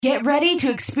Get ready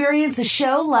to experience a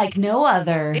show like no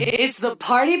other. It's the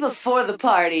party before the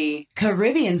party.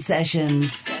 Caribbean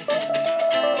Sessions.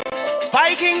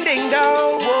 Viking ding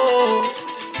dong, whoa.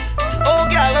 Oh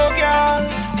girl,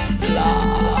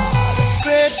 Lord.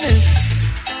 Greatness.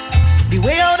 The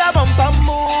way how that bumper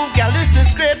move, girl, this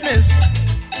is greatness.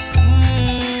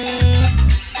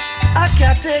 I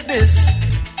can't take this.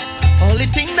 Only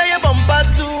thing that your bumper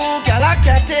do, girl, I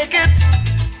can't take it.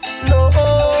 No.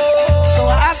 So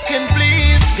I asking,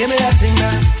 please, give me that thing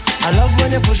now. I love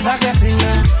when you push back that thing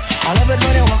now. I love it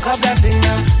when you walk up that thing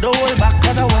now. Don't hold back,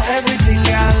 cause I want everything,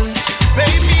 girl.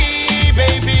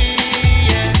 Baby,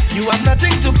 yeah. You have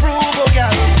nothing to prove, oh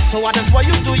girl. So I just want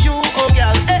you to you, oh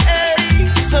girl. Hey, hey.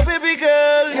 So baby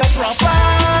girl, you're proper.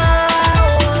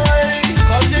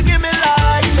 Cause you give me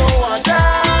like no other.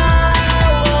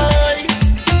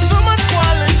 So much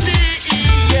quality,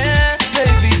 yeah.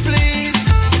 Baby, please,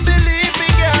 believe me,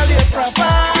 girl, you're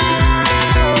proper.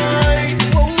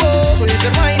 So you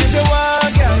can wine if you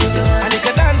want, girl. And you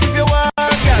can dance if you want,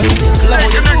 girl. Stay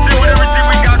connected with everything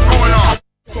we got going on.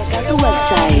 Check out the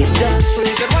website, So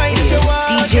you can wine if you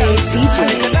want,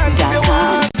 DJCJ.com.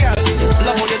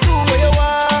 love what you do where you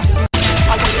are.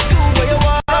 I want you do where you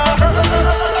are.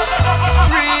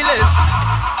 Realist.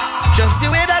 Just the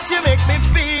way that you make me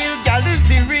feel, girl, is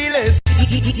the realest.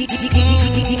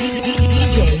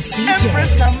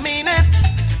 Empress, I mean it.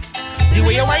 The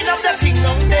way you wind up that thing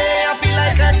on there, I feel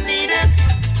like I need it.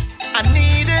 I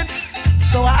need it.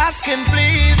 So I asking,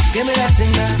 please, give me that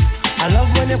thing now. I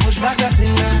love when you push back that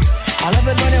thing now. I love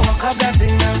it when you walk up that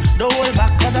thing now. Don't hold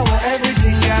back, cause I want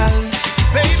everything, girl.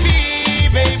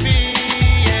 Baby,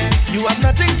 yeah. You have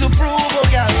nothing to prove, oh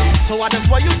girl. So I just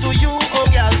want you to you, oh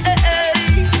girl. Hey, hey.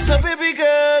 So baby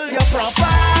girl, you're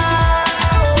proper.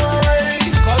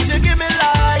 Cause you give me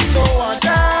like no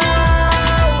other.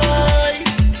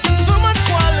 So much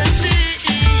quality,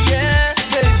 yeah.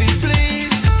 Baby,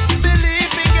 please,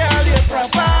 believe me, girl, you're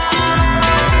proper.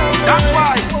 That's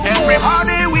why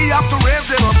everybody we have to raise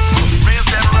them up. Raise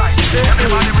them right.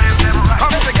 Everybody raise them right.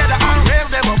 Come together and raise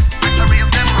them up. I shall raise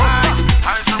them right.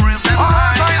 I shall raise them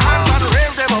right. Join hands and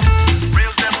raise them up.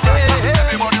 Raise them right.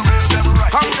 Everybody raise them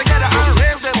right. Come together and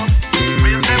raise them up.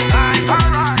 Raise them right. All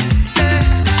right.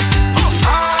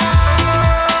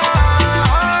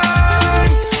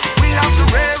 We have to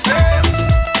raise them.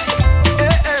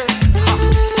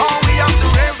 Oh, we have to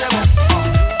raise them up.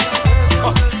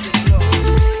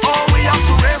 Oh, we have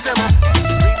to raise them up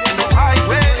in the right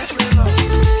way.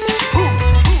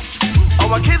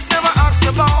 Our kids never ask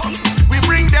the ball. We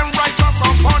bring them righteous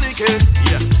and funny kid,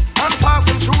 and pass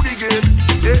them through the gate.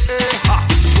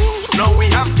 Now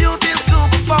we have duties to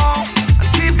perform and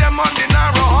keep them on the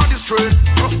narrow on the straight.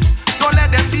 Don't let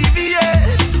them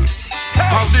deviate.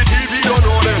 Cause the TV don't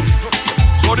know them,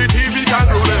 so the TV can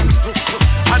grow them.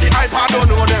 And the iPad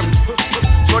don't know them,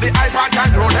 so the iPad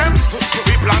can grow them.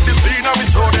 We plant the seed and we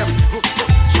sow them,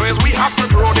 so as we have to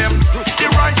grow them. The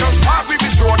righteous path we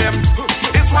will show them.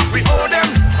 It's what we owe them.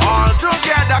 All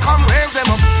together come raise them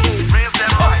up. Raise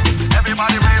them right.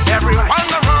 Everybody raise them. Everyone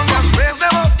around us raise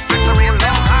them up. Raise them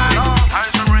high. I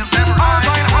shall raise them right. All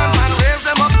join hands and raise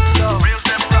them up. Raise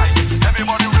them right.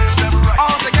 Everybody raise them right.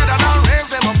 All together now raise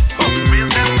them up. Raise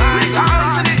them high. Raise your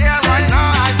hands in the air right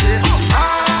now. I say,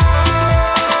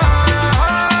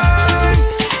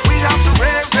 we have to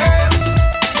raise them.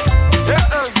 The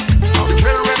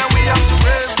children and we have to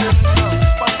raise them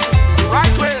the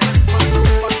right way.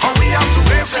 Oh, we have to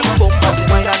raise them. Go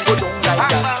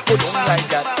down like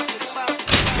that.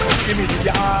 Give me the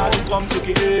girl who come to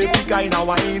give, the kind of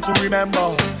wine to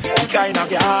remember, the kind of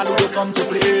girl who don't come to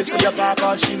play, so you can't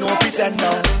call she no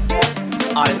pretender.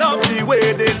 I love the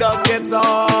way they just get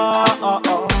on,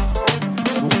 so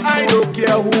I don't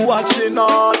care who watching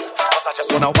on. Cause I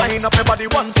just wanna wind up my body,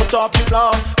 one foot off the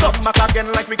floor. Come back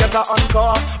again like we get a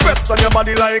encore. Press on your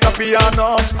body like a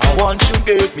piano. I want you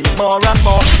give me more and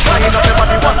more. Wind up your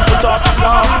body, one foot off the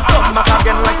floor. Come back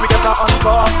again like we get a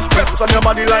encore. Press on your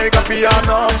body like a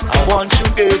piano. I want you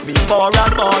give me more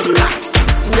and more.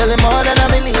 Girl, you're more than a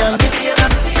million.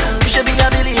 You should be a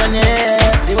billionaire.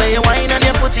 The way you whine and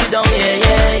you put it down,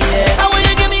 yeah. I want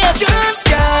you give me a chance,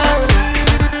 girl,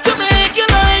 to make your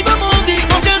life a movie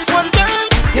from just one dance.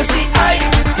 You see, I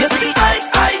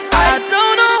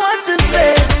don't know what to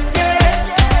say.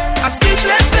 I'm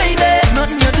speechless, baby.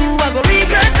 Nothing you do, I go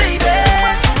regret, baby.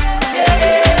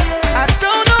 I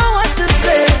don't know what to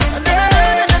say.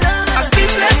 I'm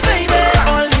speechless, baby.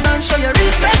 All the man show you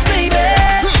respect, baby.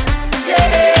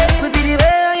 Could be the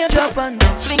way you drop and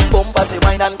down. Fling bumper, say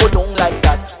wine and go down like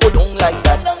that. Go down like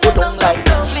that. Go down like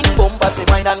that. Fling bumper, say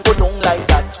wine and go down like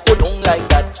that.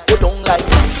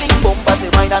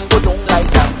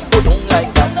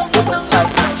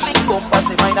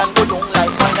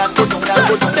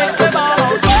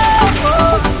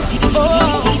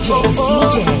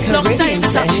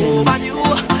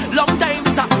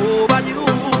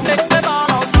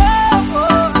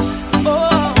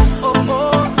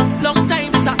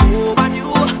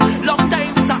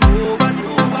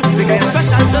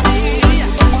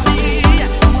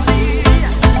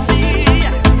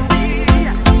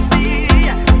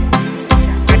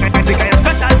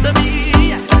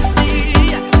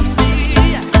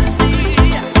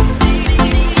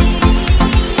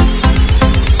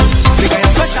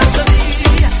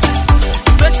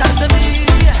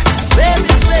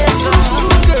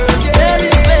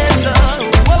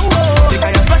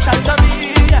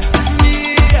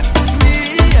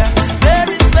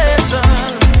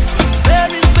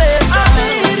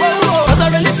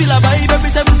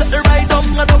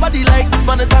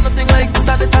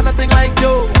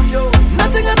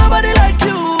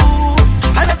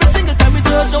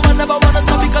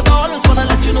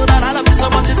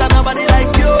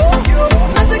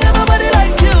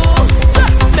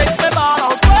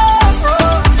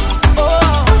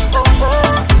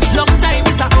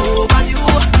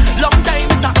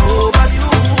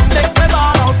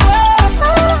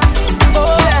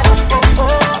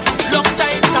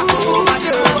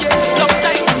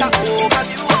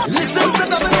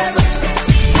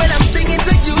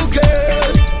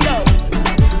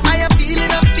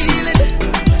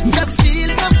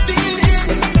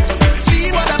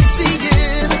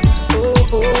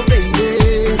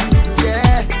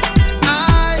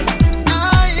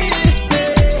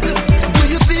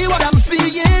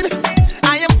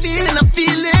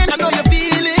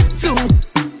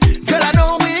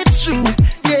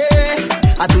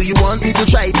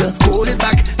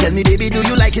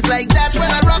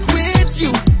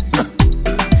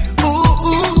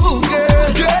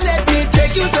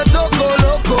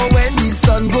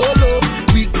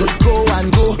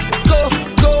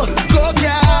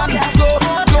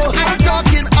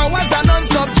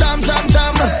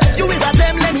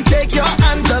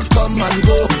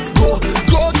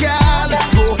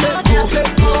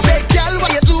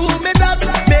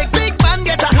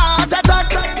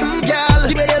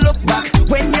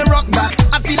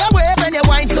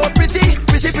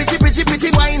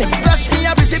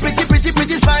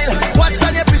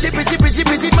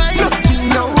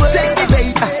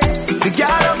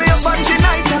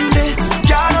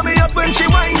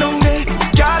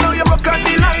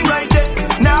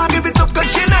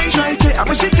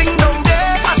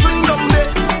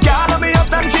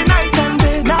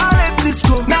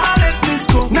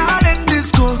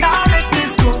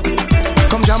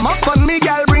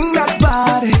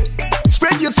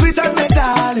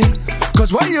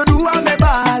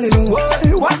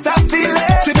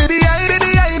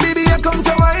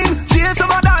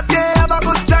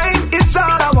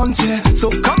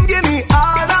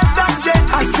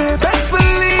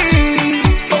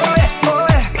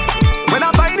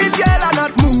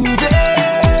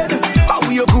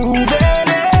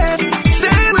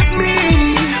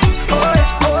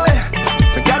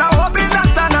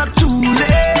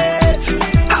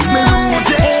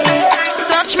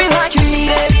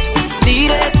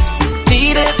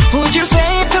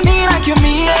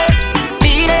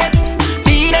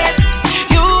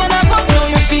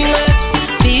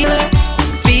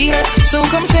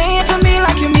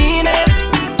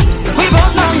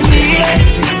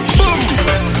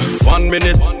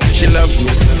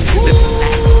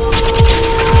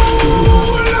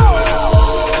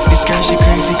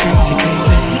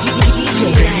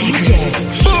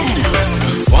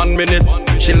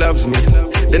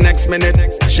 next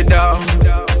minute, she down.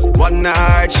 One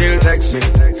night she'll text me,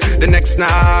 the next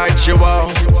night she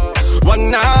won't. One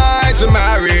night we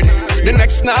married, the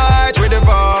next night we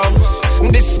divorced.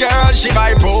 This girl, she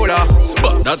bipolar,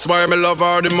 but that's why me love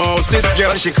her the most. This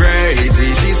girl, she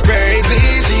crazy, she's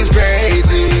crazy, she's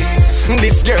crazy.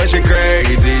 This girl, she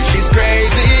crazy, she's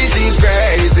crazy, she's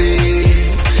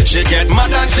crazy. She get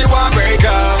mad and she want break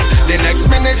up. The next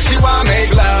minute she want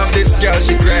make love. This girl,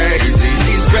 she crazy,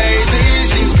 she's crazy,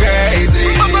 she's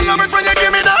crazy. But I love it when you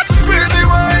give me that crazy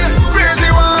wine, crazy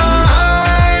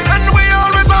wine. And we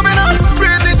always having a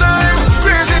crazy time,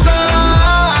 crazy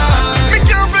time. Me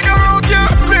can't figure out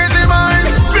your crazy mind,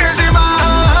 crazy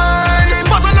mind.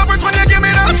 But I love it when you give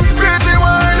me that crazy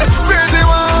wine, crazy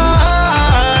wine.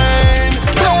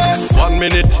 1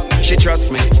 minute she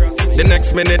trusts me, the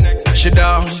next minute she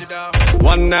down.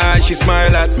 One night she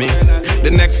smile at me, the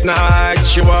next night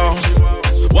she won't.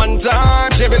 One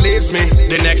time she believes me,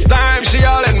 the next time she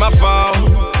all in my phone.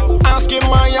 Asking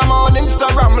why I'm on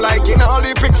Instagram, liking all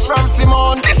the pics from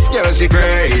Simone. This girl she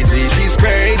crazy, she's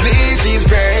crazy, she's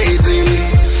crazy.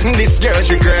 This girl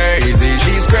she crazy,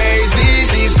 she's crazy,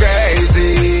 she's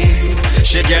crazy.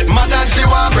 She get mad and she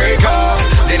want break up.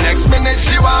 The next minute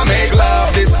she want make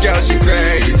love. This girl she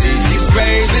crazy, she's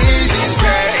crazy, she's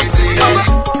crazy.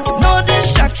 No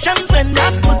distractions when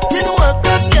I put in work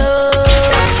on you.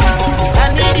 I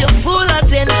need your full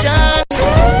attention.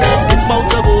 It's about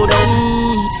to go down.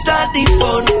 Start the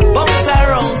fun, bounce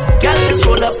around. Girl, just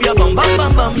roll up your bum, bum,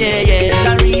 bum, bum. Yeah, yeah. It's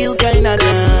a real kind of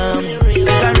jam.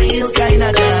 It's a real kind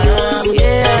of jam.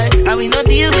 Yeah. And we not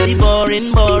deal with the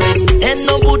boring, boring. And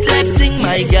no bootleg thing,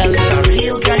 my girl. It's a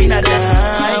real kind of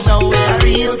jam. No, it's a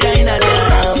real kind of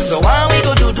jam. So why we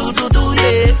go do,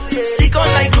 yeah. Stick on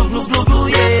like glue, glue, glue, glue,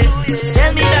 yeah.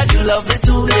 Tell me that you love me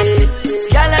too, yeah.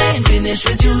 Girl, I ain't finished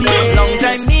with you, yeah. Long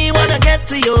time me wanna get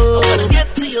to you. Girl,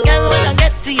 when I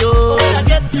get to you,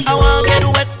 I wanna get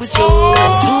wet with you.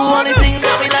 Do all the things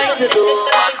that we like to do.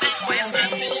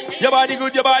 Your body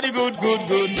good, your body good, good,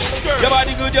 good. Your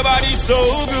body good, your body so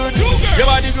good. Your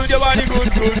body good, your body good,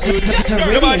 good, good.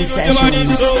 Your body good, your body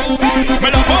so good. Me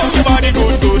love how your body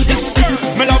good, good.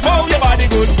 Me love how your body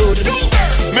good, good.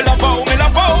 Me love how, me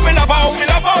love how, me love how, me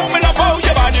love how, me love how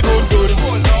your body good, good.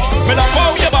 Me love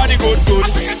how your body good, good.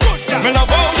 Me love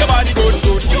how your body good,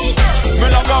 good. Me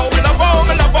love how, me love how,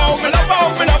 me love how, me love how,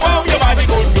 me love how your body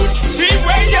good, good. The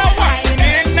way you're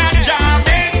whining and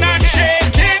jamming and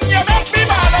shaking, you make me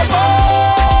ball of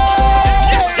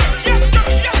yes, yes, yes,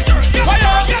 yes,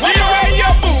 yes. The way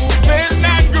you're moving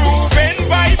and grooving,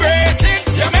 vibrating,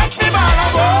 you make me ball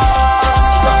of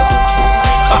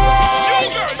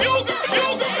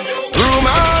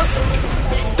rumors,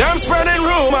 them spreading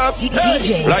rumors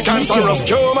like cancerous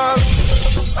tumors.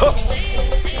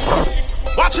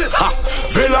 Watch it,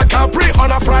 Villa Capri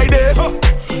on a Friday.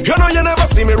 You know you never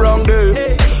see me round there.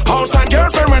 House and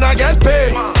girlfriend when I get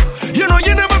paid. You know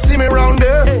you never see me round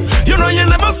there. You know you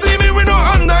never see me with no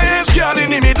underage girl in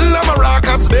the middle of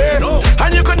Maracas Bay.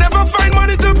 And you could never find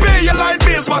money to pay your light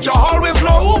bills, but you always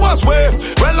know who was where.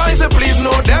 Well, I say please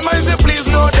know them, I say please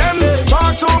know them.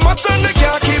 Talk too much and they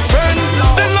can't keep friend.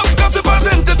 They love gossip as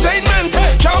entertainment.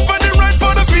 Can't find it right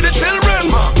for the feed the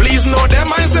children. Please know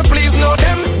them, I say please know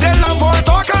them. They love all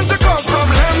talk and to cause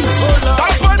problems.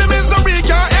 That's why the misery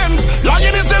can't end.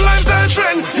 Lying is the lifestyle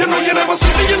trend. You know you never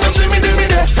see me, you never see me, do me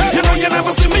there. You know you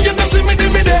never see me, you never see me, do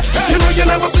me there. You know you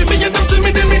never see me, you never see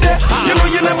me, do me there. You know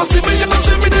you never see me, you never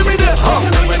see me, do me there. You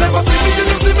know you never see me, you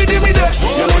never see me, do me there.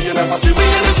 You know you never see me,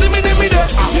 you never see me, do me there.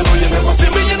 You know you never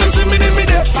see me, you never see me, do me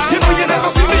there. You know you never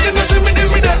see me, you never see me, do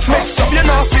me there. Mix up, you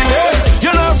not see me,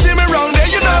 you not see me round there,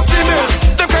 you not see me.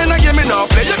 Them kind of game me now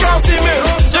play, you can't see me.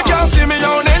 You can't see me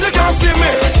out there, you can't see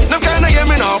me. Them kind of game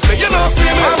me now play, you not see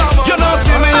me. You not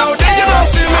see me out there, you not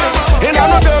see me. In a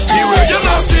dirty way, you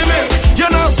not see me. You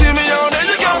not see me out there,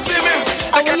 you can't see me.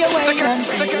 I want you wine and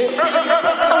feel.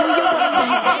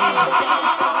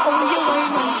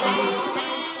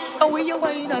 I want you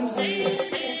wine and feel.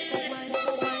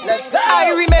 Let's go.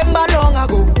 I remember long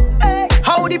ago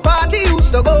how the party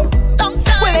used to go.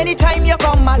 Well, anytime you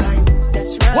come alive,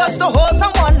 was to hold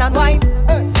someone and wine.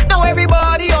 Now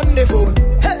everybody on the phone.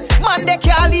 Man, they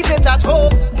can't leave it at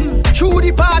home. Through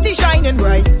the party shining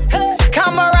bright.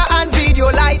 Camera and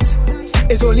video light.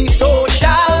 It's only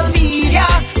social media,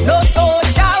 no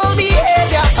social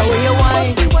behavior. Away you wine.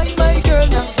 What's the wine, my girl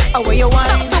now? Away you wine.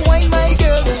 Stop the wine, my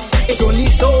girl. It's only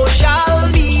social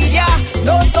media,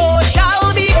 no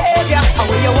social behavior.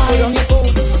 Away you wine. Put on your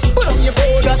phone. Put on your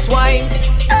phone. Just wine.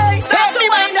 Hey, take me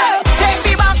wine now. Take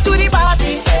me back to the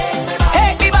party.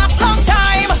 Take me back long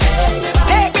time.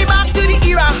 Take me back to the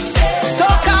era.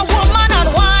 Soca woman and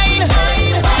wine.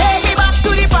 Take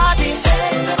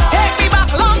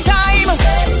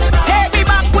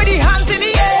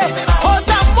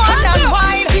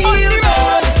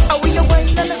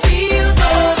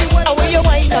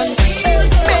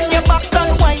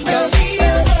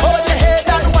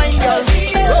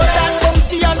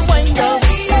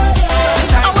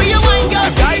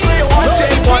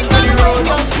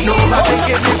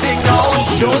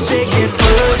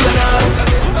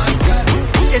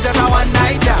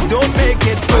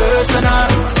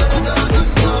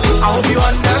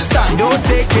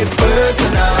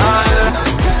personal.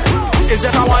 It's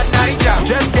just a one night job.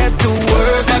 Just get to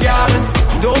work, girl.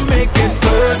 Don't make it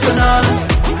personal.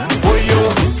 For you,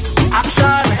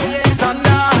 action,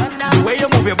 thunder. The way you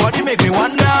move your body make me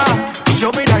wonder.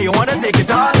 Show me that you wanna take it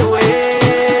all the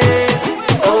way.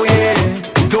 Oh yeah,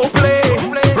 don't play,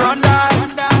 run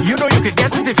that. You know you can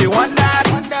get it if you want that.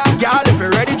 Girl, if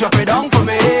you're ready, drop it down for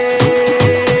me.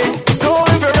 So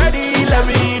if you're ready, let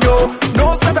me know.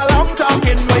 No set a long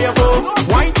talking where you go.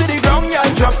 Wind to the ground, y'all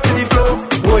drop to the floor.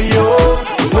 Oh yo,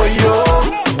 oh yo.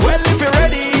 Well, if you're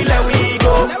ready, let we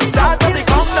go. Start up the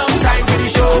countdown time for the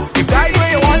show. If that's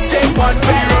where you want, take one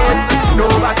for the road. No,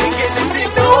 I think anything,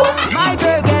 no. My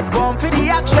girl get born for the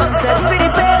action, set for the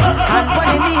pace. And for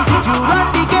the knees if you run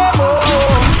the game, oh.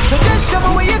 So just show me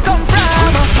where you come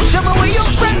from. Show me where you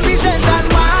represent and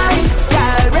why.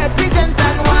 Girl, represent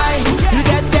and why. You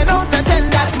get 10 out of 10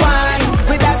 that why.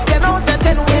 With that 10 out of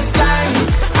 10 waistline.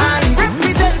 And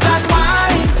represent and why.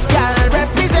 Girl,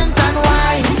 represent and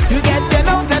why. You get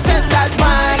 10 out of 10 that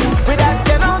why. With that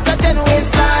 10 out of 10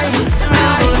 waistline.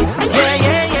 Yeah,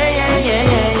 yeah, yeah, yeah, yeah,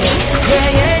 yeah, yeah. Yeah,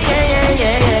 yeah, yeah, yeah, yeah,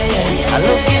 yeah, yeah. I'm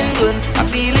looking good, I'm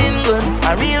feeling good,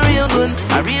 I'm real good,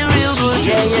 I'm real good.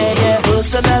 Yeah, yeah, yeah.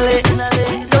 Personally,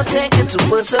 don't take it too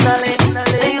personally.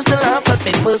 They used to laugh at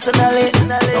me personally.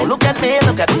 Now look at me,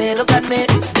 look at me, look at me.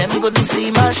 Them couldn't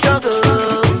see my struggle,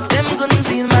 them couldn't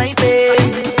feel my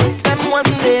pain. Them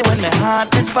wasn't there when my heart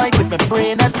did fight with my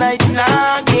brain at night and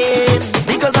again.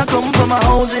 Because I come from a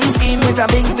housing scheme with a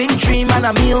big dream, and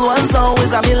a meal was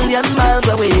always a million miles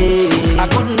away. I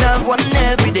couldn't have one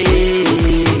every day.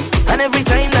 And every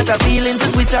time that I feel into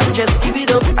quit and just give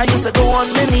it up, I used to go on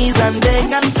my knees and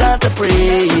beg and start to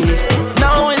pray.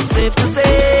 Now it's safe to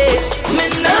say, me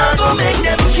not gonna make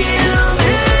them kill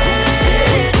me.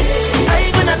 I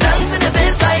ain't gonna dance in the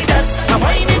face like that. I'm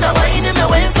whining my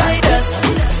waist like that.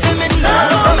 See me not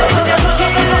gonna make them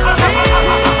kill me.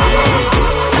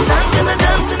 I'm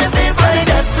dancing the face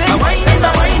like that. I'm whining my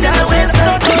waist like that.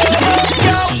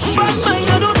 Yo, but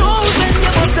mine I don't know when you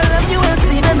must tell them you will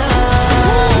see me now.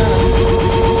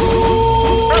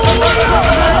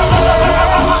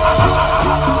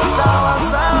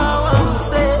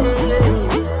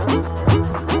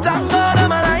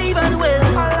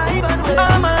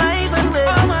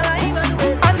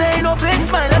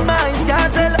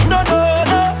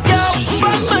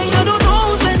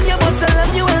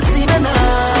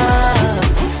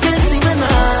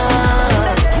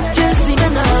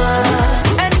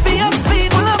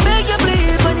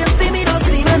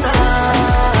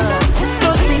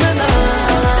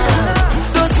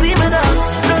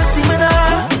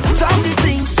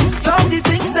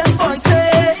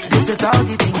 All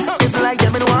the things, it's like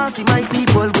them and want see my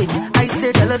people win. I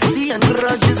say jealousy and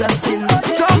grudges are sin.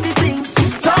 Talk the things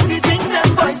them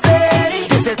boys say.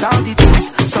 They say all the things,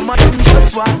 some of them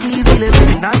just want easy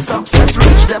living, not success.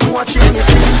 Reach them watching your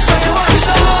things. So you want to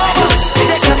show up,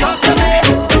 they can talk to me.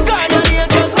 God, you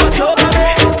just watch over me.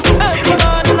 Every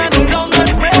morning I kneel down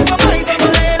and pray for my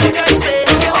family. Like I say,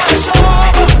 you want to show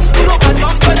up, no bad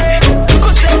company.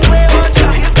 Could take away what you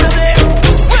give to me.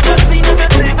 When I see you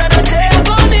can say that I take.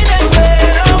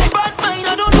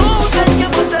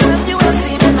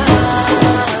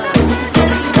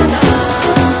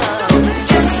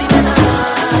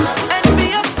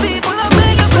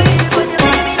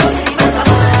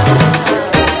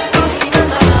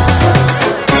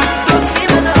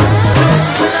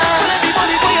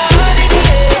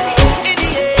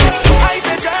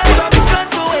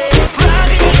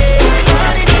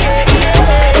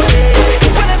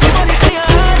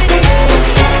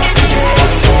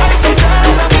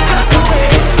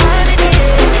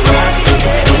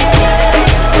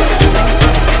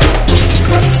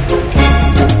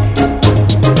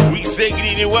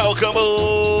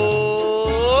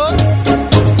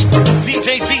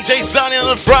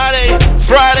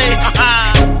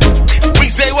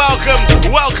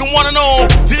 Welcome one and all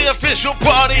to the official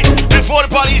party. Before the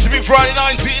party used to be Friday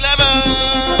 9 to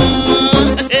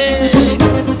 11. Hey.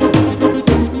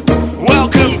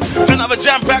 Welcome to another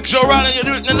jam-packed show right on your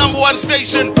the number one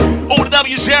station, all the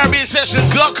WCRB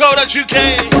sessions.co.uk.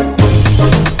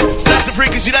 That's the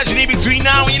frequency that you need between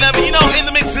now and 11. You know, in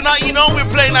the mix tonight, you know we're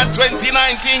playing that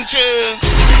 2019 tune.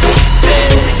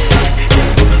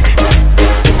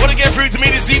 Want to get through to me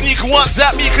this evening? You can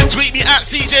WhatsApp me, you can tweet me at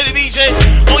CJ the DJ,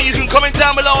 or you can comment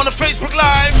down below on the Facebook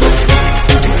Live.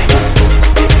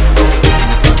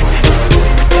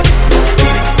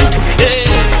 Hey.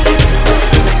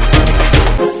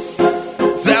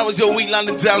 So how was your week,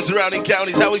 London town, surrounding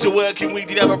counties? How was your working week?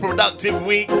 Did you have a productive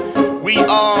week? We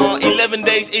are 11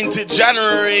 days into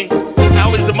January.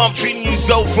 How is the month treating you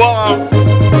so far?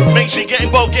 Make sure you get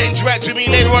involved, get interact with me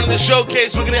later on in the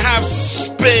showcase. We're gonna have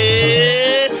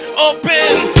Spin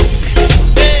Open.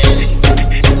 Hey.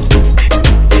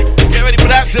 Get ready for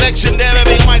that selection there,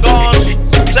 baby. Oh my gosh.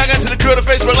 Shout out to the crew on the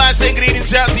Facebook Live saying good evening,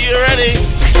 shout out to you already.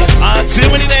 Too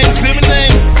many names, too many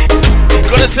names.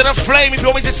 Gonna set a flame if you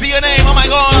want me to see your name. Oh my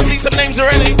god, I see some names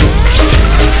already.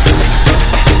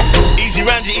 Easy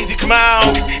Ranji, easy Kamal.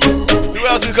 Who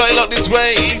else has got it locked this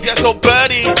way? Easy, I saw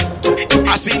Birdie.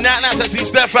 I see Nat Nats, I see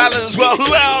Steph Allen as well.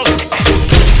 Who else?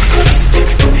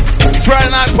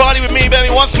 Friday night party with me, baby.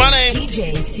 What's my name?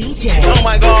 DJ CJ. Oh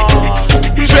my god.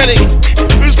 Who's ready?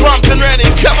 Who's pumped and ready?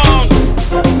 Come on.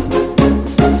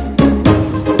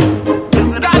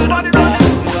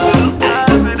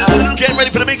 Getting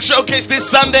ready for the big showcase this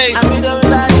Sunday.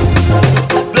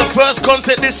 The first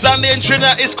concert this Sunday in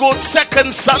Trinidad is called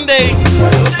Second Sunday.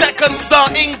 Second Star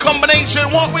in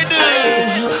combination. What we do?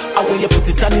 I want you put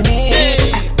it on me.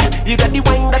 Hey. You got the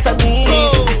wine that I need.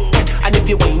 Oh. And if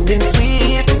you're winding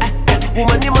sweet,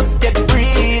 woman, you must get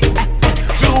breathe.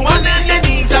 To one on your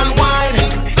knees and wine.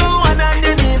 To one on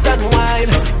your knees and wine.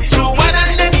 To one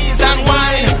on your knees and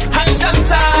wine. Action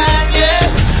time, yeah.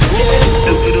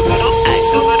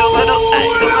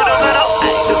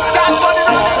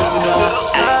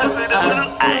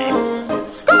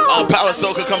 Our Power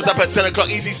Soca comes up at 10 o'clock.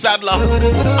 Easy Sadler.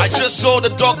 I just saw the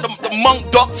monk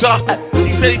doctor.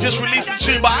 He said he just released the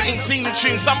tune, but I ain't seen the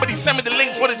tune. Somebody send me the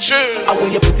link for the tune. I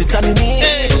want you put it on me.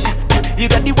 Hey. You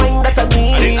got the wine that I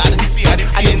need. I didn't see it in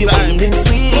time. And if you're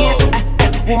sweet,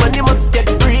 woman, you must get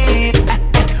breathe.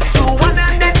 To one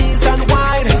on the knees and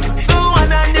wine. To one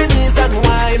on the knees and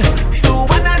wine. To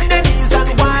one on the knees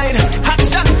and wine.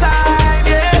 Action time,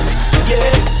 yeah,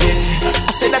 yeah, yeah.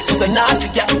 I said that was a naughty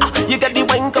girl. You got the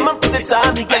wine, come and put it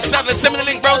on me, girl. Hey, Sadler, send me the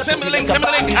link, bro. Send me the link, send me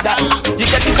the link. You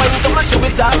got the wine, come and show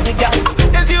it on me, girl.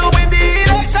 Is you win the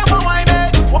election for wine?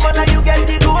 Woman, now you get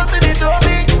the gold for the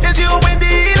trophy. Is you win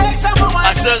the election for wine?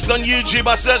 I searched on YouTube,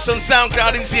 I searched on SoundCloud,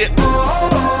 I didn't see it.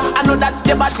 I know that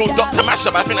you're bad. It's called Dr.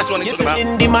 Mashup, I think that's what he's talking about.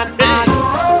 In the man.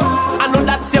 I know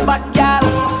that you're bad, girl.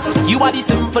 You are the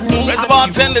symphony. Where's the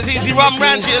bartenders? Easy Rum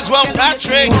Ranji as well,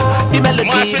 Patrick. The melody.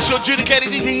 My official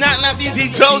adjudicators, Easy Nat Nats,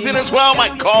 Easy Toes in as well, my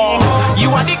god.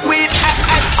 You are the queen.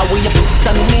 I will you put it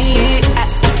on me.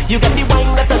 You got the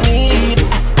wine that I need.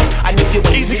 And if you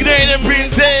Easy Canadian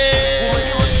Princess.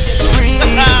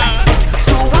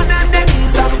 To one on the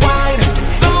knees and wine.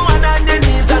 To one on the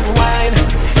knees and wine.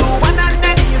 To one on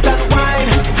the knees and wine.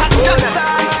 Action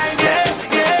time, yeah,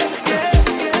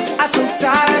 yeah. I'm so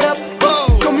tied up.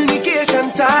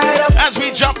 Communication tied up. As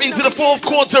we jump into the fourth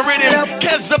quarter rhythm,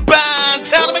 Kes the band,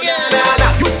 tell them again.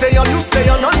 You stay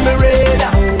on my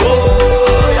radar.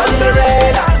 Oh, on my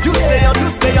radar. You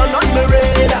stay on my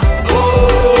radar.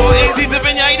 Oh, Easy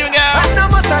Divine, how you doing, girl? And I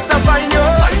must start to find you.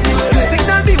 You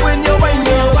signal me when you wind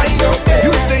you.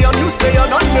 You stay on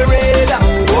my radar.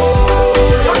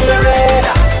 Oh, on my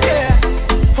radar. Yeah.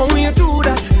 How you do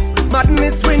that? It's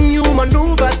madness when you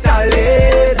maneuver,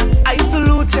 darling. I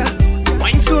salute ya.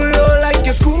 Wine so low like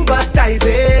your scuba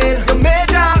diving. The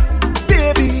major,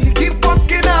 baby, keep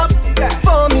walking up.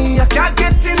 For me, I can't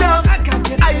get enough.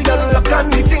 I don't look on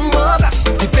the thing more.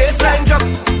 The baseline drop,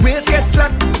 waist gets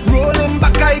slack. Rolling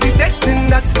back, I detecting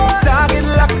that. Target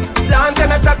lock, launch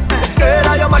and attack. Girl,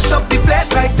 I mash up the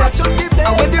place like that.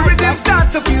 And when the rhythm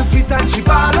start to feel sweet and she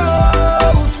ball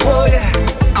out, oh yeah.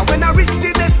 And when I reach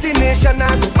the destination,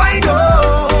 I go find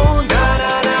out.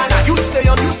 Nah. You stay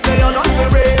on my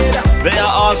radar. They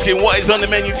are asking what is on the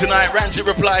menu tonight. Ranjit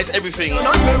replies everything. On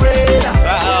my radar.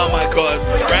 Oh my god.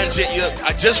 Ranjit,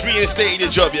 I just reinstated your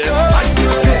job, yeah?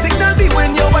 You signal me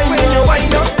when you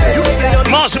wind up. You stay on.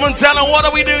 Marshall Montana, what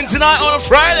are we doing tonight on a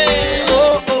Friday?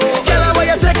 Oh, girl, I want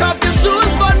you take off your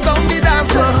shoes, run down the dance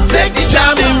floor. Take the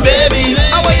jamming, baby.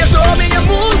 I want you show me your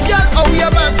moves, girl, how you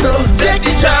bounce so. Take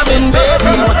the jamming,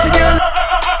 baby. Watching you.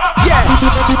 Yeah.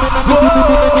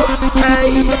 Oh,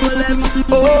 hey.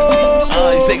 Oh,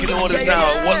 he's taking orders now.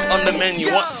 What's on the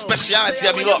menu? What speciality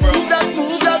have you got, bro?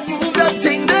 Move that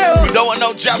thing there. We don't want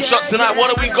no jab shots tonight. What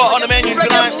have we got on the menu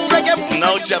tonight?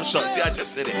 No jab shots. See, I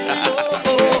just said it.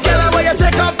 Girl, I want you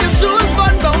take off your shoes,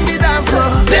 run down the dance floor.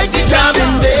 Take the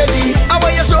jamming, baby. I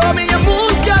want you show me your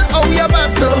moves, girl, how you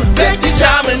bounce so. Take the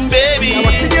jamming, baby. I'm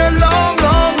watching you long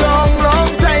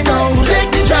time now.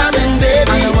 Take the jamming,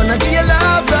 baby. I wanna give you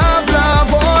love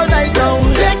all night now.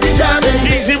 Take the jamming,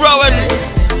 Easy Rowan.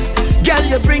 girl,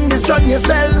 you bring this on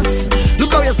yourself.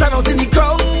 Look how you stand out in the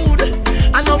crowd.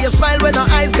 I know you smile when our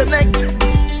eyes connect.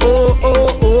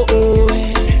 Oh.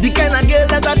 The kind of girl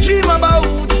that I dream about.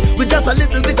 With just a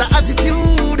little bit of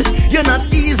attitude. You're not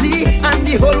easy, and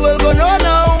the whole world gonna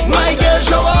know. My girl,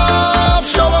 show off.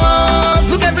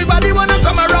 Look at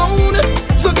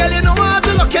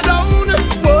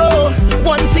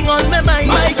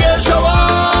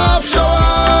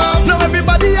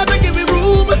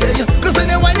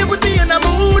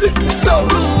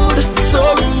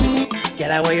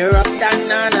like when you're up down,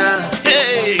 nah.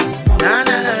 Hey. Nah.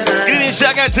 Good evening,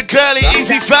 shout out to Curly,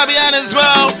 Easy Fabian as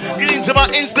well. Good evening to my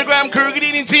Instagram crew. Good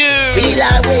evening to you. Feel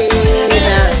like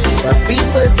what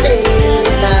people say,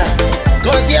 nah.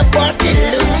 Cause your body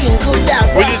looking good.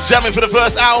 We're just jamming for the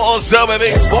first hour or so,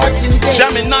 baby.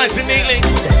 Jamming nice and neatly.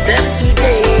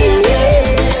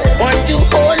 Want to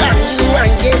hold on you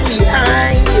and get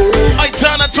behind you. I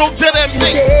turn and talk to them.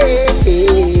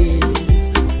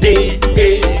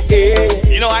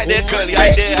 You know, I there, Curly.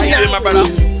 I there. How you doing, my brother?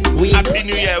 Happy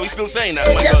New Year. We still saying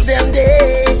that, my God.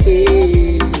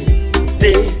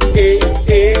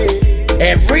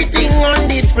 Everything on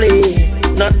display.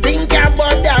 Nothing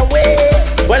about that way.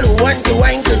 Well, who want to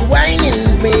wine could wine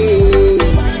in me.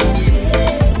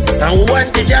 And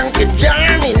want to junk could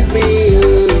jam in me.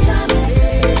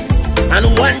 And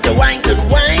want to wine could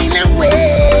wine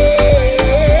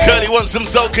away. Curly wants some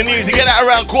soca news. You get that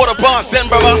around 10:15,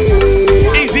 brother.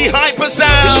 Easy hyper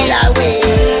sound. Feel away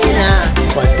now.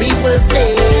 What people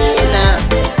say now.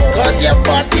 Cause your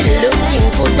body looking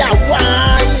good. I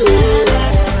want you.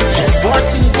 Just for 2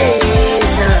 days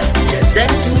now. Just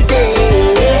them 2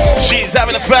 days. She's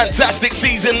having a fantastic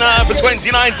season for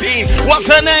 2019. What's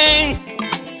her name?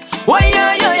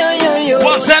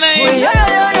 What's her name?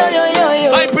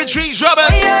 Hi, Patrice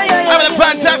Roberts. Having a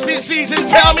fantastic season.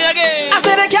 Tell me again. I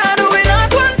said I can't do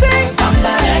without one thing.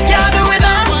 Can't do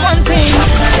without one thing.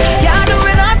 Can't do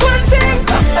without one thing.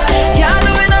 Can't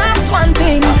do without one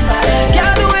thing.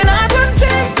 Can't do without one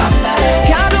thing.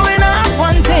 Can't do without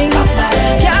one thing.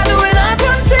 Can't do without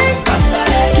one thing.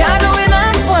 Can't do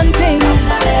without one thing.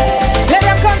 Let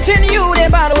them continue their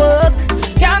bad work.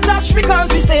 Can't touch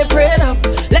because we stay prayed up.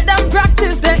 Let them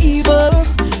practice their evil.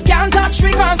 Can't touch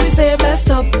because we stay blessed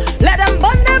up. Let them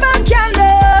burn their back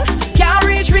candle. Can't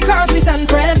reach because we send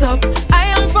prayers up. I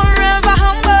am forever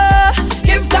humble.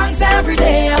 Give thanks every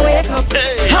day I wake up.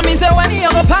 Hey. I mean, say when you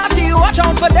go party, you watch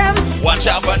out for them. Watch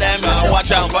out for them,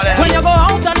 watch out for them. When you go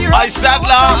out on the road, I said,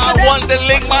 I want the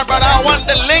link, my brother. I want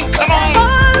the link. Come on.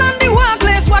 all on the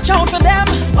workplace, watch out for them.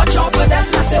 Watch out for them.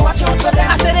 I say, watch out for them.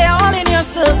 I say, they're all in your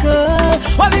circle.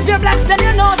 Well, if you're blessed, then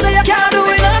you know, so you can't do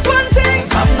enough one thing.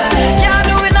 Can't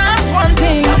do enough one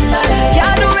thing.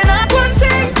 Can't do enough one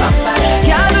thing.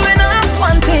 Can't do enough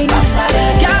one thing.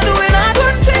 Can't do enough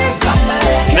one thing.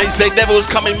 They say devils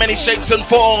come in many shapes and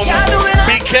forms.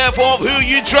 Be careful of who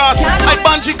you trust. I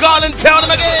Bungie Garland, tell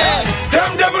them again.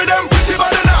 Them devil, them pretty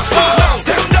body nasty.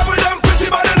 Them devil, them pretty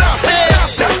body nasty.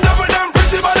 Them devil, them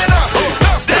pretty body nasty.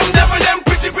 Them devil, them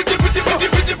pretty body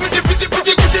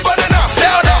nasty.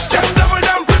 Them devil,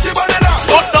 them pretty body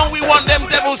nasty. What don't we want them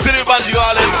devils to do, Bungie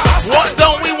Garland? What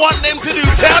don't we want them to do?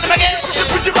 Tell them again.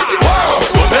 Pretty wow.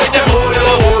 Make them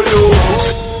hold you.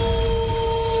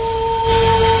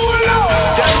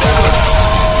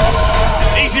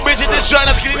 Easy Bridget, this join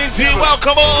us getting into you.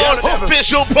 Welcome on.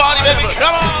 Official party, baby.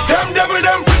 Come on. Them devil,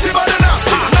 them pretty body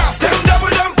nasty. Them devil,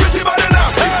 them pretty body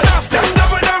nasty. Them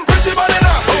devil, them pretty body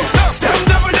nasty. Them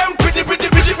devil, them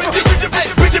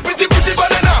pretty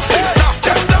body nasty.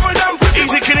 Them devil, them pretty.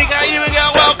 Easy Kinnick, how you doing, girl?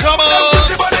 Welcome on.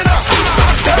 Pretty body nasty.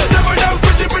 Them devil, them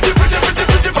pretty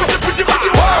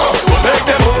wow. Make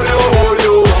them hold you.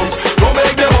 Don't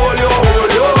make them hold you.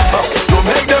 Don't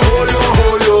make them hold you.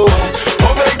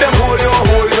 Don't make them hold you.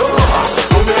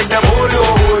 Don't make them hold you.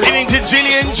 Getting to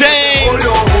Gillian James.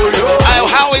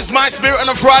 How is my spirit on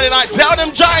a Friday night? Tell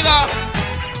them, Jagger.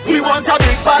 We want a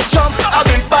big bad jump, a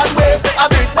big bad wave, a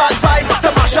big bad vibe to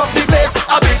mash up the place.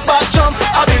 A big bad jump,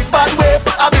 a big bad wave,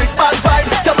 a big bad vibe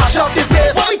to mash up the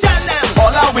place. What we tell them?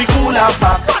 All are we cool and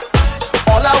pack.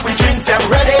 All are we drinks them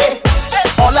ready.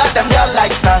 All of them girl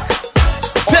like snack.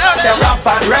 Tell Them them. rap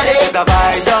and ready. It's a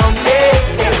vibe down there.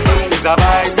 It's a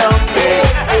vibe down there.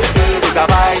 It's a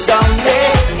vibe down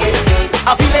there.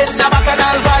 I feel it in the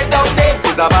bacchanal vibe down there.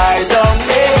 It's a vibe down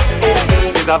there.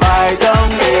 It's a vibe down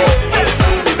there.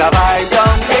 It's a vibe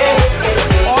down there.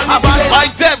 I feel it. My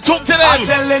Deb, talk to them.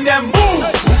 Telling them move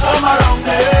from around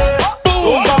there.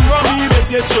 Boom. Come from me with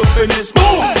your chop in this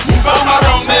boom. From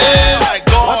around there. My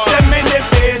Watch God. them in the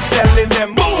face, telling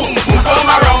them boom. From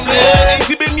around there.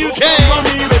 Easy Bin UK. From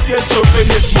me with your chop in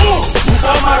this boom.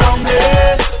 From around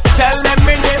there. Tell them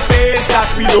in the face that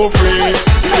we don't afraid.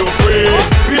 We don't afraid.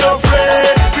 We don't afraid.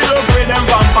 We don't afraid them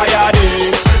vampire day.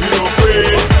 We don't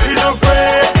afraid. We don't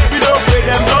afraid. We don't afraid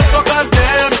them blood suckers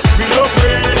them. We don't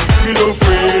afraid. We don't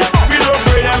afraid. We don't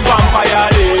afraid them vampire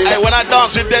day. Hey, when I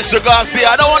dance with Destra Garcia,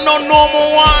 I don't want no normal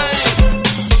wine.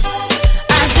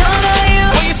 I don't know you,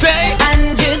 What you say?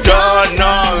 and you Don't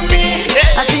know me.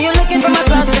 I see you looking from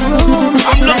across the room.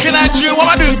 I'm looking at you. What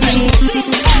I do?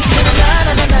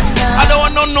 I don't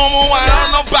want no normal wine. I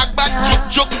don't want no back,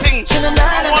 joke thing.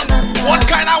 I want what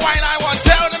kind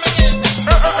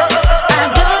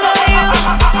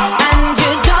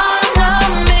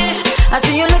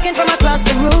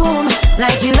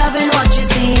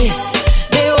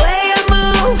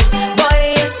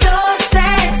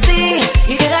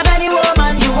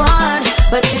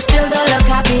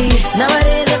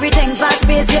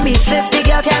be 50,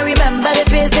 girl, can't remember the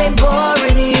face ain't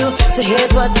boring you. So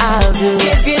here's what I'll do.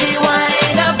 If you're the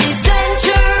wine of the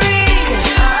century,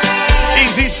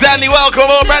 Easy Sandy, welcome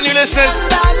all brand new listeners.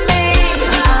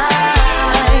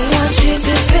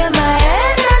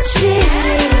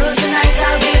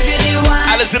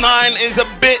 Alison 9 is a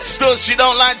bit still, she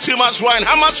don't like too much wine.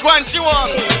 How much wine she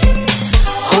want?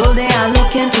 Whole day I'm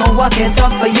looking to walk it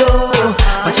up for you,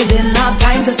 but you didn't have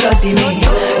time to study me.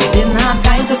 You didn't have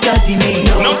time to study me.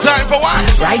 No time for what?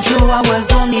 Right through I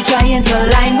was only trying to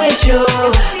line with you,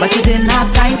 but you didn't have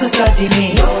time to study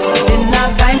me. You didn't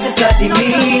have time to study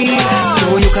me.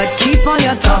 So you could keep on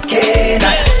your talking.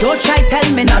 Don't try tell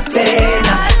me nothing.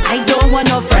 I don't want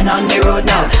no friend on the road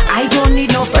now. I don't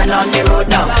need no friend on the road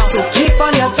now. So keep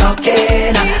on your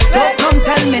talking. Don't come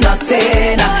tell me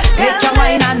nothing. Take your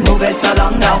wine and move it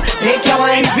along now. Take your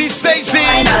wine. Easy Stacy.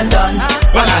 Wine and done.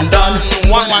 One and done.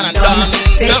 One and done.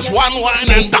 Just one wine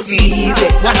and done. Easy.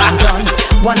 One and done.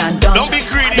 One and done. Don't be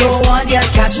greedy. Don't want you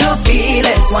catch no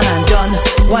feelings. One and done.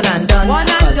 One and done.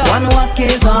 Cause one walk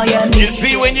is all you need. You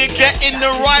see, when you get in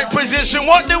the right position,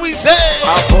 what do we say?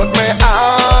 I put my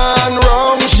hand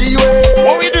wrong she way.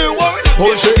 What we do? What we do?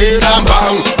 Push it in and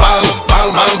bang, bang, bang,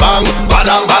 bang, bang,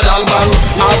 badang, badang, bang.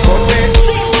 I put me.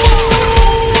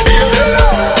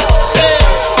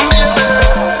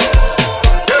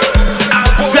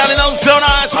 Selling on so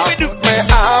nice. What we do? My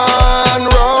hand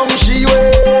wrong she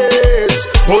ways.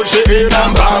 Push it in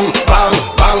and bang, bang,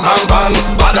 bang, bang, bang,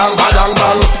 badang, badang,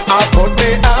 bang. I put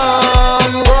me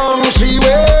hand wrong she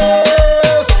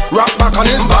ways. Rock back on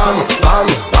his bang, bang,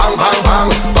 bang, bang, bang,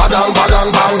 badang, badang,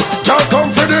 bang. Can't come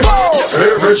for the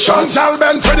favorite shot. Y'all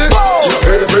bend for the your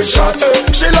favorite shot.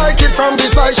 She like it from the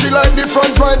side, she like the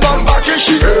front, right, and back. Is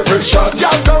she favorite shot?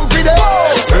 Y'all come for the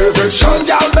favorite shot.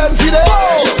 Y'all bend for the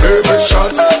your favorite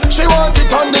shot. She want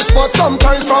it on the spot,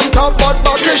 sometimes from top, but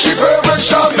back. Is she favorite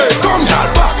shot? Hey, come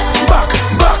y'all back, back,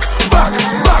 back, back,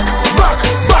 back, back,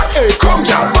 back. Hey, come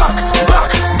y'all back,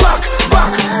 back, back,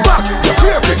 back, back. Your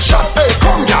favorite shot. Hey,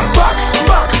 come y'all back,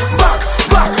 back, back,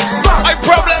 back, back. My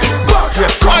problem. Back,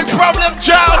 yes, come My problem,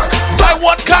 child. By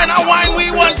what kind of wine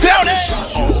we want? Tell me.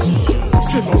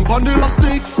 sit on bundle of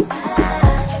stick,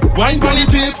 wine bunny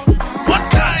tip. What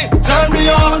kind? Turn me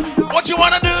on, What you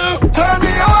wanna do? turn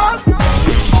me on.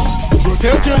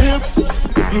 Rotate your hip,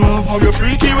 love how you're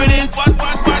freaky with it. What?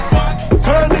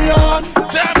 Turn me on,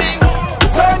 Tell me.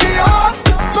 turn me on.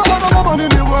 No other woman in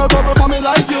the world bubble for me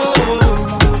like you.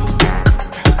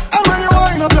 And when you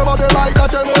wind up your body like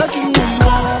that, you're making me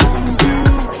want you.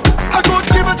 I could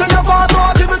give it to you fast, or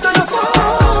I'll give it to you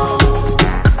slow.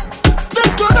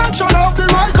 This connection of the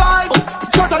right vibe.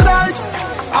 So tonight,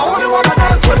 I only wanna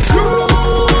dance with you.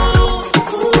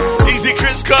 Easy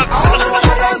Chris Cox. I only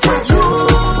wanna dance with you.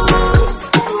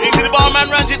 Easy the barman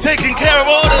Randy taking care of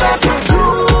all this. Dance with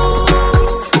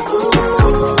you.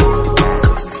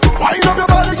 Wind up your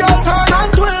body, girl, turn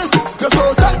and twist. You're so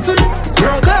sexy,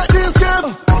 girl, take this game.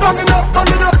 Bang it up,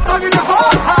 bang it up, bang it up,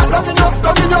 hard, hard. Bang it up,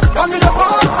 bang it up, bang it up,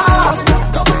 hard, hard.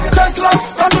 Take love,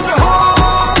 bang it up,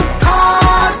 hard,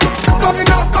 hard. Bang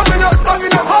it up, bang it up, bang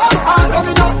it up, hard, hard. Bang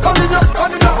it up, bang it up,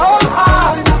 bang it up, hard,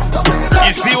 hard.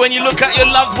 You see, when you look at your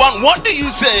loved one, what do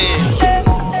you say?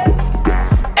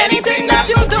 Anything that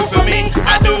you do for me,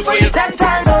 I do for you 10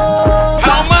 times over.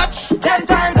 How much? 10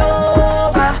 times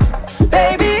over,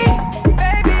 baby.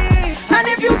 And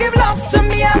if you give love to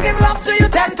me, I'll give love to you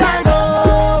 10 times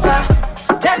over.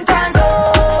 10 times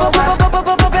over,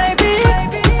 baby.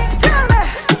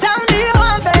 Tell me you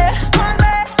want me.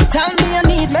 Tell me you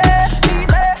need me.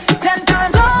 10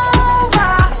 times over,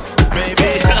 Baby,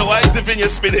 why is the finger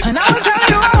spinning? and I will tell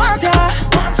you I want ya,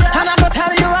 and I will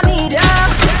tell you I need ya.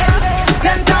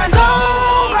 10 times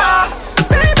over,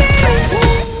 baby.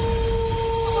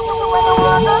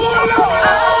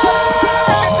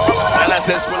 And I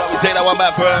says, pull up, we take that one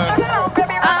back for her.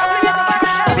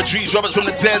 Patrice Roberts from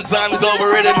the 10 times over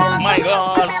rhythm. My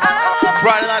God.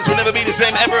 Friday nights will never be the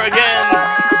same ever again.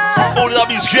 All the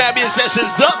W's Caribbean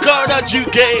sessions,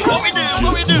 UK. What we do?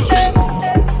 What we do?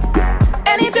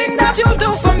 Anything that you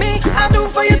do for me, I do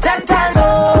for you 10 times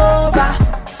over.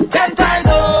 10 times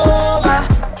over,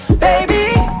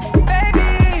 baby.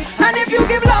 And if you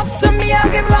give love to me, I'll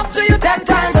give love to you 10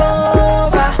 times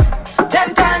over.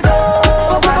 10 times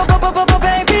over,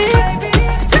 baby.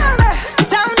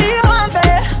 Tell me you want me.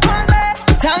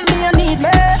 Tell me you need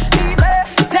me.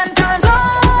 10 times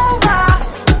over.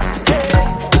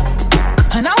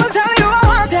 And I will tell you I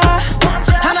want ya,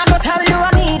 and I will tell you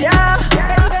I need ya.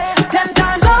 10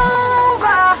 times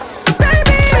over,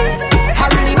 baby.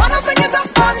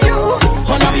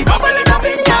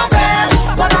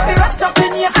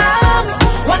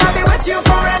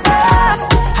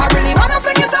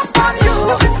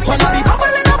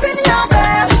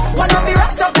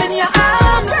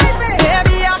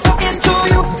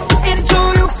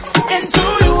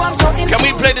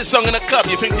 song in the club,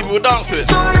 you think people will dance to it?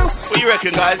 What do you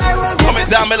reckon, guys? Comment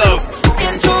down below.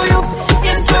 Into you,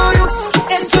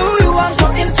 I'm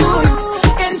so into you.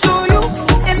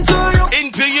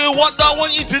 Into you, what do I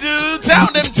want you to do? Tell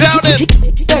them.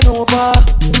 Bend over,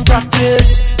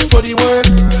 practice for the work,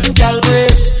 gal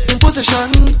brace, position,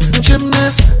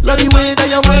 gymnast, love the way that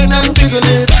you whine and jiggle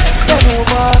it. Bend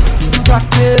over,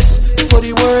 practice for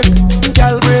the work,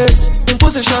 gal brace,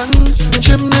 position,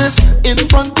 gymnast, in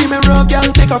front the mirror, gal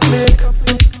take a flick.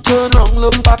 Turn round,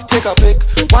 look back, take a pic.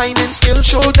 Whining skill,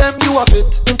 show them you have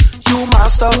it. You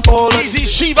master all easy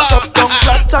Shiva. Drop down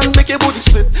flat and make your body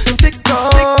split. Tick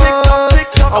tock,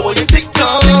 how are you tick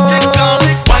tock?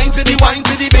 Wine to the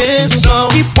bass now.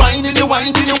 Keep whining the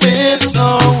wine to the waist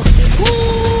now.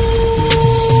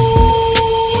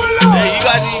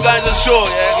 Hey, you guys are sure,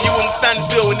 yeah? You wouldn't stand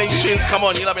still when these tunes come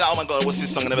on. You'll be like, oh my god, what's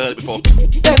this song? I never heard it before.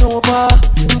 Bend over,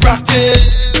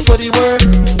 practice for the work,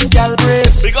 gal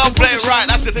brace. We gotta play it right,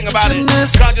 that's the thing about it. You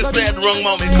can't just play it at the wrong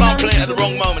moment. You can't play it at the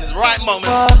wrong moment. It's the right moment,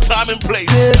 time and place.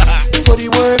 For the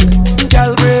work,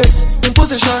 gal brace,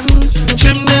 position,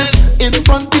 gymnast, in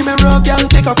front the mirror, gal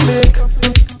take a flick.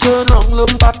 Turn round,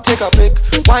 look back, take a pic.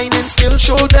 Whining skill,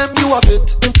 show them you have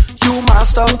it. You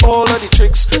master all of the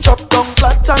tricks. Drop down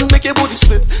flat and make your body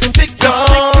split. Tick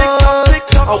tock,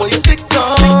 how are you tick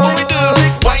tock?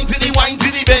 Wine to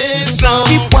the bass now.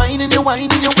 Keep whining your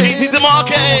waist. Easy to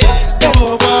market. Bend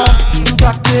over,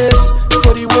 practice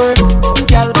for the work,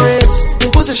 gal brace,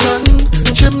 position,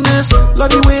 gymnast,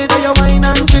 love the way that you whine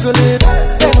and jiggle it.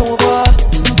 Bend over,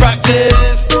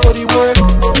 practice for the work,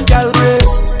 gal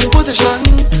brace, position,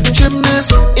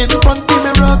 gymnast, in front the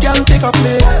mirror, gal take a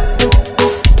flick.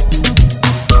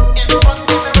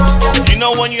 You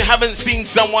know when you haven't seen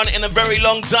someone in a very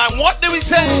long time, what do we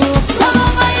say? So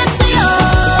long I see you.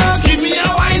 Give me a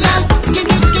wine up. Give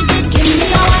me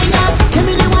a wine up. Give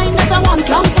me the wine that I want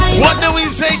long time. What do we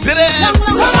say today?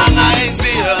 So long I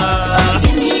see you.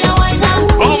 Give me a wine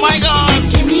up. Oh my god.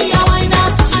 Give me a wine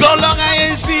up. So long I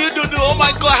ain't see you do. Oh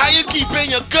my god, how you keeping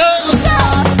your girl?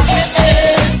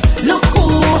 Look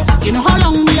cool. You know how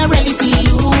long we already see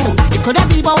you. It could have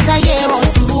been about a year or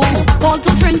two. Call to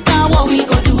drink now, what we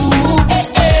go do?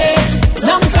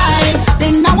 Long time.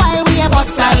 Then now while we have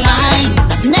us a line.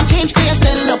 Nothing that changed, cause you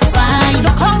still look fine.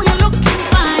 Look how you looking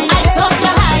fine. I thought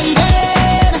you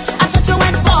hiding. I thought you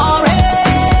went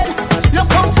foreign. Look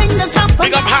how things stop.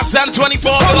 Big up Hassan 24.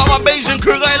 Big up my Bayesian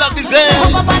crew. I love this. I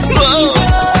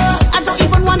don't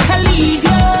even want to leave you.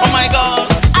 Oh my god.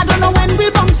 I don't know when we'll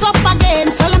bounce up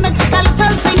again. So let me take a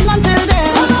little thing until then.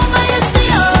 So long I see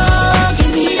you.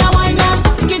 Give me a wine up.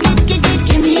 Give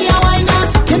me a wine up.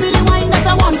 Give me the wine that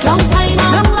I want long time.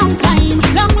 Long time.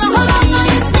 So long I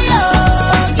see you.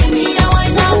 Give me a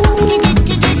wine up.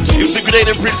 If the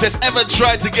Grenadian princess ever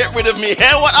tried to get rid of me,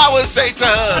 hear what I would say to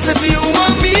her. As if you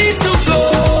want me to go.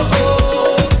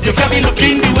 You can't be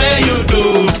looking the way you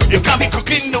do. You can't be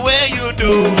cooking the way you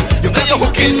do. You got your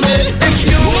hooking me. If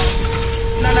you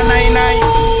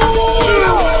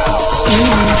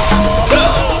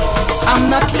I'm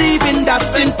not leaving,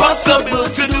 that's impossible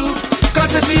to do.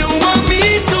 Cause if you want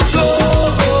me to go,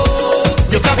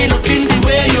 you can't be looking the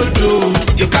way you do.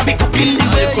 You can't be cooking the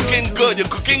way you're cooking good. You're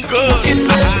cooking good.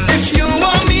 If you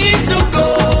want me to go,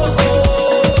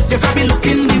 you can't be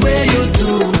looking the way you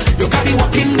do. You can't be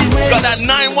walking the way. Got that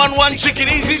 911 chicken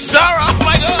easy, Sarah. Oh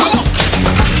my god.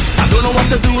 I don't know what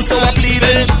to do, so I plead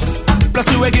it. Plus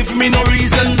you ain't give me no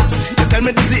reason. You tell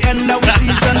me this the end of the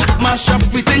season. Mash up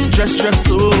everything, dress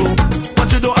so.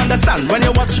 But you don't understand when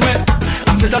you watch me.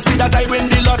 I said just be that I win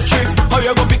the lottery. Or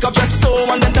you go pick up dress so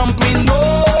and then dump me. No,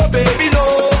 baby,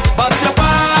 no. But you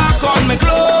pack on me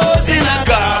clothes in a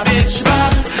garbage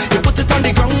bag. You put it on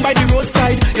the ground by the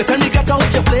roadside. You tell me get out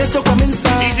your place to come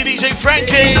inside. Easy DJ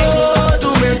Frankie. Oh,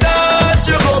 do me that,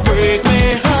 you go break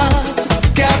my heart.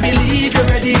 Can't believe you're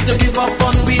ready to give up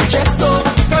on we just so.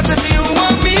 cause if you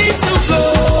want me to go,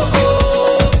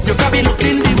 you can't be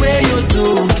looking the way you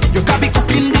do. You can't be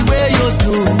cooking the way you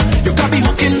do. You can't be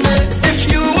hooking me.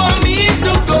 if you want me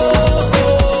to go,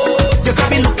 You can't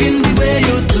be looking the way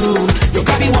you do. You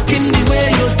can't be walking the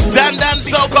way you do. Dan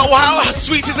Soca, wow, how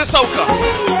sweet is a Soca?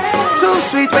 Too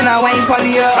sweet when I wine pon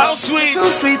you. How sweet? Too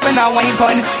sweet when I wine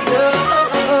pon you.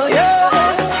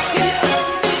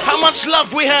 How much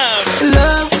love we have?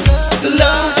 Love.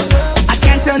 I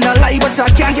can't tell no lie, but I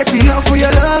can't get enough for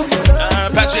your love.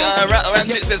 Patrick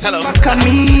Ratchet says hello. Back at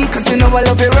me, cause you know I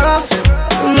love it rough.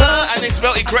 And they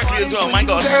spelled it correctly as well, my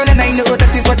gosh. Girl, and I know that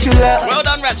is what you love. Well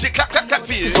done, Ratchet. Clap, clap, clap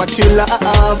for you. It's what you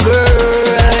love,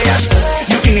 girl. Yes.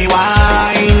 You give me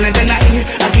wine, and then I give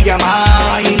you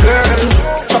mine, girl.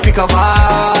 Tropical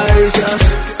vibes,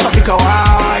 yes. Tropical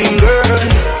wine, girl.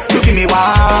 You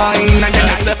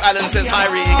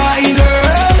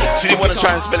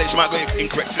spell it, she might go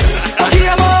incorrect.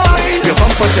 Your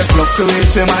bumper just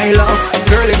fluctuates in my love.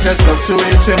 Girl, it just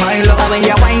fluctuates in my love. When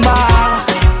you wine bar,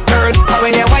 girl,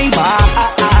 when you wine bar,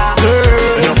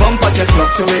 girl, your bumper just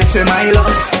fluctuates in my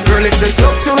love. Girl, it just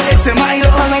fluctuates in my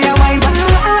love. When you wine bar, you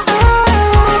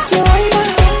wine bar.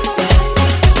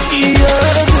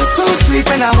 You're too sweet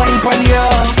when I wine pon you.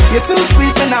 You're too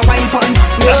sweet when I wine pon.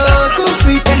 You're too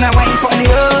sweet when I wine pon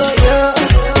you.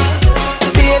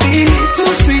 Baby,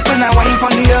 too sweet when I wine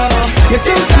pon you. You're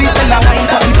too sweet when I wine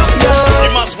pon you.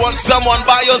 You must want someone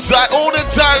by your side all the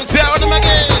time. Tell them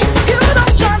again. You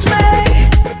don't judge me,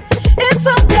 it's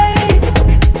okay.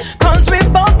 Cause we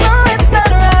both know it's not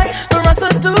right for us to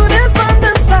do this on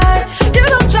the side. You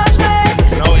don't judge me.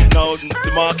 No,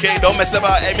 Marquis, don't mess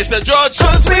about. Hey, Mr. George.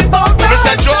 Cause we both know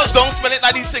Mr. George, don't spell it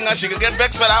like these singers. She can get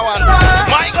vexed for that one.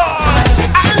 My God.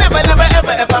 I'll never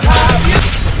ever have you.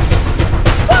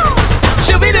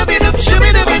 Shoo-be-doo-be-doop,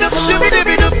 shoo-be-doo-be-doop,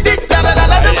 shoo-be-doo-be-doop,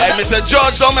 dick-da-da-da-da. Hey, Mr.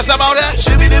 George, don't mess about that.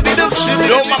 Shoo-be-doo-be-doop,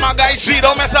 Don't mama guy, she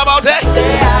don't mess about that.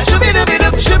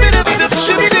 shoo-be-doo-be-doop, shoo-be-doo-be-doop,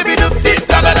 shoo-be-doo-be-doop,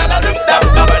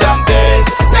 dick-da-da-da-da-doop-da-da-da-da.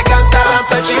 Second star,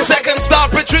 Patrice. Second star,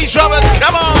 Patrice Roberts,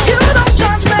 come on. you don't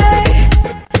judge me,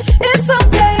 it's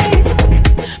okay.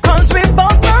 Cause we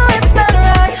both know it's not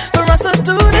right for us to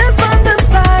do this on the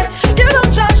side. You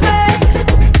don't judge me,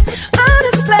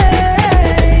 honestly.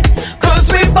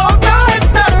 Cause we both know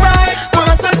it's not right for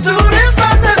us to do this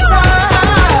on the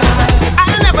side.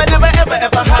 I'll never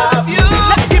ever have you. So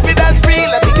let's keep it as real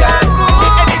as we can.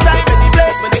 Anytime, any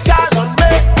place, when they call on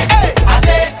me. Hey,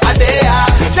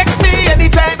 check me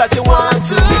anytime that you want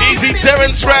to. Easy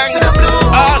Terrence Frank.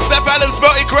 Step Adams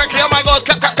spelled it correctly. Oh my God,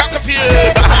 clap for you.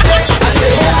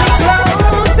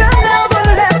 Close and never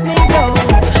let me go.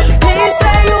 Please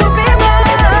say you'll be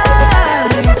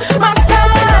mine, my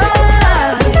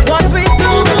side. What we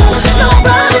do,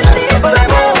 nobody needs to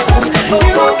know.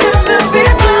 You can still be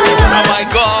mine. Oh my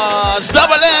gosh,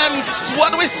 Double M's, what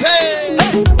do we say?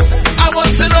 I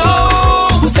want to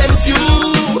know who sent you.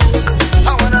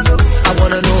 I wanna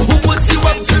know who put you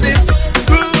up to this.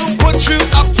 Who put you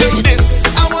up to this?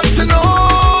 I want to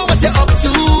know what you're up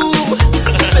to.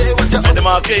 Say what you're up The to.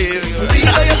 Marquis.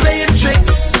 Are you playing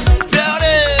tricks? Tell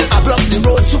them. I blocked the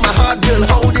road to my heart, girl.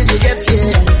 How did you get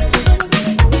here?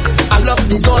 I locked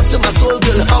the door to my soul,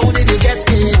 girl. How did you get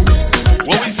in?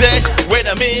 What we say? Wait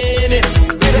a minute.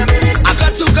 I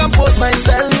got to compose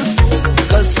myself.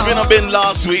 Cause It's been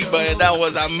last week, but that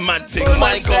was a mad thing.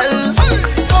 My God.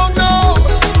 Oh no,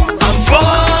 I'm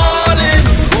falling.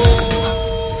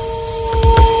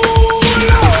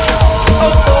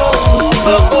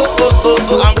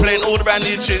 I'm playing all the brand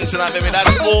new tunes tonight, baby.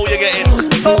 That's all you're getting.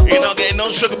 You're not getting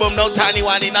no Sugar Boom, no Tiny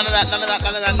Whiny, none of that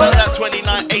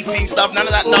 29, 18 stuff, none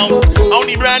of that, no.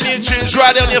 Only brand new tunes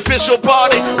right there on the official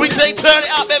party. We say turn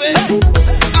it up, baby.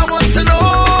 I want to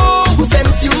know who sent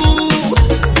you.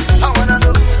 I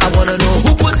wanna know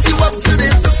who put you up to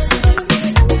this.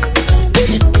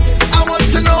 Hey, I want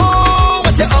to know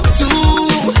what you're up to.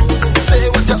 Say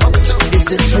what you're up to. Is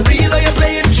this for real or you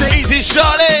playing tricks? Easy,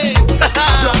 shorty.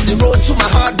 Block the road to my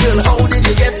heart, girl. How did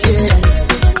you get here?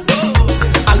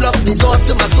 I locked the door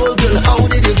to my soul, girl. How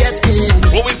did you get in?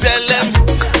 What we tell them?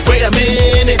 Wait a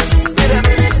minute.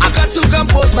 I got to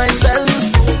compose myself.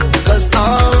 Cause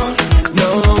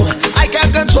no, I can't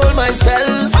control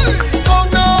myself. Oh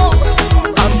no,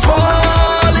 I'm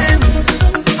falling.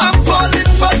 I'm falling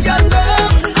for your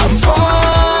love. I'm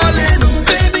falling.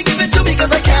 Baby, give it to me cause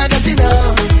I can't get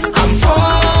enough. I'm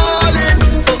falling.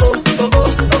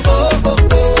 Oh.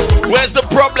 Where's the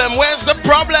problem? Where's the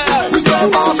problem? We stay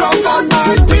far from bad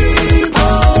mind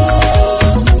people.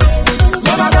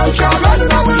 None of them can run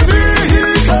in our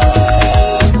vehicle.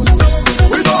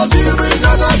 We don't deal with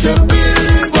negative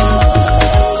people.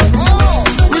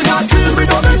 We not clean, we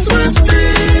don't mix with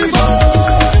evil.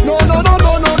 No.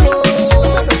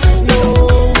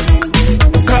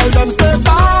 Tell them stay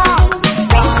far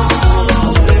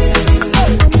away.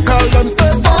 Tell them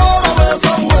stay far away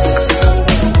from where.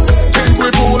 Think we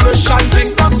foolish and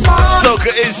think I'm smart.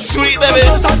 Soca is sweet, baby.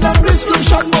 Just at that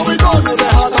description, but we don't know the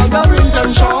heart and their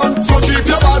intention. So keep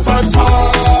your bad vibes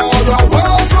far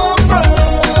away from me.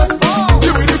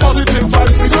 Give me the positive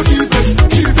vibes, we don't keep it.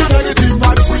 Keep your negative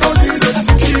vibes, we don't need it.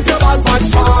 Keep your bad vibes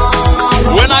far.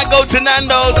 When I go to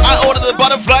Nando's, I order the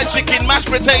butterfly chicken, mashed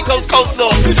potatoes,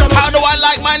 coleslaw. How do I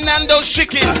like my Nando's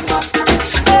chicken?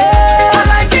 I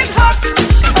like it hot.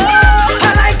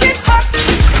 I like it hot.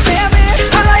 Baby,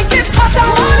 I like it hot. I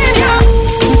want it hot.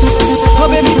 Oh,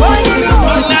 baby, boy, you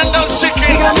know. Nando's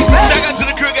chicken. Shout out to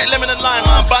the crew, get lemon and lime,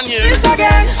 man. Bun you.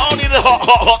 Only the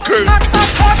hot crew.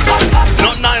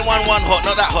 Not 911 hot,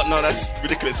 not that hot, no, that's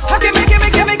ridiculous. Give me.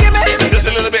 Just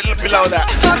a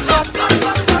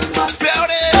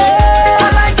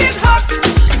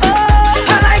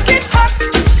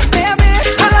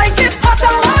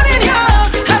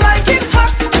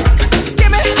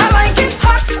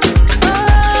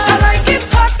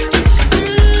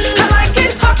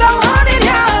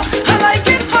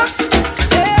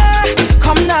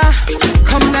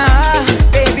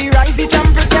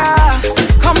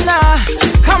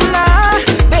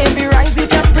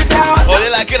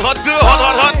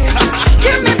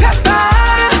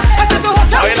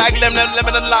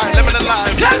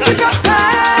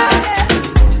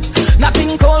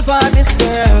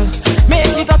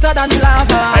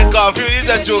crew is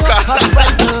a joker.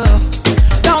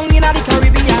 Down in the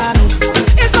Caribbean,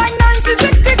 it's like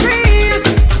 96 degrees.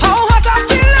 How hot I'm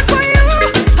feeling for you,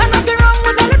 and nothing wrong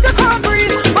with a little cold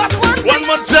breeze. But one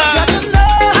more time.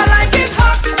 I like it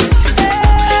hot,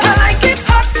 I like it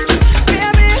hot,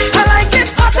 baby. I like it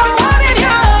hot, I want it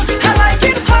here. I like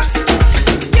it hot,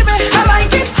 give me. I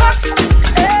like it hot,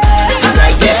 I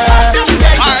like it hot.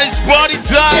 Alright, it's party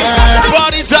time.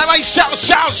 Party time. I shout,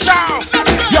 shout, shout.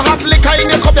 You have liquor in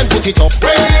your cup and put it up.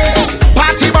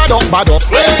 Party bad up, bad up.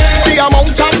 The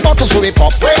amount of bottles we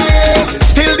pop.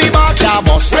 Still the bar can't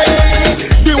bust.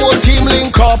 The whole team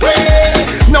link up.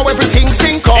 Now everything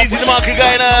sync up. Easy the market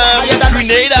guy in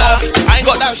Grenada. I ain't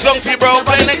got that song for you, bro.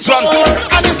 Play next one.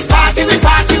 And this party we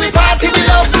party we party we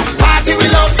love. Party we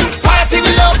love. Party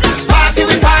we love. Party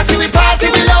we party we party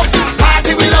we love.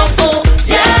 Party we love. Oh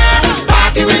yeah.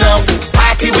 Party we love.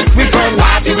 Party with we friends.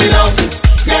 Party we love.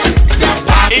 Yeah, yeah.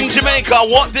 Party. In Jamaica,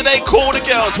 what do they call the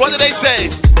girls? What do they say?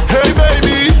 Hey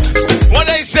baby, What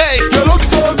do they say? you look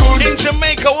so good. In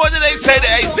Jamaica, what do they say?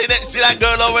 Hey, see that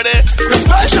girl over there? You're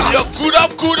special. You're good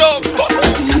up, good up.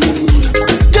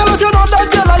 Girl, if you know that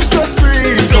your life's stress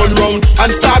free, turn round and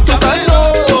start to bend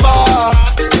over.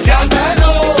 Girl, bend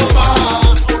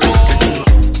over.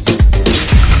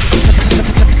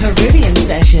 Caribbean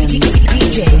Sessions.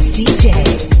 DJ CJ.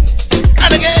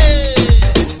 And again.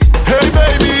 Hey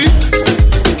baby,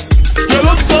 you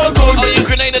look so good. Oh, you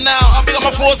Grenada now. I'm big on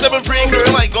my 473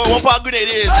 crew. My God, one part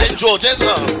Grenada is St. George. Yes,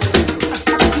 sir.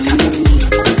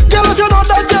 Girl, if you know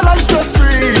that your life's stress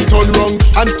free, turn round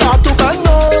and start to bend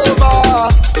over.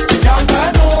 Girl,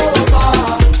 bend over.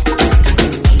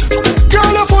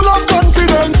 Girl, you're full of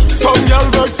confidence. Some girl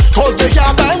vex 'cause they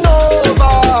can't bend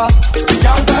over.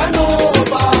 Girl, bend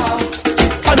over.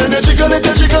 And then you jiggle it,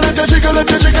 you jiggle it, you jiggle it,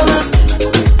 you jiggle it.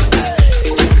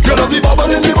 You love the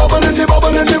bubbling, the bubbling, the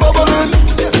bubbling, the bubbling.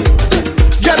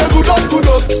 Get a good up, good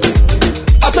up.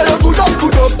 I say a good up,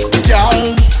 good up. Girl,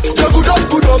 you good up,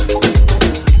 good up.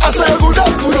 I say a good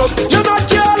up, good up. You're not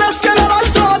careless, get a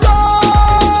life sort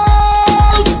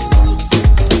out.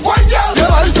 Why, girl? Your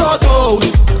life sort out.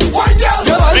 Why, girl?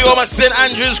 Your life Big on my St.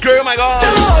 Andrews crew. My God.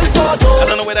 sort out. I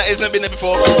don't know where that is. Never been there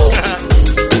before.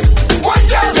 Why,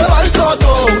 girl? Your life sort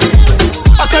out.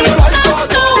 I say your life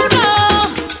sort out.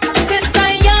 Since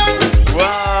I'm young,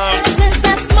 Wow. since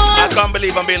I'm small, I can't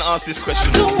believe I'm being asked this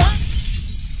question.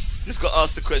 Just got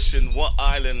asked the question, what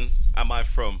island am I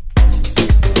from?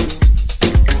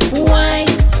 wine,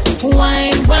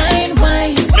 wine, wine,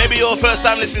 wine. Maybe your first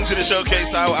time listening to the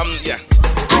showcase. Yeah.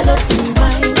 I love to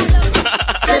wine.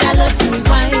 Said I love to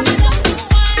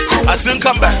wine. I'll soon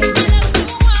come back.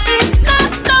 It's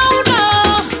not no.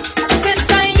 Since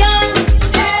I'm young,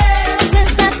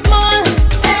 since I'm small,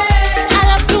 I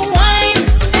love to wine.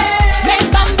 Make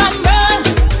bam bam roll.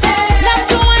 Love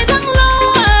to wine down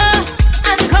lower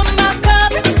and come back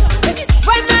up.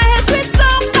 When I hear sweet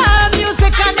soca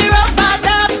music and the rock band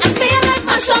up, I feel like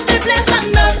mash up the place and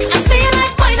done. I feel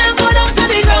like wine and go down to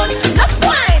the ground. Love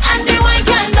wine and the wine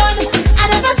can done. And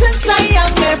ever since I'm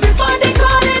young, everybody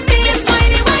calling me Miss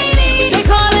Winey Winey. They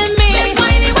calling me Miss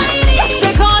Winey Winey.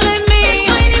 They calling me Miss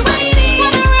Winey Winey.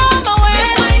 Wanna roll my way,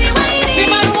 Miss Winey Winey. The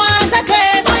man want a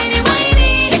taste, Winey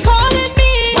Winey. They calling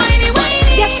me Winey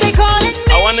Winey. Yes, they calling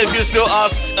me. I wonder if you still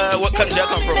ask what country I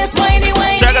come from. Miss Winey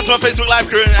Winey. Check out my Facebook live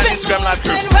crew and Instagram live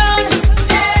crew. Spin round.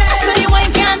 I say the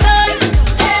wine can done.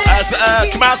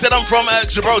 Kamal said I'm from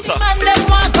Gibraltar. Man, them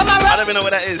want come I around. don't even know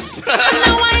where that is. And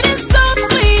the wine is so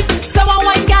sweet. So I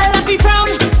wine gal have be frown.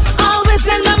 Always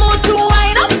in the mood to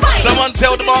wine up wine. Someone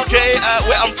tell the market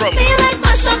where I'm from. Feel like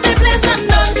mash up the place and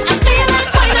done. I feel like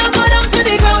wine and go down to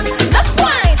the ground. Love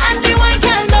wine and the wine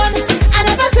can done. And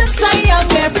ever since I'm young,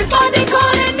 everybody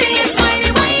calling me Miss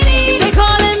Winey Winey. They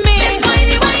calling me Miss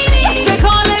Winey Winey. They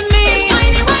calling me Miss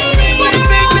Winey Winey. When I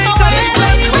roll my way, Miss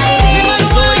Winey Winey.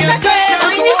 So you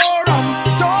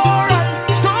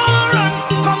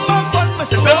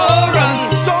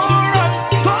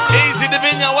Easy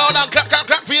Divinia, well done. Clap, clap,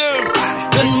 clap for you.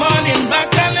 Good morning,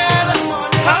 Bacchanal.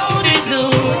 How do you do?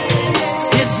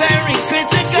 It's very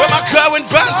critical. Where my Kerwin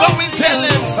fans, what we tell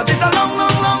him? But it's a long,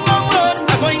 long, long, long road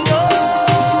I'm going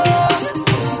on.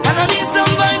 And I need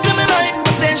somebody to my life.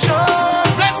 I stay strong.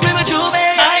 Bless me with you,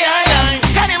 babe. Aye, aye, aye.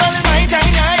 Carnival is my time.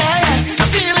 Aye, aye, aye. I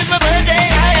feel it's my birthday.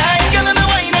 Aye, aye. Girl, and the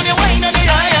wine on your wine on it.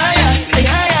 Aye, aye, aye.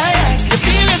 Aye, aye, aye. The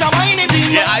feel is a wine is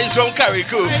in Yeah, I's from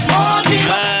Carriacou.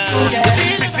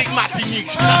 Petit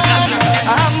Martinique.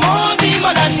 I'm more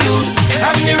demon than you.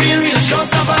 I'm the real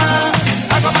showstopper.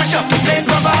 I got mash up the place,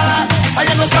 Baba. I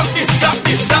never stop this, stop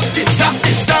this, stop this.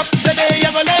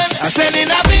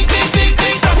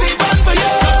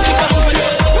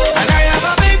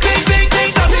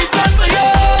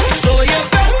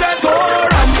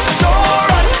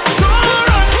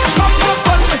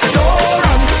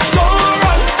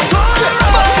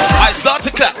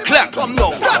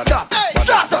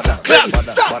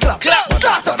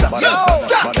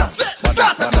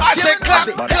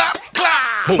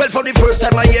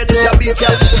 beat ya.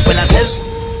 When I tell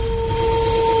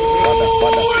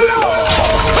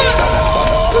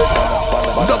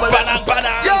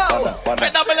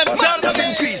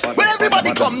when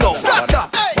everybody come now, start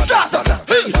up, start up,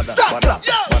 hey, start up,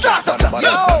 start up,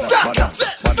 yo, start up,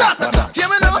 start up. Hear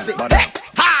me now, say, hey,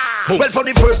 ha. Well, for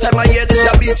the first time I hear this,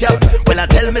 I beat ya. Well, I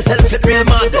tell myself it real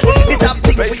mad. It have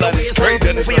things for your waist,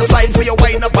 for your spine, for your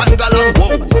wind up and galang.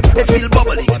 Whoa, it feel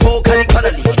bubbly, vocally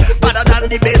cuddly, better than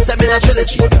the bass them in a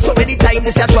trilogy. So anytime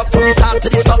this ya drop from the start to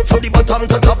the stop, from the bottom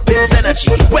to top is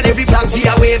energy. Well, every flag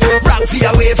via wave, rock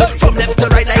via wave, from left to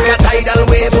right like a tidal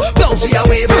wave. Bounce via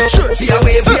wave, shirt via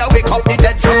wave, wake up the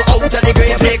dead from out of the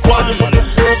grave. Take one,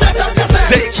 set up yourself.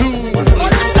 Take two.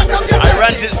 I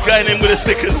ran just going in with the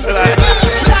stickers tonight.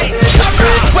 Lights,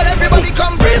 camera. Well, everybody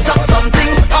come brace up something.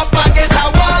 Up against a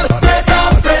wall. Brace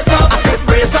up, brace up. I said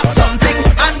brace up something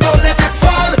and don't let it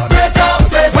fall. Brace up,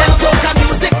 brace up. When soca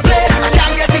music play, I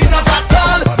can't get enough at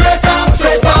all. Brace up,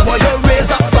 brace up. Boy, you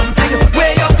raise up something.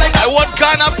 Way up like I what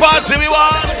kind of party we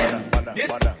want?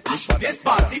 This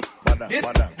party.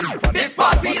 This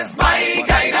party is my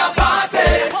kind of party.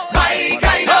 My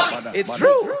kind of. It's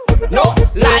true. No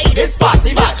lie, this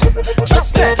party bad.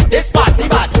 Just this party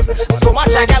bad. So much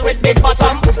I get with big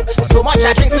bottom. So much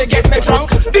I drink to get me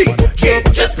drunk. DJ,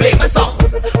 just play my song.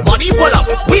 Money pull up,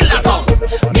 wheel a song.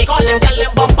 Make all them tell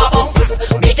them bumper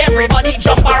bounce. Make everybody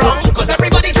jump around. Cause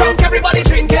everybody drunk, everybody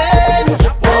drinking.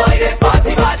 Boy, this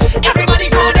party bad. Everybody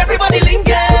good, everybody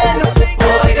linking.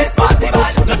 Boy, this party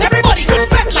bad. Not everybody could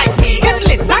fat like me. Get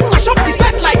lit and mash up the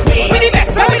fat like me. We the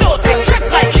best and we don't take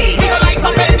trips like me. We don't light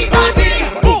up any party.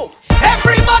 Boom.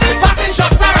 Everybody passing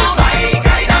shots around. My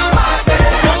kind of party.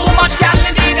 Too much gal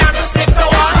in the dance to stick to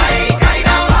one. My kind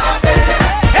of party.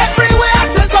 Everywhere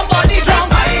till somebody drunk.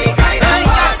 My kind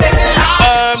of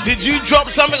party. Did you drop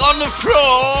something on the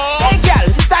floor? Hey girl,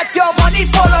 is that your money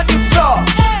fall on the floor?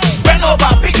 Bend over,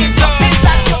 pick it up. Is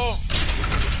that your...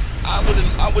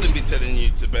 I wouldn't be telling you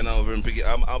to bend over and pick it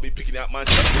up. I'll be picking it up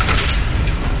myself.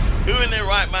 Who in their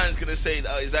right mind's gonna say,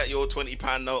 is that your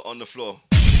 £20 note on the floor?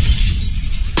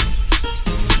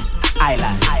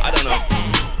 Island. I don't know.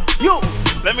 You.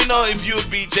 Let me know if you would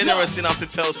be generous enough to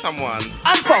tell someone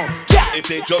Unfold. Yeah. if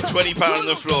they dropped £20 on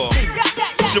the floor.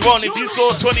 Siobhan, if you saw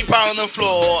 £20 on the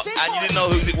floor and you didn't know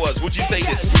whose it was, would you say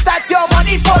this? That your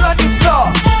money fall on the floor.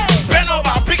 Bend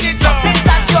over, pick it up. Is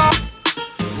that your...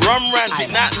 Rum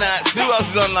Ranching, Nat Nats, who else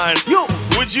is online? You.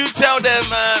 Would you tell them,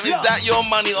 is that your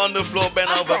money on the floor? Bend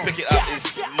over, pick it up.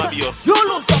 It's Mabios. You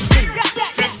lose something.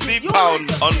 £50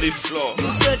 on the floor.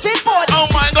 You searching for it. Oh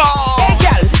my God. Hey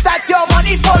girl, is that your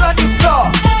money fall on the floor?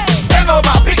 Bend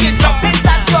over, pick it up. Is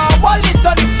that your wallet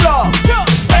on the floor?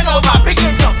 Bend over, pick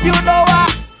it up. You know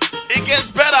what? It gets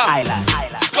better. Island.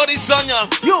 Scotty Sonia,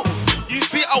 You. you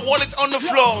see a wallet on the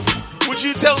floor. Would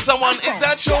you tell someone, is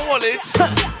that your wallet?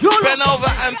 You Bend over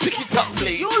and pick it up,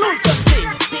 please. You lose something.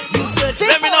 You searching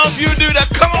Let me know if you do that.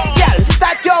 Come on. girl, is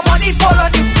that your money fall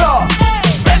on the floor?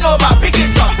 Bend over, pick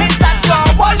it up. Is that your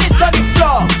wallet on the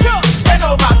floor? Bend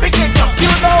over, pick it up.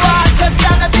 You know what? Just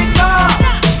cannot ignore.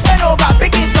 Bend over,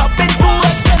 pick it up. It's too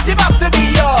expensive up to be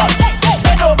yours.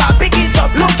 Bend over, pick it up.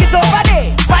 Look it over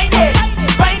there. Find it.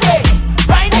 Find it.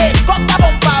 Find it. Got the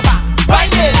bumper back.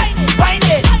 Find it. Find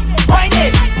it. Find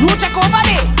it. You check over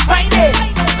there. Find it.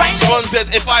 Find it. Siobhan said,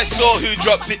 if I saw who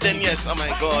dropped it, then yes. Oh my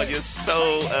God, you're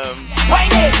so,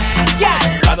 Find it. Yeah.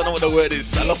 I don't know what the word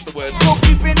is. I lost the word. So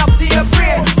keeping up to your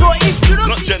brain. So if you don't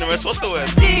Not see generous. What's the word?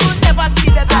 it, you never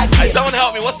see that I Hey, get. someone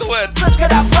help me. What's the word? Search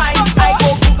could I find. I go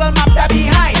Google Map that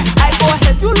behind. I go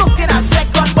help you look in a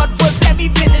second, but first let me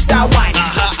finish that wine.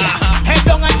 Head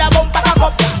down and the bumper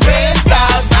cock up. Raise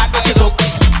girls, not back it up.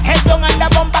 Head down and the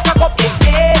bumper cock up.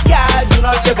 Hey girl, you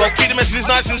know the Keep the messages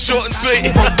nice and short and sweet.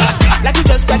 like you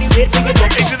just graduate from it up.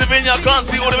 Into the bin, I can't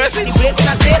see all the message. The place in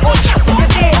a state ocean. The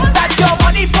day that your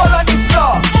money fall on the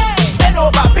floor. Bend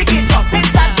over, pick it up. Is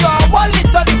that your wallet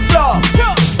on the floor?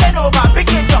 Bend over, pick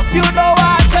it up. You know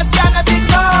what? Just cannot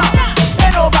ignore.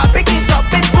 Bend over, pick it up.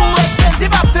 It's too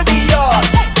expensive up to be yours.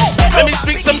 Let me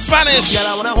speak some Spanish. Girl,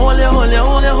 I wanna hold you, hold you,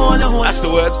 hold you, hold you, hold you. That's the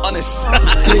word, honest.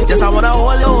 Just I wanna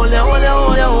hold you, hold you, hold you,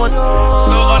 hold you, hold you.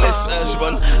 So honest,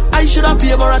 Siobhan. I should have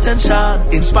paid more attention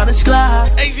in Spanish class.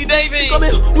 AZ Davey. Come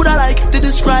here, would I like to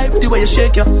describe the way you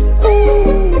shake your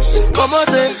Como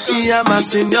te llamas,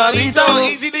 señorita?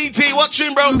 Easy DT, what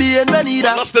tune, bro?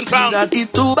 Bienvenida. Lost and found. Y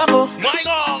tu bajo. My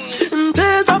God.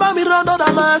 Te estaba mirando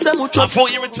nada más hace mucho. I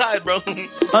thought you retired, bro.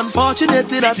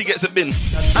 Unfortunately, that DT gets a bin.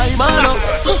 I'm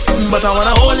but I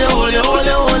wanna hold you, hold you, hold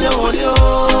you, hold you, hold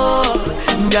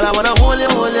you. Girl, I wanna hold you,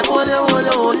 hold you, hold you,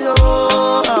 hold you,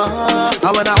 hold you.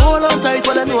 I wanna hold on tight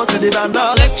when I know I say the band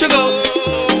don't let you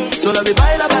go. So let me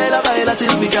baila, baila, baila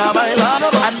till we can baila.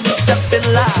 And we step in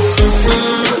line.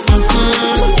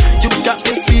 You got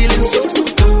me feeling so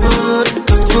good,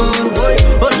 boy.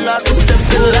 Oh Lord, we step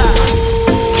in line.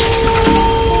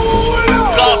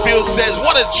 Garfield says,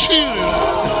 what a tune.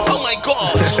 Oh my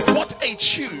gosh, what a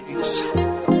tune.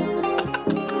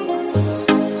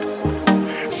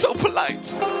 So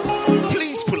polite.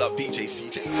 Please pull up DJ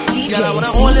CJ. DJ Girl, I wanna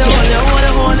hold you, hold you, hold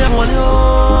you, hold you, hold you.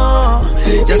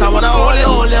 Yes, I wanna hold you,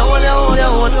 hold you, hold you, hold you,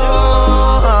 hold you.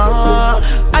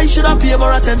 I should have paid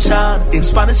more attention in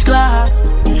Spanish class,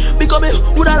 because me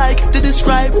would I like to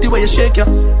describe the way you shake your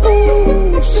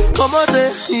Como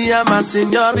te llamas,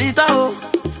 señorita? Oh,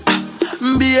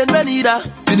 bienvenida,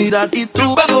 Trinidad y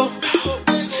Tobago.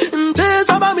 Te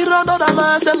estaba mirando nada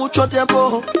más hace mucho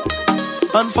tiempo.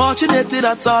 Unfortunately,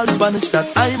 that's all the Spanish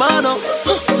that I know.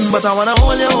 But I wanna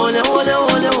hold you, hold you, hold you,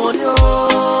 hold you, hold you.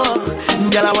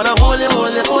 Girl, I wanna hold you,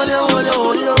 hold you, hold you, hold you,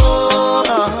 hold you.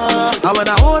 I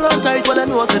wanna hold on tight when I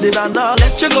know I said it and I'll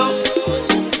let you go.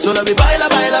 So let me baila,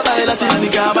 baila, baila till we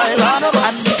can baila.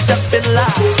 And we step in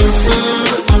line.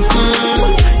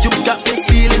 You got me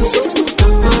feeling so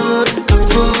good,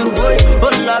 boy.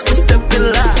 Oh Lord, we step in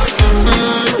line.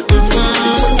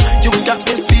 You got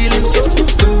me feeling so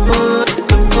good.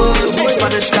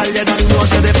 Spanish girl, you don't know,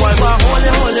 so they boy want hold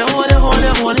you, hold you, hold you, hold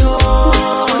you, hold you.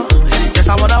 Yes,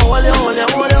 I wanna hold you, hold you,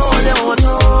 hold you, hold you, hold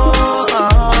you.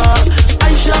 I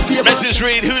should have. Message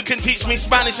read, who can teach me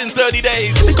Spanish in 30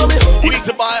 days? You need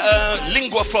to buy a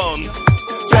lingua phone.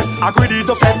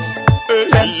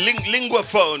 Lingua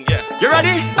phone, yeah. You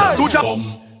ready? Good job.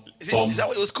 Is that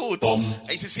what it was called? I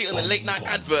used to see it on the late night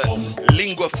advert.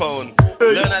 Lingua phone.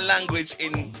 Learn a language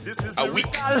in a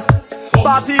week.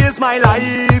 Party is my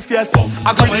life, yes. One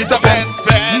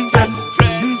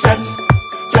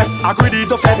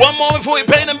more before we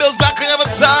pay them bills back on the other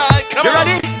side. Come on. You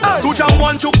ready? Two jam,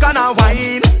 one chook and a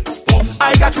wine.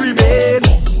 I got remain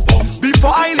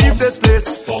before I leave this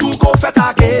place to go fet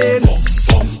again.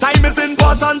 Time is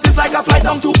important, it's like a flight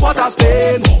down to Port of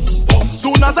Spain.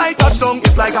 Soon as I touch down,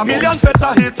 it's like a million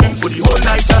feta hitting for the whole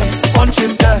night. Punch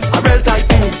in there, a real tight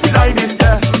thing. We lime in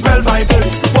there, well vibing,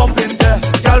 pump in there.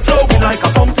 Girl flowing like a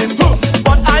fountain.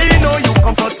 But I know you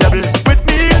comfortable with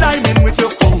me liming with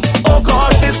your crew. Oh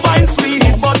gosh, this fine sweet,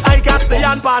 but I can stay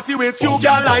and party with you,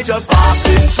 girl. I just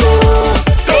passing through.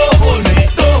 Don't hold me,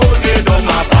 don't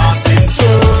my passing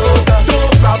through.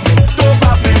 Don't grab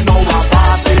me, no, I'm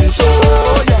passing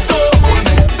through. Yeah.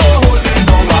 Don't hold me,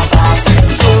 no, I'm passing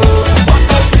through. But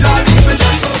don't feel like leaving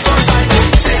just because I go.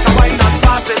 Take a wine and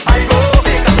pass it, I go.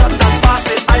 Take a shot and pass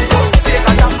it, I go. Take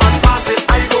a jam and pass it,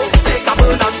 I go. Take a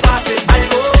burn and pass it, I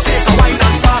go. Take a wine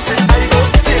and pass it, I go.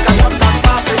 Take a shot and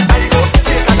pass it, I go.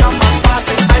 Take a jam and pass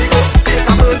it, I go. Take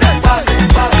a burn and pass it,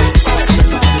 pass it.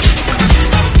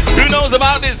 Who knows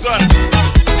about this one?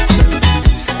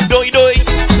 Doi doi.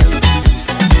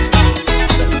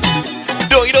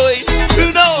 Doi doi. Who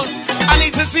knows? I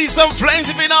need to see some flames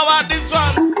if you know about this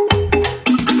one.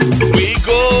 We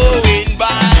going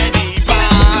by the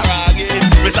bar again.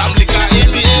 With some liquor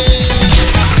in the air.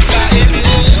 Liquor in the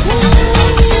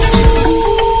air.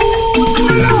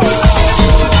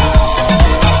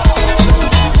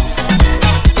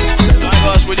 My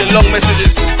gosh, with your long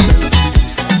messages.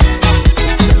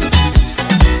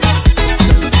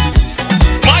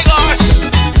 My gosh,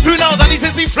 who knows? I need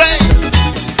to see flame.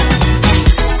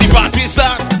 The party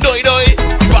start, doi doi.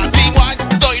 The party what?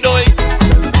 Doi doi.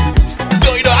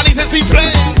 Doi doi. I need to see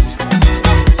flames.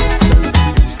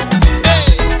 Hey,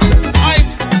 I'm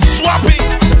swapping,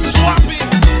 swapping.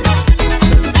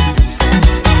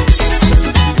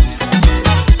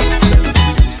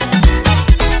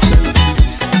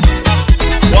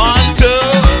 One, two.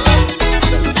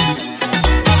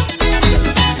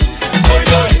 Doi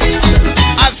doi.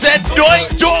 I said doi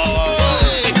doi.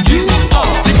 You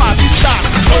are the party star.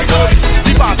 Doi doi.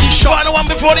 The party short. Final one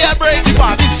before the ad break. The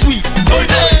party sweet. Doi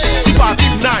doi. The party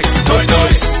nice. Doi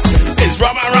doi. It's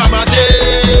Rama Rama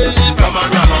Day. Rama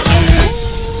Rama Day.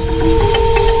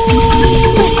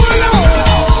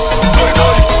 Doi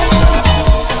doi.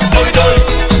 Doi doi.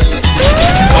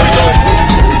 Doi doi.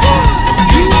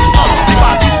 You are the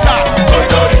party star. Doi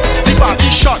doi. The party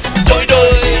short. Doi doi.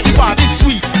 The party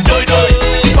sweet. Doi doi.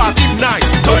 The party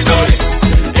nice. Doi doi.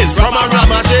 It's Rama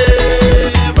Rama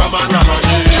Day. Rama Rama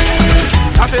Day.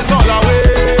 That is all away.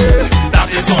 That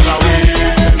is all away.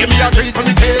 Give me a drink on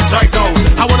the case right now.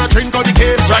 I wanna drink on the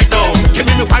case Right now. Give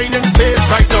me the wine and space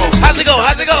right now. How's it go?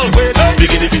 How's it go? Wait,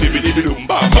 Biggity bitty bitty bitty boom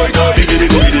bam. Biggity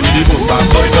bitty bitty boom bam.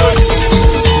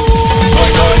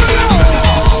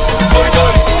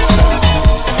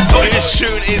 This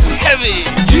tune is heavy.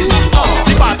 you are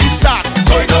the party star.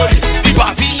 The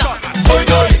party not.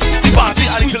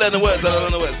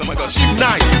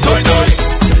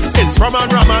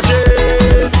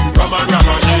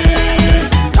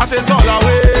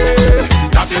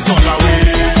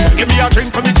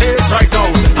 drink for me taste right now.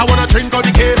 I wanna drink all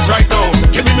the case right now.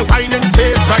 Give me wine and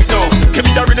space right now. Give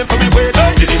me the rhythm for me waist.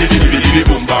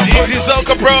 Easy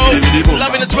Soca Bro,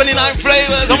 loving the 29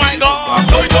 flavors. Oh my God.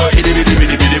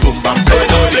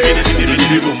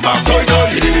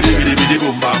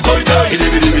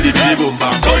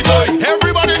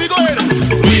 Everybody be going.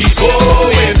 We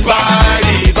going by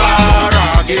the bar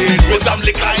again. With some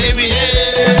liquor in me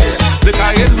head.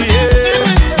 Liquor in me head.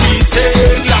 We say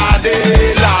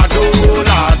lade, lado,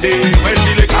 lade. When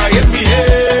the liquor in me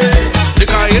head.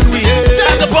 Liquor in me head.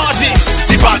 That's the party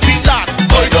start.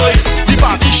 Doi doi. The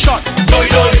party shot. Doi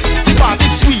doi. The party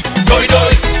sweet. Doi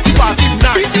doi. The party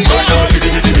nice. Doi doi.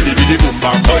 Boom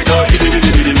bam. Doi doi.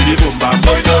 Boom bam.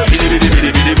 Doi doi.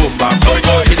 Boom bam. Doi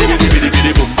doi.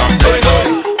 Boom bam. Doi doi.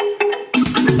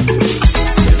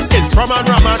 It's Raman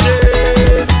Ramaje.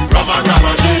 Raman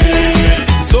Ramaje.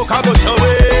 Soca good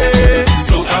away.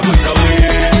 Soca good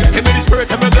away. Give me the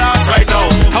spirit in my glass right now.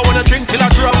 I wanna drink till I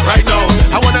drop right now.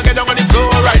 I wanna get down on the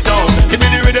floor right now. Give me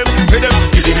the rhythm, rhythm.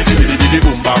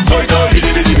 Boom bam. Doi doi.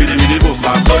 Boom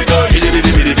bam. Doi doi.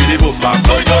 Boom bam.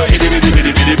 Doi doi.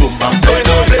 Boom bam. Doi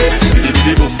doi.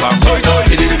 Boom bam. Doi doi.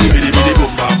 Boom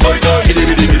bam. Doi doi.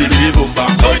 Boom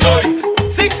bam. Doi doi.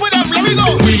 Sing for them, let me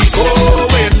go. We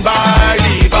going by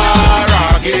the bar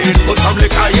again. Put some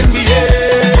liquor in me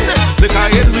head. Liquor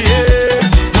in me head.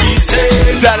 We say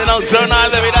Saturday on Zone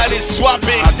 9, baby, that is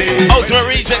swapping. Ultimate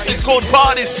Rejects, it's called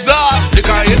Party Start.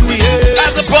 liquor in me head.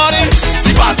 That's a party.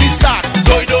 The party start.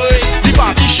 Doi doi. The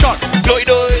party shot. Doi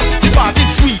doi. The party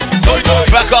sweet. Doi doi.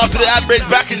 Back after the ad breaks,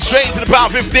 back and straight to the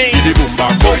pound 15. Boom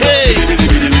bam. Doi doi. Hey.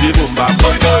 Boom bam.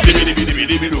 Doi doi.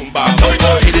 Boom bam. Doi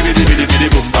doi.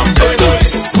 Boom bam. Doi doi.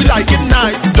 We like it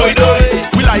nice. Doi doi.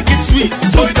 We like it sweet.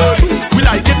 Doi doi. We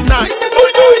like it nice.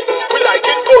 Doi doi. We like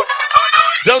it good.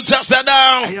 Don't touch that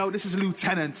down. Hey yo, this is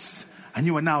Lieutenants, and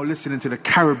you are now listening to the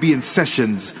Caribbean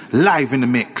Sessions live in the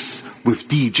mix with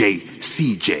DJ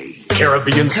CJ.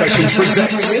 Caribbean Sessions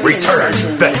presents Return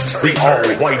Fete, the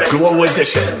all-white glow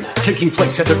edition. Taking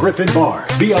place at the Griffin Bar,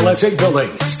 BLSA Building,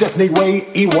 Stepney Way,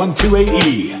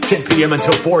 E12AE. 10 p.m.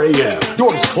 until 4 a.m.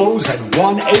 Doors close at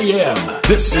 1 a.m.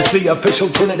 This is the official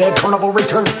Trinidad Carnival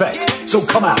Return Fete. So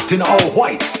come out in all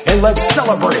white and let's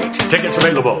celebrate. Tickets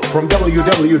available from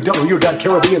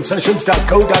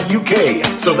www.caribbeansessions.co.uk.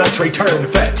 So that's Return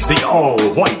Fete, the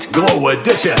all-white glow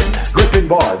edition. Griffin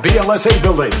Bar, BLSA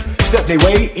Building, Stepney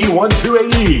Way,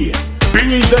 E12AE.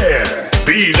 Be there.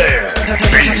 Be there.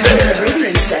 Be there.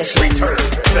 Return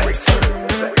Fete.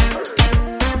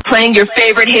 Playing your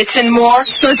favorite hits and more.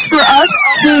 Search for us,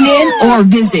 tune in, or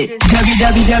visit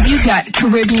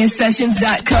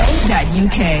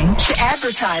www.caribbeansessions.co.uk. To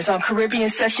advertise on Caribbean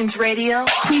Sessions Radio,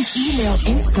 please email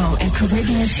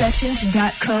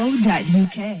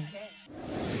info@caribbeansessions.co.uk.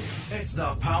 It's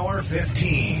the Power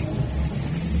 15.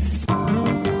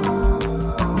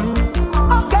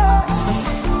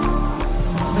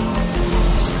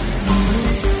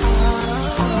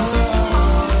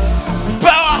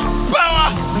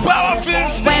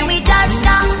 When we touch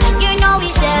down, you know we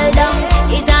shell down.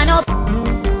 It's an up.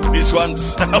 This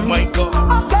one's, oh my God.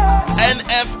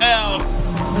 NFL.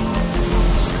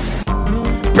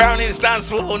 Brownie stands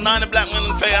for Nine Black Men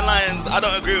and Fair Alliance. I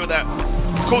don't agree with that.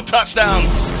 It's called Touchdown.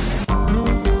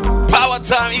 Power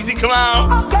time, easy come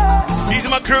out. Easy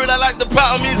my crew that like the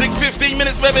battle music. 15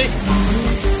 minutes, baby.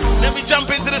 Let me jump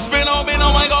into the spin, oh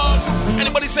my God.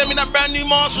 Anybody send me that brand new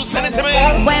Marshall, send it to me.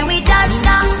 When we touch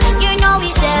down, you know we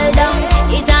shell down.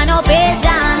 It's an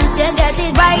patience, just get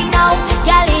it right now.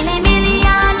 Girl in a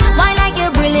million, why like you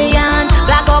brilliant?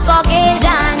 Black or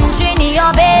Caucasian, Trini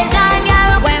or Bayesian.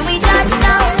 Girl, when we touch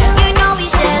down, you know we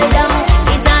shell down.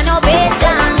 It's an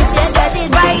patience, just get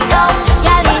it right now.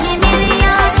 Girl in a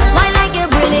million, why like you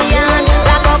brilliant?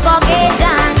 Black or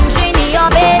Caucasian, Trini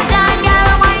or Bayesian. Girl,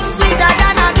 wine sweeter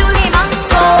than a Julie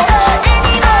Mango.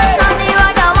 Any man on the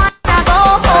road I wanna go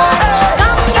home.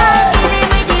 Come girl, kill him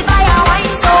with the fire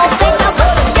wine so.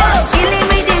 Kill him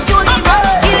with the Julie,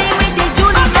 kill him with the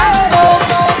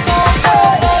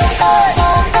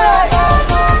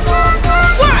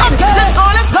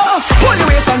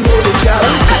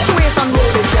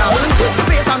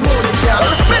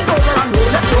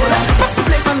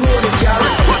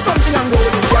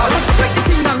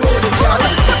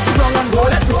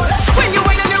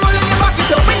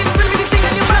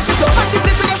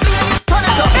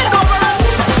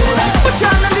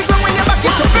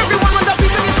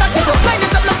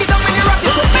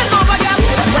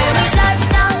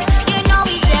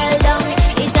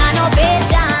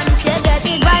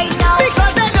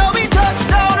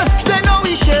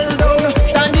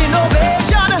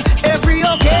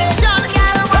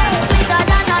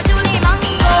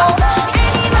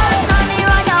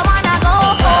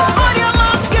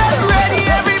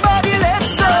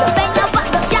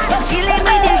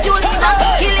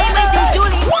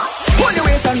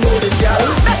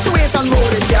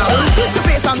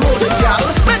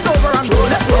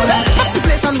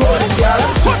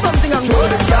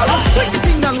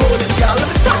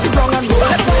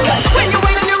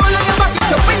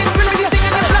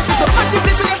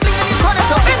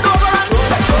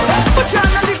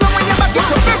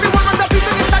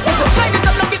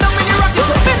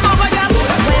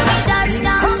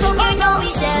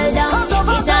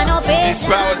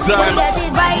time.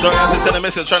 Sorry, I had to send a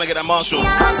message trying to get that Marshall.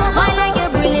 Why like you're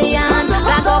brilliant,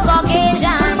 black or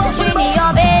Caucasian, Trini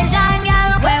or Bayesian,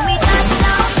 girl. When we touch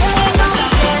down, we don't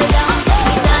settle down.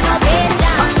 It's an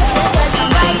ovation, we're getting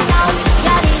right now.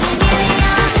 You're in a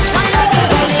million. Why like you're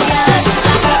brilliant,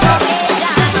 black or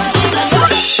Caucasian,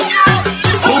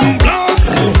 Blast,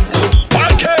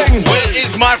 Viking. Where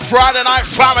is my Friday night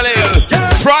family?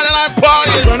 Friday night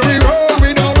party. When we roll, we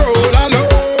don't roll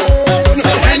alone.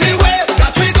 So anywhere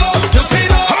that we go, you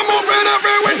feel I'm moving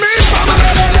every with me.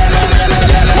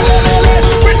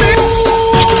 With me.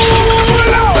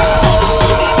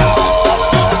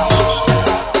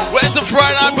 Where's the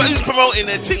Friday night? But who's promoting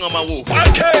their thing on my wall?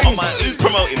 Okay. On my, who's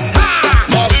promoting?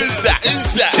 Who's that?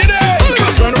 Who's that?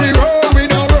 Cause when we roll, we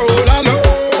don't roll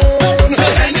alone. So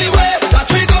anywhere that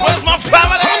we go, Where's my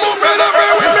family? I'm moving every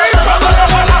with me.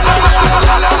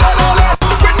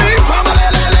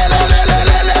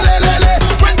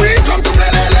 When we come to play,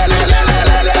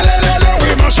 we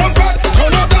mash up front,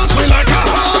 turn up, dance, we like a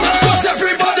hammer. Cause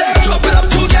everybody drop it up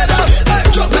together,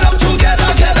 drop it up together,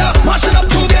 mash it up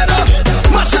together,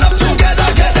 mash it up together,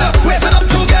 wave it up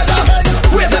together,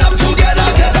 wave it up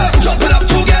together, jump it up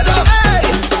together.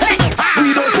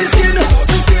 We don't see skin,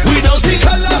 we don't see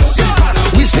color,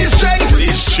 we see strength, we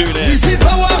see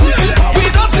power, we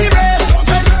don't see race,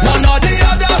 one or the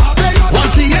other.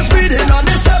 Once he is breathing on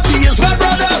this earth, he is my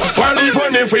brother. Well,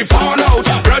 even if we fall out,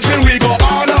 brethren, we go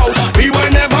all out. We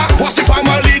will never watch the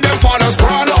family, them fathers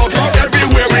sprawl out. From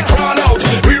everywhere we crawl out,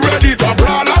 we ready to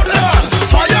brawl out.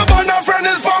 Fire burn our friend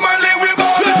is family, we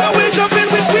ball out. We jump in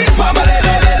with we family,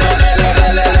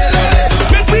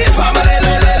 with we family.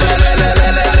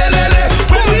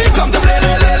 When we come to play,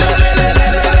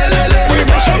 we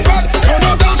mash up front, turn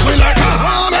up, dance, we like a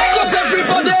hammer. Cause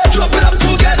everybody drop it up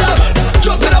together,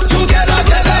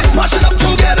 mash it up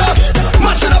together,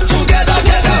 mash it up together,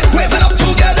 wave it up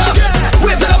together,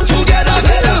 wave it up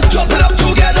together, jump it up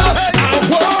together. And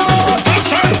whoa,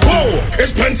 listen, whoa,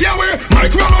 it's plenty away,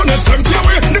 micro on is empty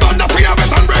away. The band that we have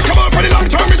is unbreakable for the long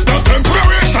term, it's not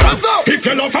temporary. Stand up, if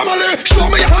you love family, show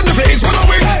me your hand if it is one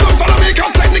away. Come follow me,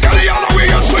 cause technically all the way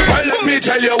you swear. Well, let me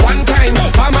tell you one time,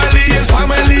 family is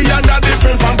family and they're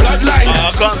different from bloodline.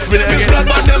 I can't spin it This again. blood,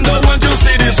 but them don't want to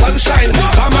see the sunshine.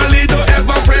 Family don't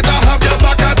ever afraid to have your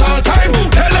back at all time.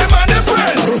 Tell them and their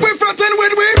friends, we frontin'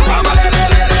 with we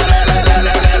family.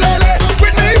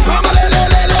 With me family.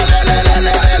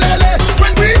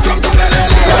 When we come to play,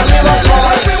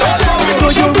 Do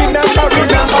you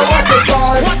remember what they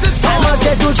call? Time I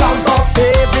said to jump up,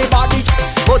 everybody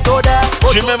go to there.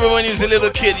 Do you remember when you was a little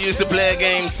kid, you used to play a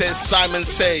game, says Simon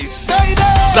Says.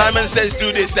 Simon Says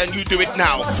do this and you do it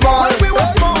now.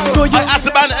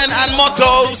 Asaban and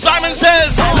motto, Simon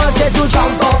Says. Simon said to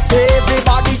jump up,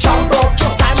 everybody jump up.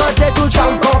 Simon said to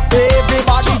jump up,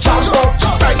 everybody jump up.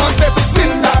 Simon said to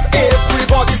spin that,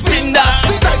 everybody spin that.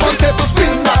 Simon said to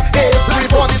spin that,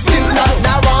 everybody spin that.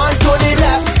 Now run to the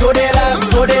left, to the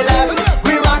left, to the left.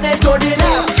 We run it to the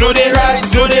left, To the right,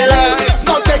 to the left.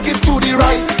 now take it to the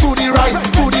right, to the right,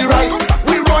 to the right.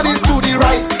 We run it to the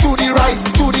right, to the right,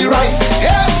 to the right.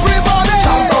 Everybody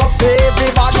jump up,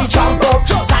 everybody jump up.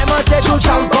 Simon said to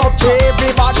jump up,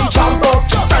 everybody jump up.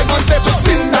 Simon said to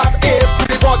spin that,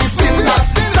 everybody spin that.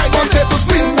 Simon said to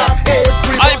spin that,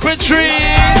 everybody. I Petrie.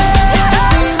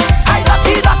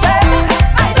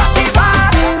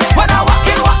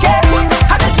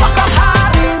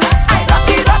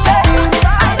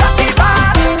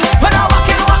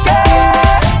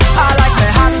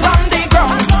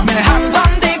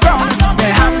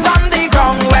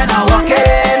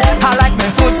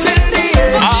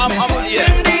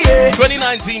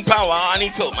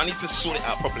 I need to sort it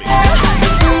out properly.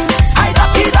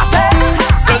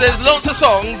 Because there's lots of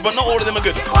songs, but not all of them are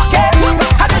good.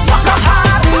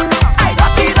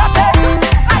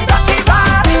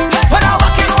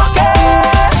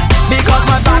 Because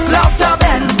my back love to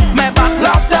bend, my back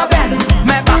love to bend,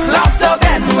 my back love to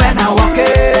bend when I walk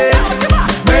in.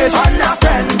 Brace on a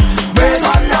friend, brace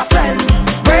on a friend,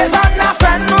 brace on a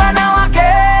friend when I walk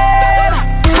in.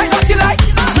 I got you like,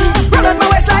 running my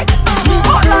waist like,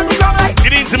 hold on the ground like.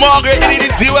 Good evening to Margaret, good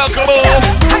evening to you, welcome home.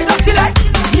 I got you like,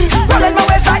 running my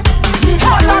waist like,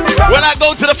 hold on the ground. When I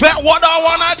go to the fair, what do I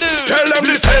wanna do? tell them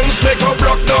the sense make up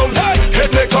rock down,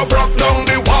 head make up rock down,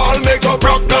 the wall make up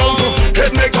rock down,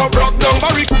 head make up rock down.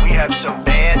 We have some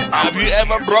bad. Have you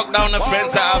ever broke down a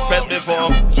fence that I felt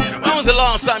before? When was the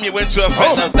last time you went to a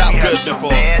fence that was that good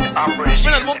before? It's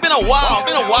been a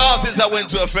while since I went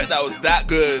to a fence that was that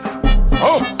good.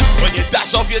 Oh, when you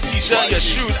dash off your t-shirt, your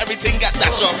shoes, everything got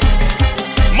dashed off.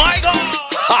 My God!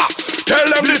 Ha! Tell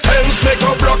them the sense make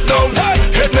up rock down,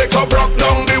 head make up rock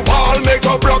down, the wall make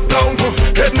up rock down,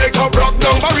 head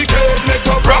down. Barricade make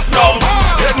to broke down.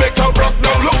 Head make to broke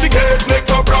down. Look the gate make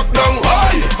to broke down.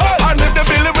 And if the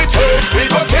building with hate, we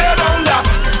go tear down that.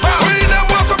 We them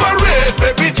want some parade,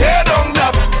 baby, tear down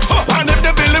that. And if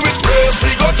the building with praise,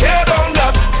 we go tear down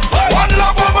that. One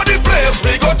love over the place,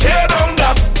 we go tear down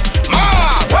that.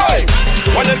 Hey,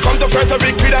 when it come to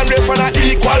rhetoric, we don't race for an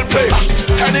equal place.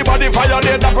 Anybody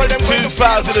violate that, well, them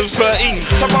 2013.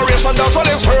 Separation does all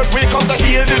this hurt, we come to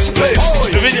heal this place.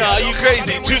 Lavinia, are you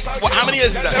crazy? How many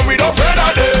years is that? And we don't fear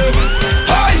that them.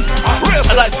 Hey,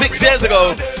 that's like 6 years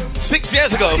ago. 6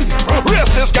 years ago.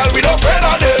 Racist girl, we don't fear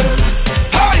that them.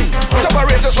 Hey,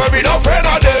 separate us where we don't fear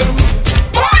that them.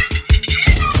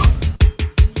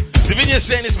 Lavinia's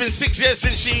saying it's been 6 years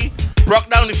since she broke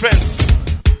down the fence.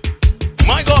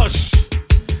 My gosh,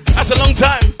 that's a long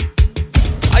time.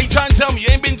 Are you trying to tell me you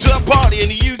ain't been to a party in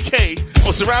the UK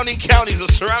or surrounding counties or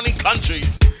surrounding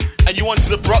countries and you wanted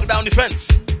to broke down the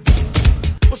fence?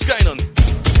 What's going on?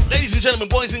 Ladies and gentlemen,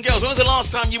 boys and girls, when was the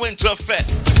last time you went to a fete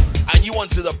and you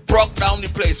wanted to broke down the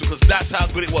place because that's how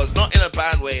good it was? Not in a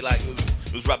bad way, like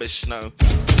it was rubbish, no.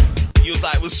 He was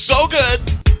like, it was so good.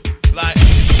 Like,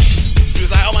 he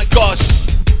was like, oh my gosh.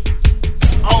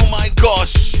 Oh my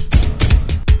gosh.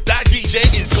 That DJ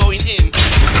is going in.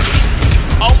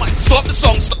 Oh my, stop the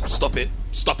song, stop it.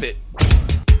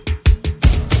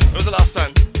 When was the last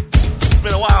time? It's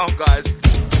been a while, guys.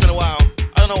 It's been a while.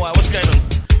 I don't know why, what's going on?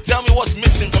 Tell me what's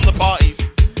missing from the parties.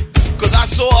 Because I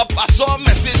saw a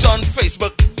message on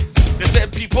Facebook. They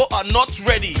said people are not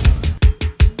ready.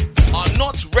 Are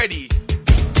not ready.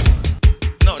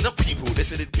 No, not people. They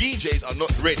said the DJs are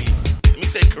not ready. Let me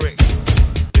say it correctly.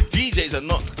 The DJs are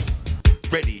not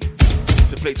ready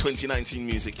to play 2019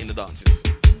 music in the dances.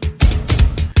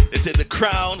 They said the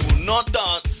crowd will not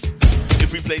dance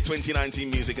if we play 2019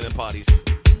 music in the parties.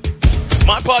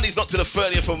 My party's not to the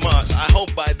 30th of March. I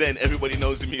hope by then everybody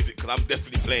knows the music because I'm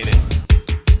definitely playing it.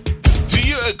 Do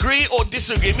you agree or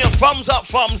disagree? Give me a thumbs up,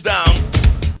 thumbs down.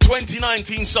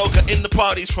 2019 soca in the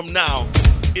parties from now.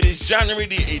 It is January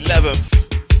the 11th.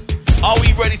 Are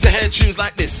we ready to hear tunes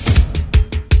like this?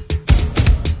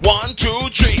 1, 2,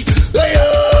 3.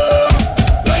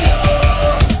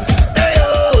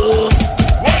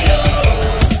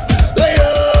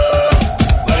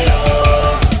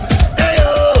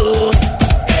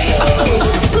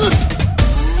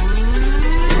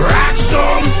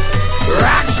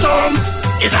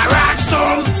 It's a rock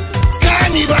storm,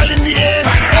 carnival in the air.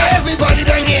 Everybody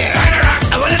down here,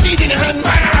 I wanna see it in your hand.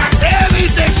 Every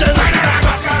section,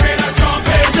 Masquerade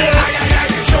trumpet. I say,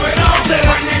 showing off,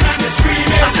 running and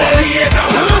screaming. I say,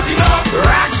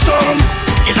 rock storm,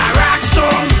 it's a rock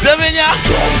storm. Davinia,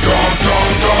 Dum.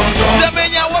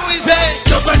 Davinia, what we say?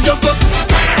 Jump and jump up.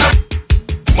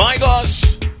 My gosh,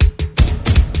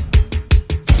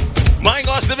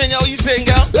 Davinia, what you saying,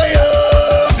 girl?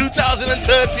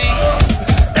 2013.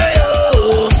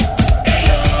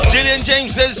 Jillian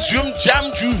James says Jam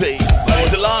Juve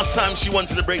was the last time she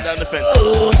wanted to break down the fence.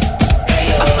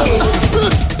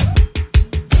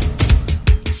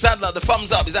 Sadler, the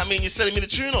thumbs up, does that mean you're selling me the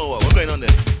tune or what? What's going on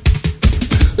there?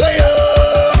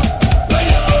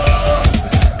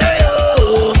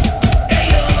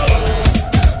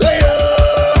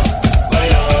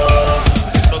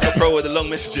 Soca Pro with the long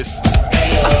messages.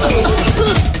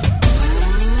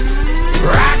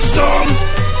 Rock storm,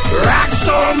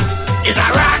 it's a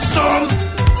rock storm,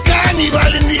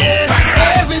 carnival in the air.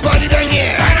 Everybody down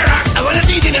here, I wanna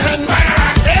see it in your hand.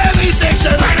 Every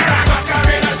section,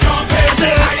 Masquerade trumpet. I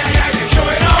say,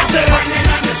 showing off, running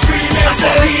and screaming. I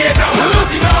say,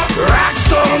 rock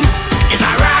storm, it's a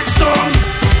rock storm.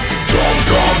 Jump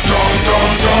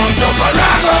and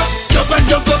rock up, jump and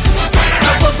jump up,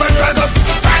 jump up and rock up,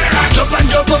 jump and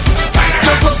jump up,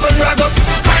 jump up and rock up.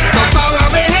 The power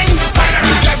behind,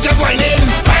 you jump whining.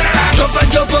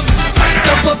 Jump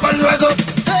up and rock up.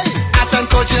 Art and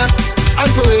culture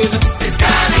and parade. It's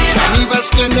carnival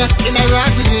splendor in a rock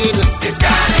brigade. It's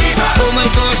carnival. Oh my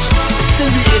gosh,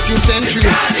 since the 18th century.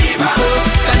 Because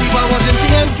carnival wasn't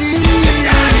TNT. It's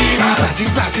carnival.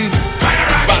 Party.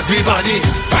 Everybody.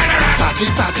 Party.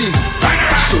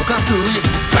 Soca parade.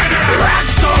 Rock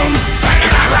storm.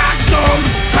 It's a rock storm.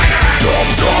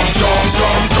 Jump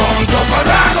and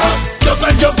rock up. Jump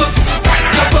and jump up.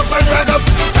 Jump up and rock up.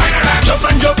 Jump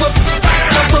and jump up.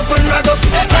 Jump up and rock up.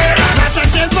 It's mass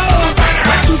and tempo.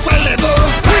 Super Lego.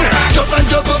 Jump and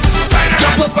jump up.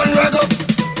 Jump up and rock up.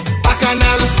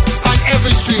 Bacchanal on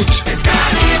every street. It's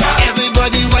carnival.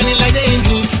 Everybody running like they in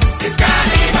heat. It's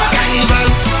carnival. Carnival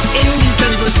in the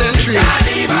 21st century.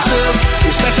 We serve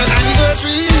a special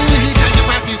anniversary.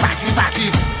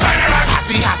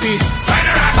 Happy.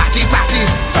 Party.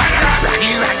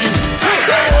 Raggy.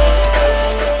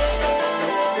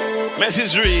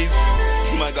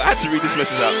 to read this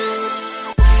message out.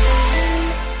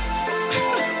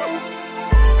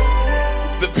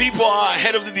 The people are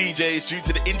ahead of the DJs due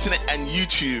to the internet and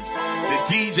YouTube. The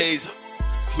DJs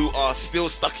who are still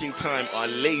stuck in time are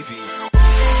lazy.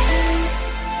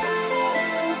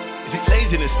 Is it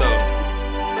laziness though?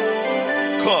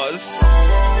 Cause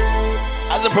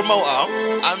as a promoter,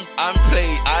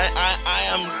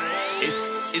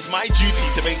 it's my duty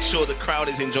to make sure the crowd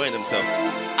is enjoying themselves.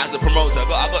 As a promoter,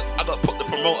 I got to put the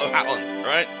promoter hat on,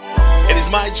 right? It is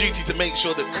my duty to make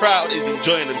sure the crowd is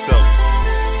enjoying themselves.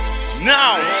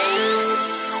 Now,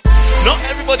 not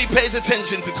everybody pays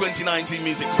attention to 2019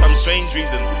 music for some strange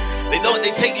reason. They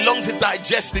take long to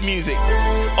digest the music.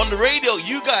 On the radio,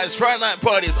 you guys, Friday night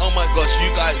parties, oh my gosh,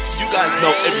 you guys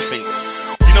know everything.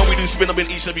 You know we do spin up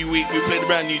in each and every week. We play the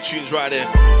brand new tunes right there.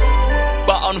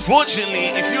 But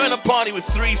unfortunately, if you're in a party with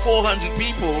 300-400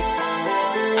 people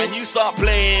and you start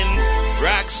playing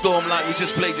Ragstorm like we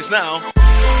just played just now,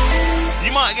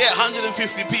 you might get 150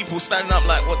 people standing up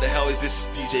like, what the hell is this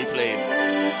DJ playing?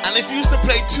 And if you used to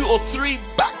play 2 or 3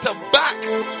 back to back,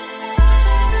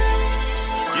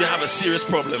 you have a serious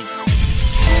problem.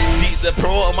 The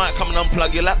promoter might come and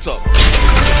unplug your laptop.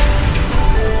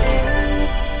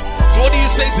 So what do you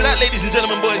say to that, ladies and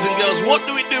gentlemen, boys and girls? What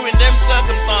do we do in them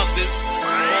circumstances?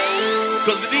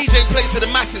 Because the DJ plays to the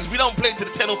masses. We don't play to the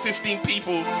 10 or 15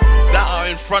 people that are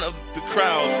in front of the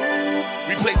crowd.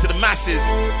 We play to the masses.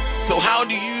 So how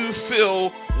do you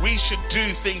feel we should do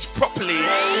things properly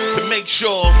to make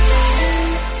sure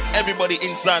everybody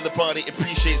inside the party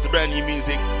appreciates the brand new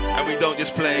music and we don't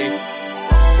just play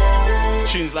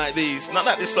tunes like these? Not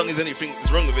that this song is anything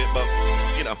that's wrong with it, but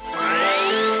you know,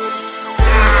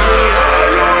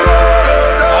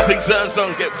 I think certain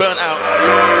songs get burnt out.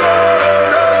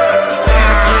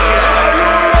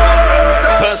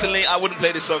 Personally, I wouldn't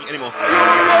play this song anymore. I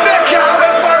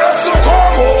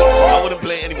wouldn't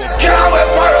play it anymore.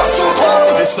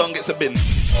 This song gets a bin.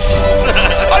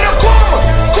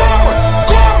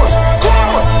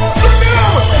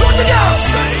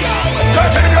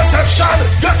 Get in your section,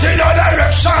 get in your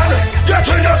direction. Get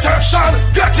in your section,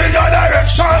 get in your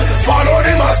direction. Let's follow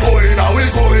the mass going, and we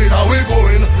going, and we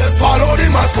going. Let's follow the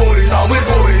mass going, and we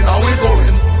going, and we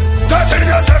going. Get in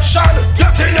your section,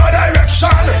 get in your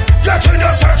direction. Get in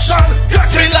your section,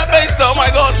 get in that bass though, my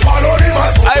God. Follow the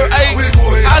mass going, and we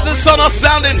going. As the sun is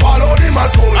sounding, follow the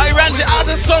mass going. I ran it as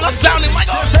the sun is sounding, my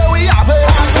God. Say we have it,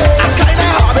 I kinda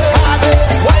have it.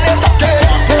 While they talking,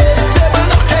 table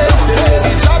knocking. They say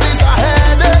the job is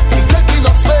ahead, we taking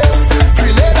up space.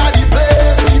 Grenade at the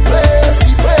place, the place,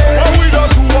 the place. And we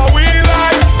just do what we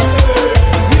like.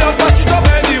 We just mash it up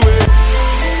anyway.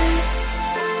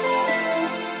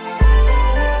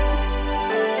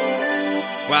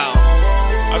 Wow,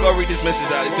 I gotta read this message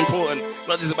out. It's important.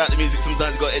 Not just about the music.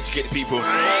 Sometimes you gotta educate the people.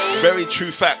 Very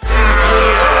true facts.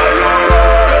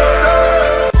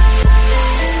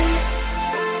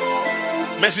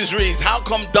 Message reads: how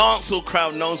come dancehall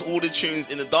crowd knows all the tunes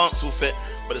in the dancehall fit,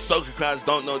 but the soca crowds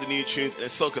don't know the new tunes in the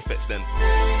soca fits then?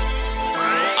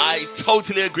 I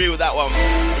totally agree with that one.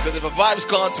 Because if a Vibes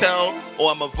Cartel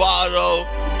or a Mavado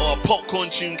or a Popcorn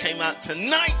tune came out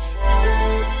tonight,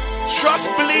 trust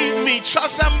and believe me,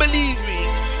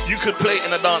 you could play it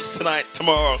in a dance tonight,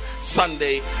 tomorrow,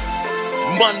 Sunday,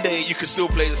 Monday, you could still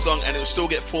play the song and it will still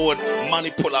get forward,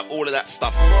 money, pull up, all of that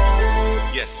stuff.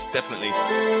 Yes, definitely.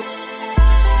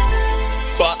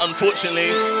 But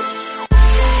unfortunately,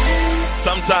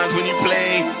 sometimes when you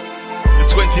play the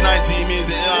 2019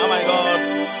 music, oh my God,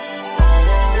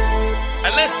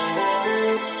 unless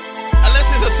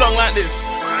it's a song like this.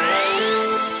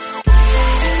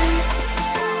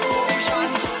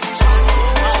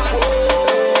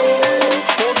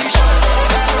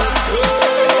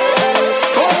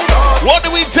 What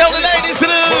do we tell the ladies to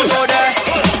do?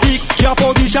 Pick your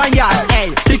position, y'all.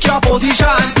 Hey, pick your position.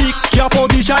 Pick your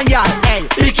position, y'all. Hey,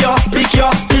 pick your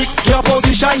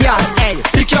position, y'all. Hey,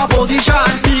 pick your position.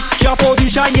 Pick your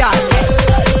position, y'all.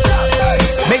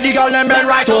 Make the girl them bend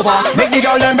right over. Make the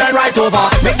girl them bend right over.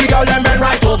 Make the girl them bend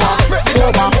right over.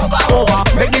 Over.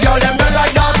 Make the girl them bend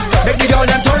like that. Make the girl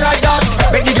them turn like that.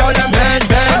 Make the girl them bend.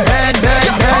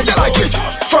 How you like it?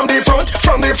 From the front,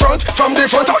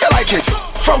 how you like it?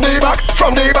 From the back, how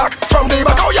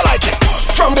you like it?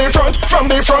 From the front,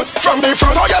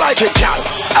 how you like it, gal?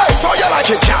 Hey, how you like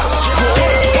it, gal?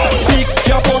 Pick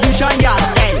your position, y'all.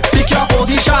 Hey, pick your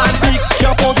position. Pick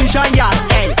your position, y'all.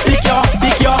 Hey, pick your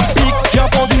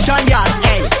position, y'all.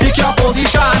 Hey, pick your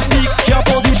position. Pick your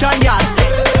position, y'all.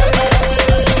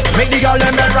 Make the girl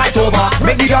them bend right over.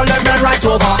 Make the girl them bend right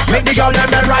over. Make the girl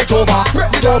them bend right over.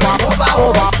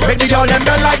 Over. Make the girl them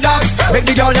bend like that. Make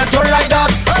the girl them turn like that.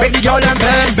 Make the girl them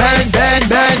bend.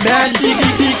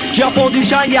 Pick your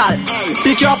position, y'all.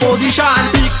 Pick your position.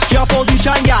 Pick your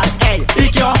position, y'all.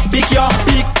 Pick your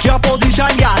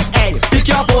position, y'all.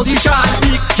 Pick your position.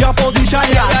 Pick your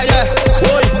position, y'all.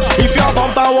 Boy, if your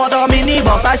bumper was a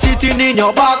minibus, I sitting in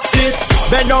your back seat.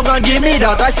 Bend down and give me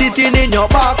that. I sitting in your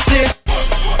back seat.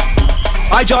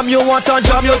 I jam you once and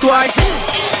jam you twice.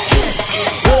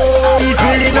 Oh, it's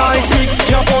really nice. Pick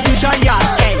your position, y'all.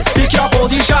 Pick your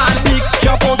position. Pick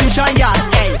your position, y'all.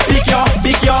 Pick your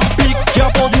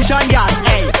position, y'all.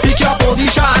 Pick your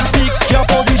position. Pick your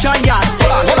position, y'all.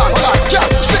 Hold on. Yeah,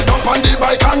 sit down on the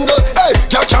bike handle. Hey,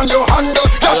 yeah, can you handle?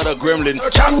 I got a gremlin.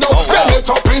 Candle, bend it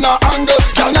up in a angle.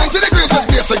 Yeah, 90 degrees is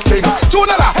basic thing. 2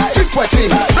 another, fit wetting.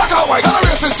 Black and white, got a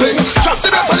racist thing. Drop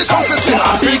the best of the sound system.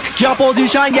 Pick your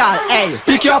position, y'all.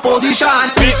 Pick your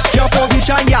position. Pick your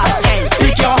position, y'all.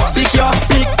 Pick your position,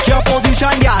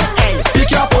 y'all.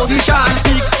 Pick your position.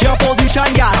 Pick your position,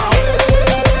 y'all.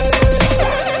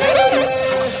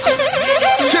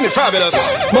 Skinny fabulous.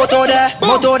 Moto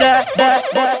there.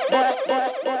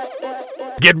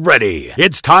 Get ready.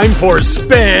 It's time for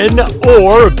Spin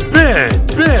or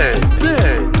Bend.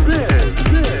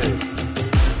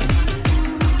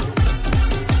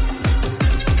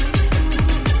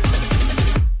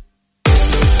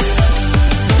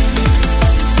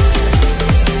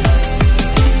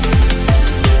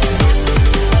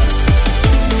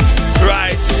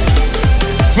 Right.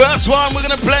 First one we're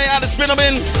gonna play out of Spin or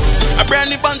Bend. A brand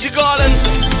new Bungie Garland.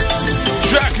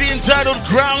 Trackly entitled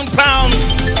Ground Pound.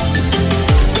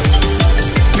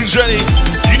 Who's ready?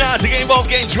 You know how to get involved,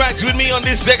 get interactive with me on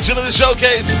this section of the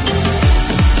showcase.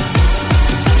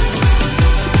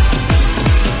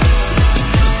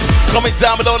 Comment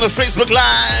down below on the Facebook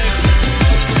Live.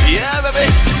 Yeah, baby.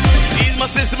 Ease my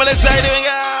system and let's how you doing,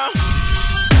 girl.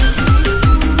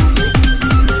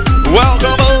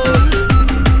 Welcome on.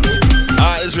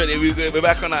 Alright, it's ready. We're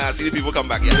back on. I see the people come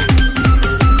back. Yeah.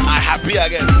 I'm happy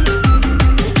again.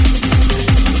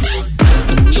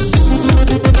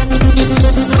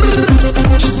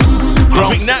 I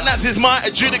think Nats is my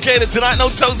adjudicator tonight. No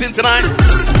toes in tonight.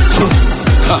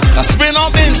 Spin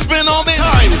on in.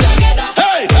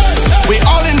 Hey, we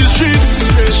all in the streets,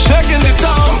 shaking the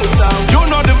town. You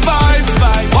know the vibe,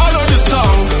 follow the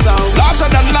song. Larger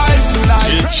than life.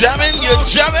 You're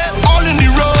jamming. All in the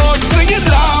road, singing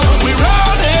loud. We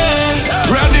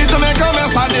ready to make a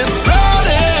mess of this.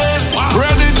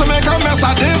 Ready to make a mess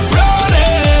of this.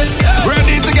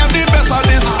 Ready to get the best of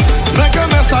this. Make a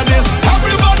mess of this.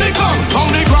 Everybody come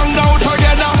the ground down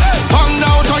together. Come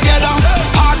down together.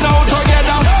 Hard down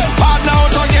together. Hard down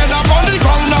together. From the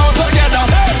ground down together.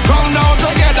 Ground down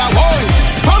together. Boy,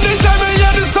 from the time you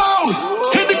hear the sound,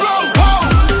 hit the ground pound.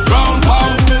 Ground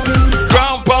pound.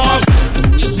 Ground pound.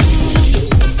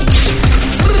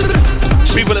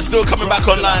 People are still coming back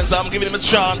online, so I'm giving them a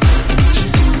chance.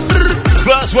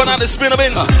 First one out of Spin or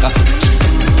Bend.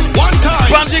 One time.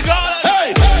 Bungie Garland.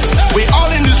 Hey, we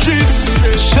all in the streets,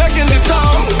 shaking the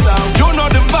town. You know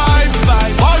the vibe,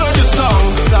 follow the song.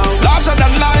 Larger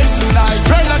than life,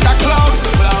 spread like a cloud.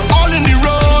 All in the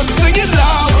road, singing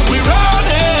loud. We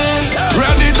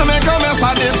ready to make a mess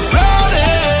of this.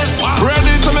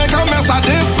 Ready to make a mess of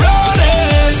this.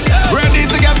 Ready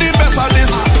to get the best of this.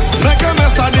 Make a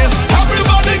mess of this.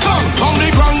 Everybody come the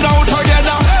ground down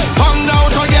together. Come down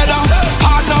together.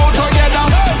 Hard down together.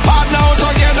 Hard down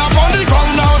together. From the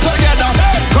ground down together.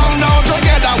 Ground down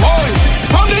together. Boy,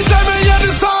 from the time you hear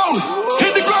the sound,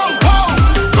 hit the ground pound.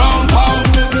 Ground pound.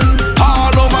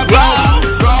 All over ground.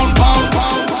 Ground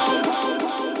pound.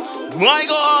 My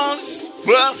gosh.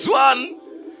 First one.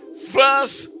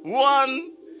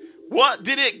 What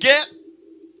did it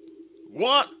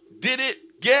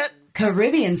get?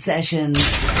 Caribbean Sessions.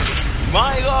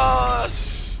 My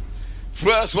gosh.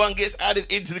 First one gets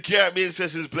added into the Caribbean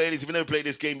Sessions playlist. If you've never played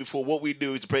this game before, what we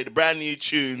do is play the brand new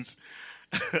tunes.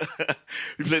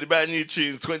 We play the brand new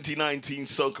tunes, 2019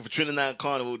 Soca for Trinidad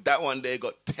Carnival. That one there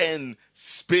got 10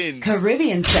 spins.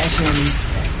 Caribbean Sessions.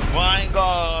 My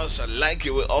gosh, I like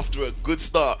it. We're off to a good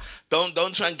start. Don't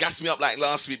try and gas me up like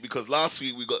last week, because last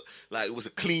week we got, like, it was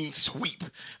a clean sweep.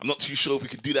 I'm not too sure if we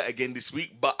can do that again this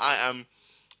week, but I am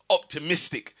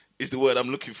optimistic is the word I'm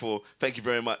looking for. Thank you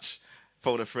very much.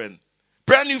 Phone a friend.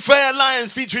 Brand new Fire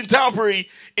Lions featuring Talbury.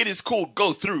 It is called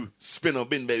Go Through. Spin or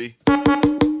Bend, baby.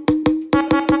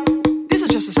 This is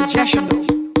just a suggestion, though.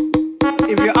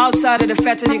 If you're outside of the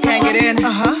fete and you can't get in,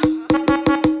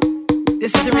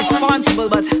 this is irresponsible,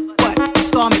 but what?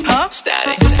 Storm it, huh?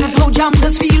 Static. This is how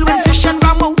jammers feel when session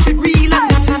ram out it real, and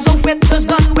this is how fetters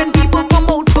done when people come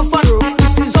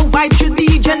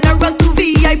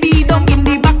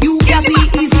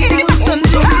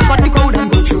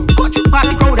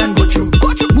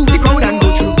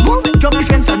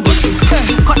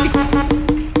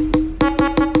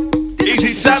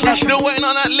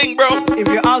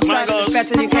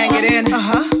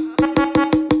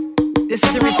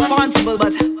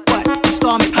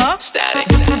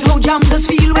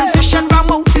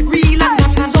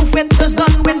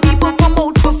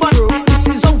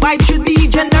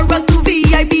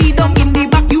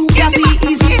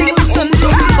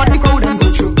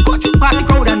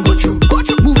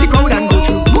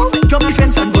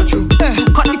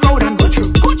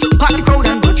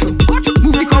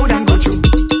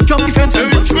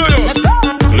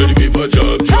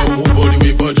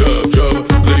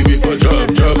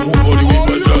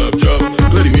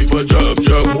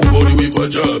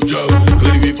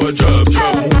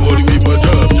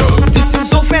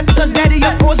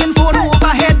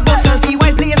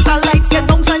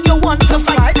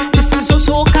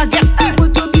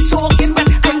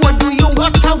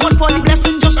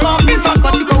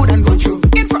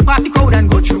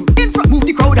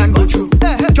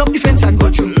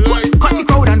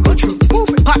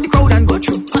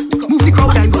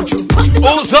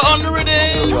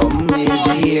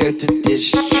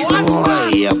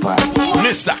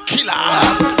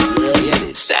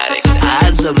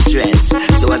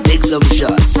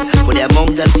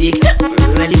fatigue,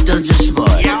 ready to just boy.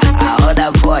 I heard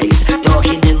a voice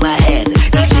talking in my head.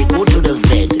 He said, go to the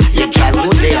bed, you can't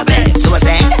go to your bed. So I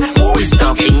said, who is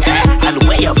talking and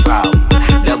where you from?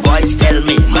 The voice tell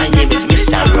me, my name is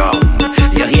Mr. Rum.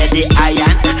 You hear the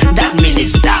iron? That means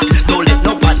it's start. Don't let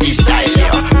nobody style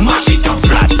you. Mash it up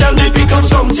flat, tell me pick up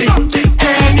something.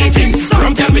 Anything,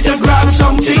 from tell me to grab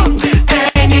something.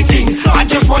 Anything, I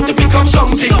just want to pick up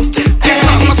something.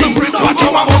 Anything, watch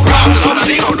how I go grab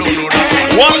something.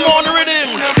 One more on the rhythm.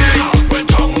 When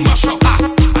tongue mash up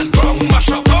and tongue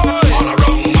mash up, all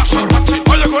around mash up.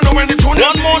 All you gonna know when the tune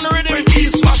one more on the rhythm.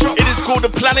 It is called the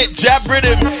Planet Jab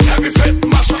Rhythm. Every fit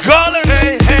mash up. Call it.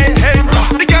 Hey, hey, hey.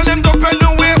 The girl them don't pay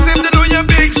no way if they do your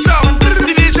big sound.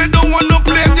 The DJ don't want no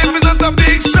play if it's not a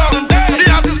big sound. The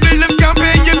artist bill them can't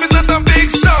pay if it's not a big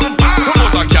sound. Come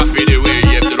on, I can't pay the way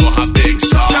if they don't have big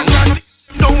sound.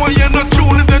 Don't want you no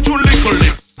tune if they tune lickle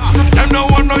lick. Them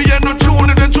don't want no you no tune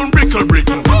if they tune brickle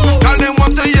brickle. Tell them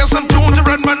want to hear some tune to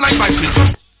run man like bicycle.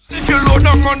 If you load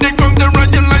down on the ground, they run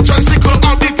you like tricycle.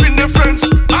 I'll be with the friends.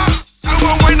 I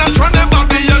want why not try the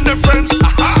body and the friends.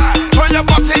 Throw your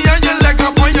body and your leg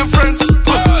up on your friends.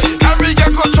 Every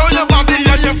girl go throw your body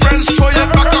and your friends. Throw your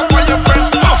back up on your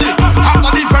friends. After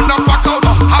the friend pack out,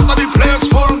 after the players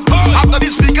full, after the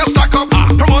speakers stack up,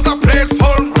 promoter play it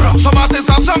full. Some artists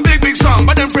have some big song,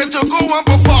 but them afraid to go and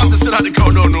perform. They say that the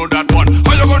crowd don't know that one.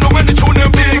 How you gonna know when the tune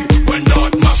them big? When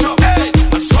North mash up, hey,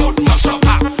 and South mash up.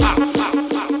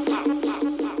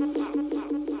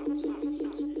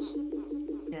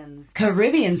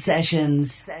 Caribbean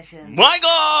Sessions. My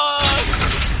God!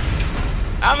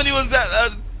 How many was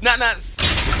that? Nats. I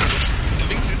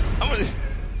think she's.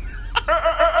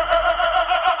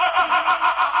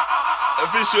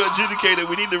 Official adjudicator,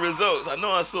 we need the results. I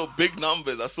know I saw big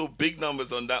numbers. I saw big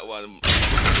numbers on that one.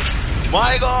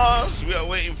 My gosh, we are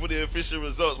waiting for the official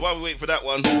results. While we wait for that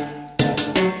one,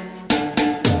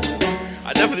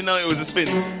 I definitely know it was a spin.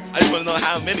 I just want to know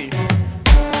how many.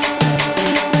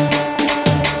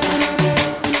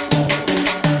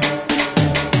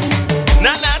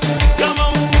 Come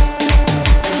on.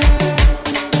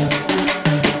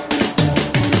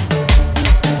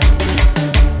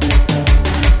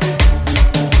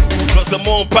 Got some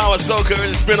more power soaker in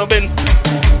the spin up in.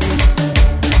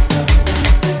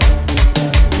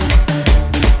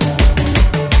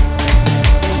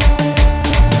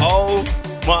 Oh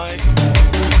my.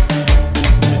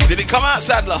 Did it come out,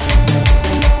 Sadler?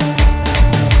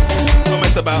 Don't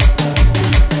mess about.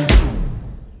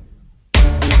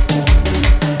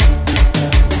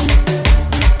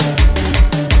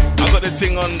 I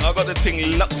got the thing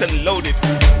locked and loaded.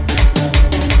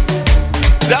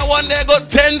 That one there got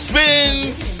 10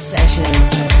 spins.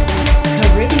 Sessions.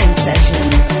 Caribbean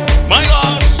Sessions. My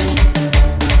gosh.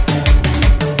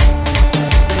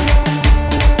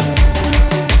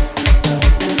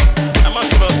 I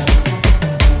must have.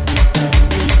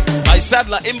 I said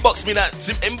like inbox me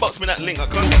that link. I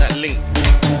can't get that link.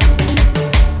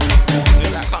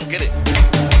 I can't get it.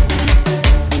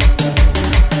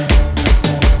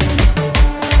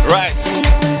 Right,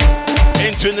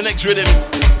 entering the next rhythm.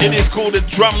 It is called the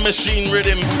Drum Machine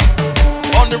Rhythm.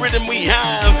 On the rhythm we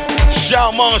have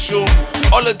Shao Marshall,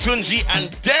 Olatunji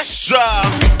and Destra.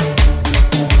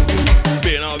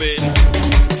 Spin of it,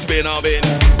 spin of it,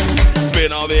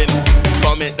 spin of it.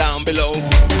 Comment down below.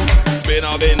 Spin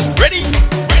of it. Ready,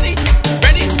 ready,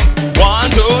 ready.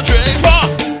 1, 2, 3, 4.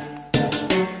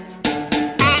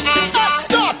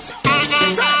 Start.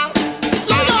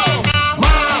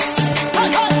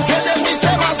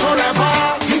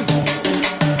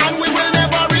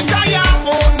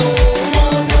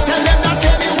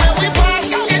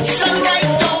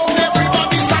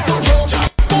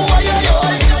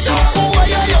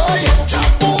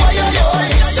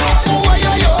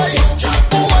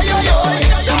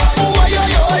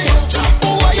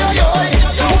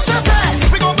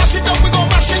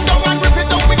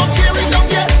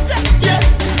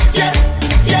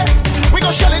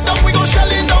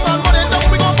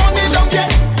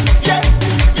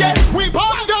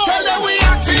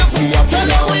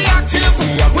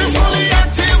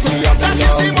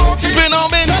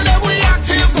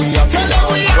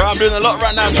 Doing a lot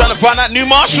right now. I'm trying to find that new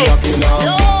Marshall.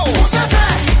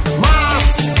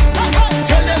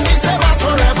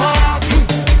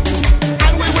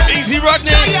 Easy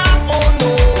Rodney.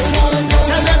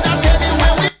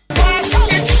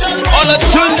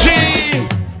 Olatunji.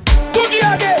 Tunji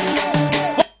again.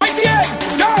 Right here.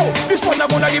 Now, this one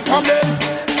I'm gonna give problem.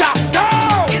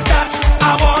 Down. Is that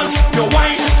I want your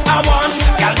wine? I want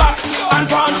gal back and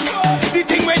front. The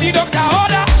thing where the doctor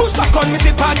order. Push back on me,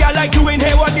 say, girl like you in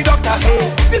here. What the doctor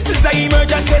say? This is an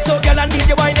emergency, so girl I need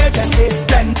your wine urgently.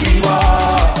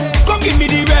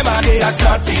 a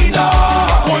Slatina.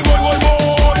 Boy, boy, boy,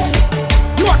 boy.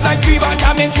 You act like fever,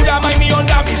 jamming, should have mind me on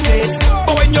that business.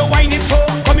 But when you whine it so,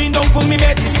 coming down for me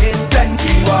medicine,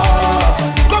 plenty war.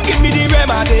 Come give me the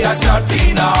remedy, a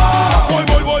Slatina. Boy,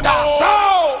 boy, boy, boy.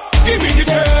 Give me the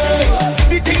tail.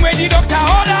 The thing where the doctor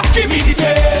order. Give me the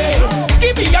tail.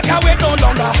 Give me a car wait no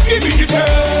longer. Give me the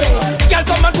tail. Girl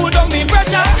come and cool down me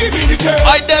pressure. Give me the tail.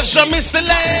 I dash you miss the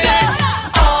legs.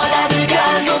 All of the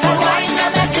girls who can wine,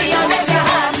 let me see you raise your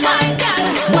hand, my girl.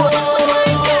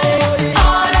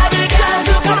 All of the girls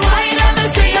who can wine, let me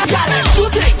see you challenge. Do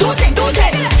ting, do ting, do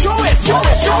ting. Show it, show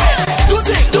it, show it. Do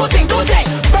ting, do ting, do ting.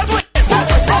 Bad ways, bad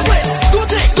ways, bad ways. Do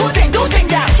ting, do ting, do ting,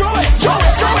 girl. Show it, show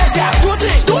it, show it, girl. Do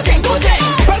ting, do ting, do ting.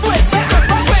 Bad ways, bad ways,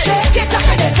 bad ways. Shake it up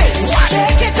in the face,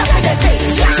 shake it up in the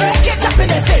face, shake it up in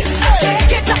the face,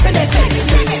 shake it up in the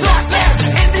face.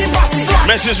 Slackness in the party.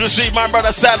 Message received, my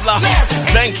brother Sadler.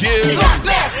 Thank you.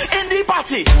 Slackness in the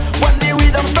party. When the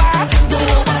rhythm starts,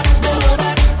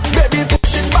 baby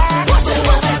push it back, push it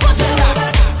back.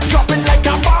 Drop it like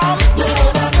a bomb.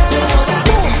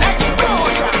 Boom,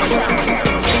 explosion.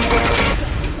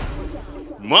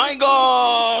 My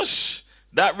gosh,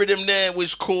 that rhythm there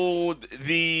was called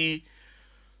the.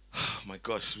 Oh my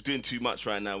gosh, we're doing too much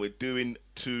right now. We're doing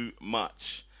too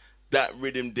much. That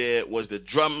rhythm there was the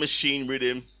drum machine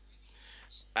rhythm.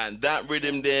 And that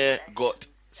rhythm there got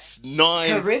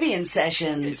 9 Caribbean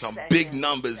Sessions. Some big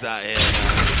numbers out here.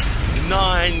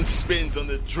 9 spins on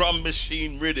the drum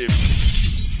machine rhythm.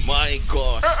 My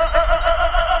gosh.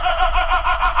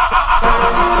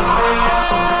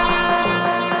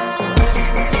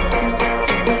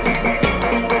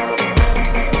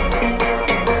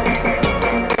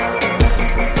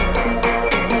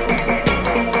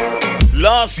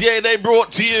 Last year they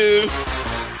brought to you.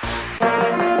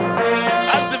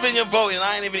 You're voting,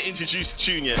 I ain't even introduced the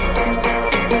tune yet.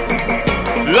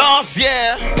 Last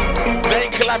year, they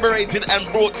collaborated and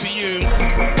brought to you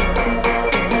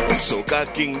Soca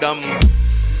Kingdom.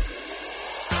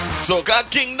 Soca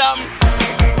Kingdom.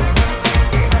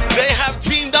 They have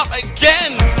teamed up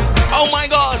again. Oh my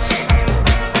gosh.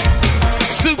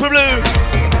 Super Blue.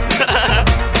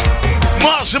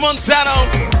 Marsha Montano.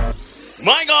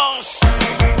 My gosh.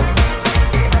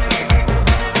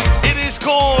 It is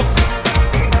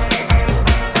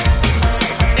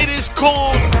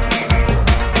called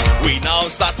We Now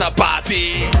Start a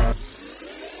Party.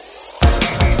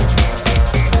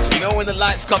 You know when the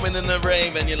lights come in the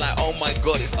rave and you're like, oh my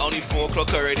god, it's only 4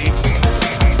 o'clock already.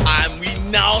 And we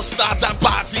now start a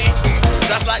party.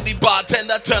 That's like the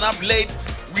bartender turn up late.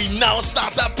 We now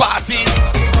start a party.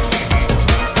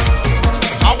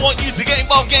 I want you to get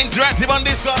involved, get interactive on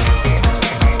this one.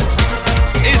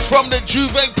 It's from the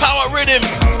Juve Power Rhythm.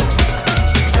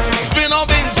 Spin on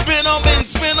bin, spin on bin,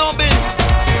 spin on bin.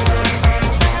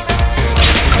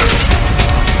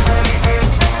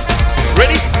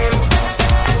 Ready?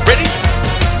 Ready?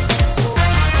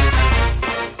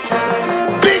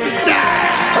 Big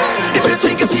style. If you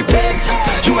think you see paint,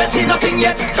 you ain't see nothing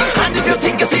yet. And if you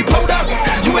think you see powder,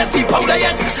 you ain't see powder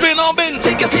yet. Spin on bin.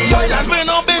 Think you see oil and spin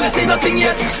on bin. You ain't see nothing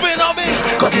yet. Spin on bin.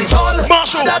 Cause it's all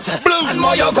Marshall, that Blue, and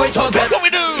more you're going to get. What we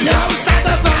do? Now start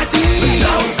a party. We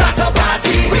now start a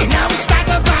party. We now start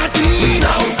a party. We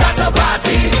now start a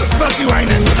party. First you wine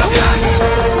and put up your hand.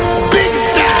 Big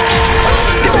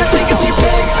style. If you think you see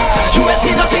paint, you ain't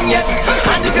see nothing yet.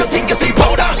 And if you think you see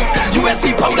powder, you ain't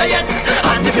see powder yet.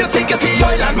 And if you think you see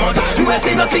oil and mud, you ain't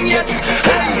see nothing yet.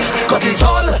 Hey, cause it's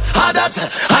all hard that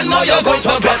and now you're going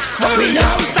to get. We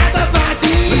now start a party.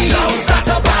 We now start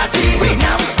a party. We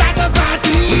now start a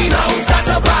party. We now start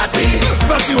a party.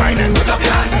 First you wine and put up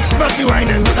your hand. First you wine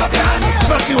and put up your hand.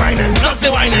 First you wine and first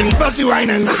you wine and first you wine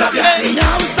and put up your hand. We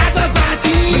now start a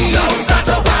party. We now start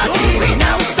a party. We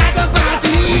now start a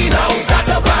party. We now start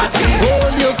a party.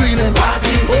 Hold your queen and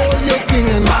party. Hold your king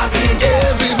and party.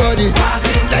 Everybody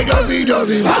party like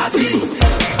lovey-dovey party.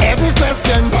 Every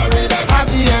question have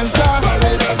the answer.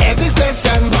 Every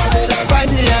question find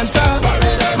the answer.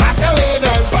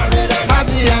 Masqueraders have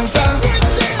the answer.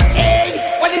 Hey,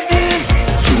 what is this?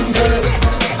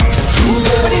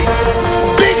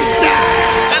 Big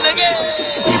style. And again.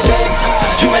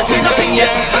 You ain't see nothing yet.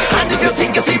 And if you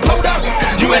think you see powder,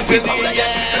 you ain't see powder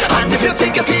yet. And if you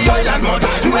think you see oil and mud,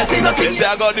 you ain't see nothing yet.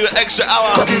 I gotta do an extra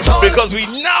hour because we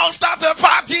now start a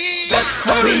party.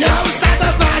 We now start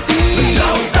a party. We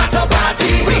now start a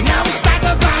party. We now start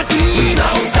a party. We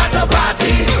now start a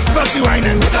party. First you wine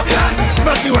and put up your hand.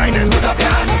 First you wine and put up your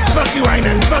hand. First you wine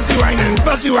and first you wine and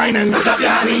first you wine and put up your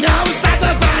hand. We now start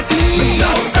a party. We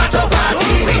now start a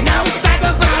party. We now start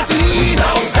a party. We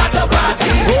now start a party.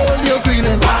 Hold your queen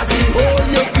and party. Hold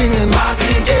your king and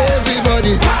party.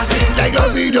 Everybody party like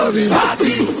lovey-dovey. we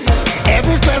party.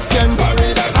 Every question,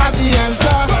 have the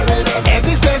answer.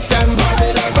 Every question,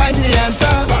 find the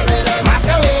answer.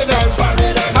 Masqueraders,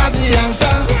 have the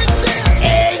answer.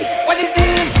 Hey, what is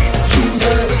this?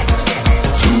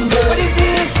 What is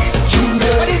this?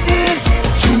 What is this?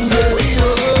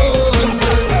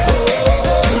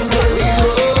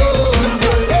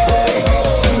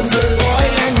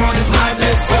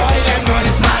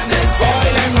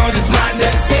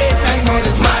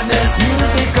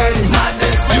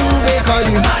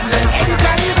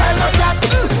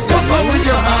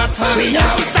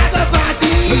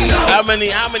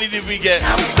 How many did we get?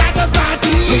 Start a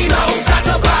party. Start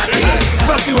a party.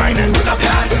 Must be whining with a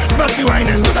plan. Must be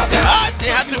whining with a plan.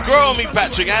 You had to grow on me,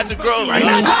 Patrick. I had to grow on me. I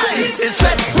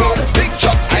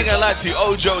ain't gonna lie to you.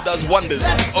 Ojo does wonders.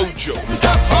 Ojo.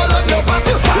 Stop all on your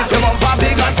party. If your mama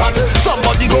big and fat,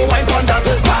 somebody go wine on that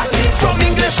party. From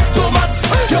English to maths,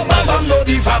 your mama know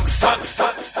the facts.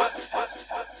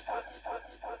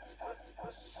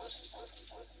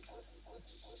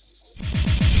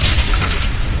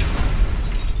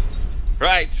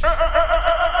 Right.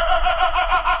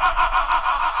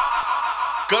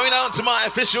 Going on to my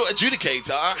official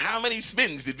adjudicator. How many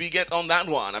spins did we get on that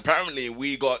one? Apparently,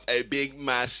 we got a big,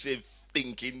 massive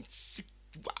thinking.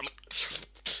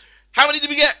 How many did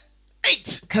we get?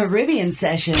 8. Caribbean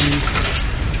Sessions.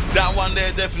 That one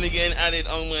there definitely getting added.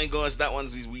 Oh my gosh, that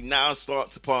one's We Now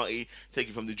Start to Party.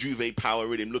 Taken from the Juve Power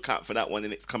Rhythm. Look out for that one in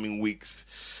the next coming weeks.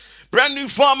 Brand new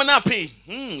Farmer Nappy.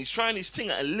 He's trying his thing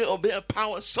at a little bit of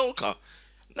power soca.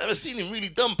 Never seen him really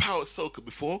done power soca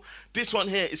before. This one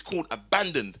here is called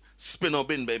Abandoned. Spin or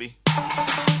bin, baby.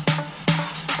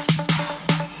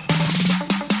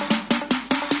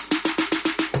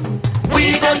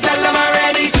 We gon' tell them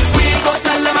already. We gon'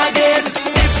 tell them again.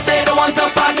 If they don't want to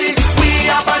party, we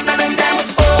abandoning them.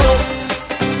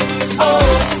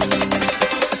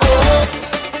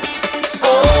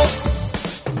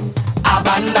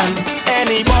 Abandon.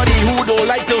 Anybody who don't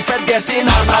like to fed getting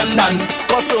abandoned.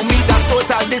 Cause to me that's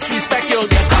total disrespect. You'll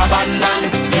get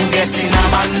abandoned. You getting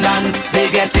abandoned. They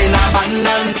getting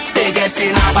abandoned. They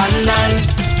getting abandoned.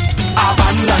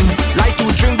 Abandoned. Like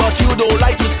to drink but you don't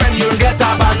like to spend. You'll get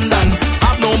abandoned.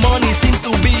 Have no money seems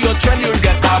to be your trend. You'll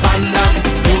get abandoned.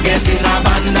 You getting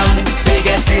abandoned. They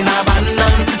getting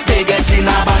abandoned. They getting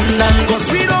abandoned. Cause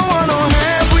we don't want no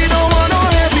help. We don't want no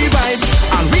heavy vibes.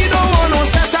 And we don't want no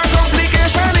set of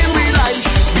complication in we life.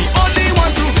 We only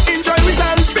want to enjoy we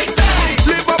stand. Big time.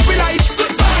 Live up we life.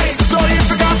 Good vibes. So if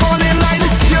you can't fall in line,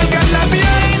 you'll get left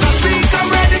behind. Cause we come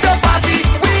ready to party.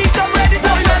 We come ready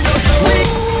to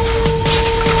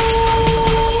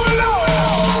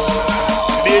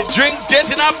The drinks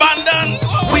getting abandoned.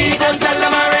 We gon' tell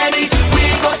them already. We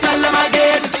gon' tell them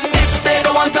again. If they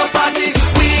don't want to party,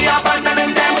 we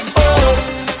abandoning them.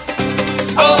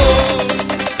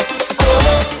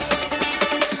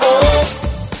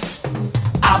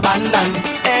 Abandon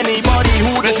anybody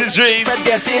who this is Reed.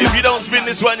 If you don't spin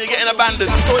this one, you're getting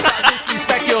abandoned.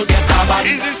 Disrespect, you'll get abandoned.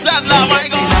 Easy sad now, my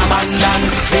God.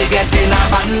 Abandoned. They getting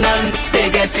abandoned. They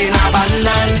getting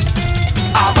abandoned.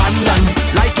 Abandoned.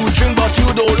 Like to drink but you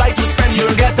don't like to spend.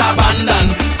 You'll get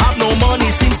abandoned. Have no money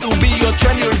seems to be your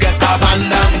trend. You'll get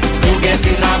abandoned. You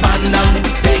getting abandoned.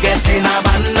 They getting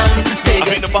abandoned. I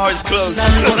think the bar is closed.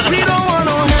 Cause we don't want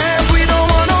no help. We don't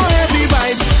want no heavy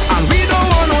vibes. And we don't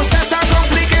want no set of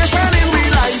complication in we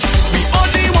life. We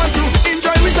only want to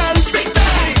enjoy we stand. Big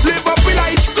time. Live up we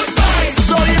life. Good vibes.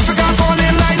 So if you can't fall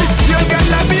in line, you'll get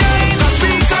left behind. Cause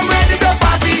we come ready to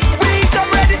party. We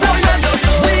come ready to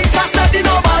we can't study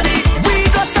nobody. We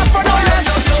don't stop for no less.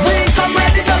 We come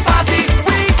ready to party.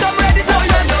 We come ready to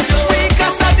we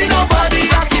can't study nobody.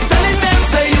 I keep telling them,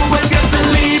 say you will get to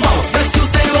leave out. Best you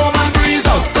stay home and breeze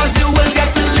out. Cause you will get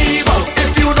to leave out.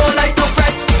 If you don't like to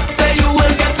fret, say you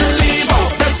will get to leave out.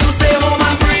 Best you stay home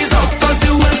and breeze out. Cause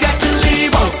you will get to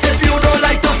leave out. If you don't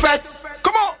like to fret,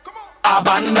 come on.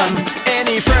 Abandon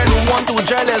any friend who want to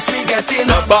jealous. We get in.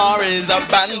 The bar is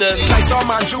abandoned. Like some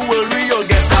man jewelry, you'll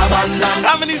get abandoned.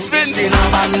 How many spins? Getting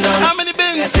abandoned. How many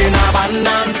bins? Getting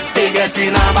abandoned. They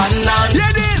getting abandoned.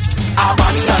 Hear this.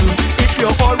 Abandoned. If you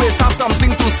always have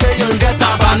something to say, you'll get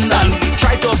abandoned.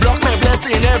 Try to block my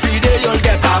blessing every day, you'll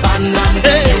get abandoned.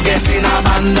 Hey. You getting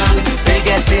abandoned. They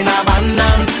getting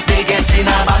abandoned. They getting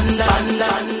abandoned.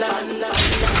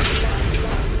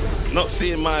 Not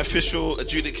seeing my official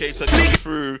adjudicator come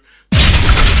through.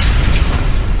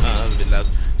 That was a bit loud.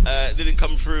 Didn't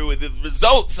come through with the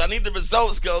results. I need the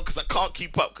results, girl, because I can't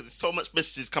keep up because there's so much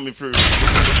messages coming through.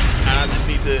 And I just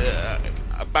need to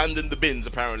abandon the bins,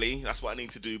 apparently. That's what I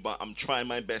need to do, but I'm trying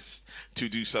my best to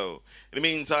do so. In the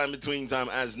meantime, between time,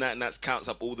 as Nats counts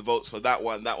up all the votes for that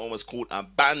one was called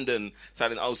Abandon.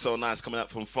 Sounding oh so nice, coming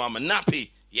up from Farmer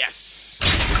Nappy. Yes.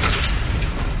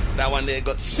 That one there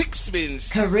got 6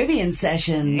 spins. Caribbean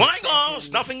Sessions. My gosh,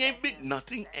 nothing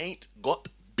ain't got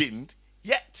binned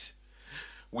yet.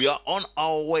 We are on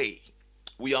our way.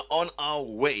 We are on our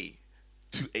way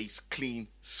to a clean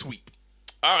sweep.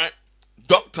 All right.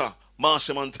 Dr.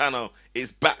 Marsha Montano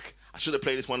is back. I should have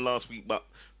played this one last week, but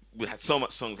we had so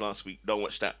much songs last week. Don't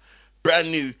watch that. Brand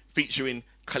new featuring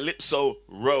Calypso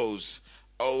Rose.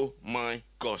 Oh my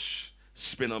gosh.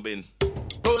 Spin or bin.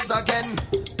 Rose again,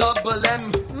 double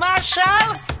M. Marshall,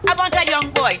 I want a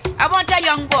young boy. I want a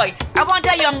young boy. I want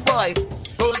a young boy.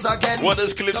 Rose again. What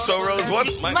does Calypso Rose want?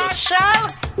 My gosh.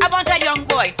 Marshall, I want a young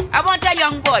boy. I want a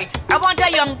young boy. I want a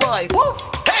young boy. Woo.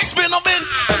 Hey, spin or bin.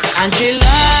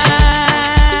 Angela,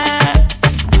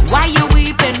 why you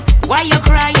weeping? Why you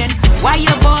crying? Why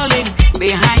you bawling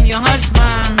behind your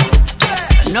husband?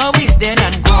 No, he's dead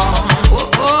and gone.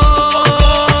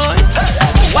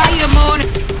 Why you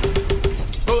moaning?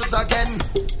 Rose again,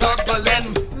 double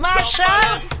M.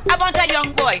 Marshall, I want a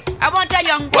young boy. I want a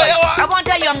young boy. I want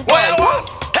a young boy.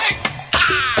 Hey.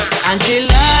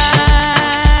 Angela,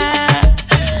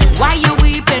 why you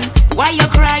weeping? Why you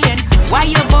crying? Why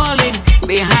you bawling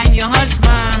behind your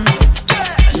husband?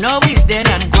 No, he's dead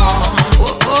and gone.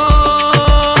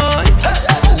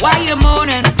 Why you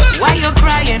moaning? Why you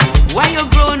crying? Why you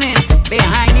groaning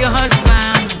behind your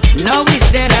husband? No, he's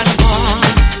dead and gone.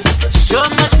 So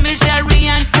much misery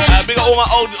and pain. Big up all my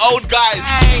old guys.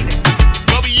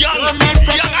 Gotta be young and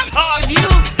hard. You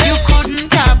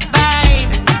couldn't abide.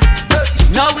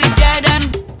 No, we dead and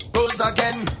Rose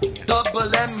again, double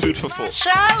M. Food for thought.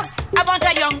 Charles, I want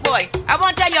a young boy. I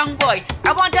want a young boy.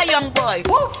 I want a young boy.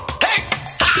 Woo. Hey.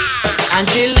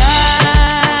 Angela,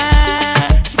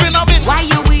 spin on it. Why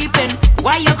you weeping?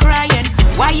 Why you crying?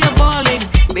 Why you bawling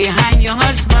behind your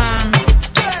husband?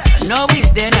 No, he's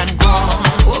dead and gone.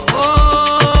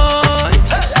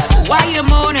 Why you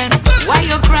moaning? Why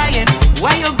you crying?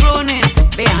 Why you groaning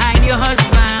behind your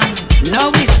husband?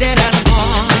 No, he's dead and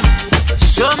gone.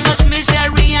 So much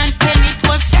misery and pain, it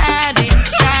was sad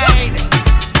inside.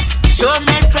 So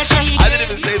much pressure. I didn't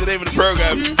even say the name of the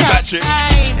program. Patrick.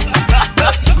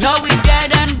 No, we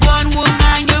dead and gone,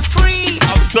 woman, you're free.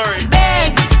 I'm sorry.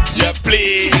 Beg. Yeah,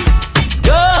 please.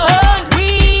 Don't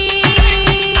weep.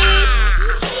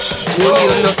 Who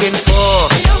you looking for?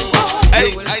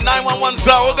 Hey, 911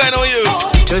 sir, what going on with you?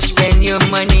 To spend your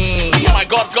money. Oh my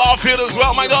God, Garfield as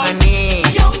well, my God. Money.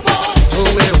 Who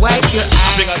will wipe your eyes?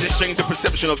 I think I just changed the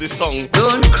perception of this song.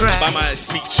 Don't cry. By my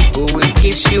speech. Who will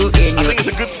kiss you in I your think it's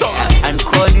a good song. and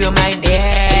call you my dear.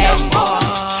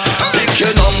 Pick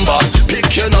your number,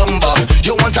 pick your number.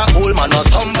 You want a old man or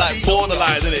somebody? Like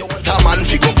borderline, isn't it? You want a man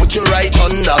figure, put you right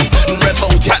under. Rep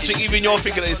out your Patrick, even you're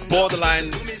thinking that it's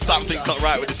borderline. Something's not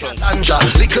right with this song. Sandra,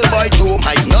 little boy Joe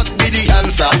might not be the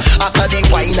answer. After the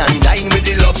wine and dine with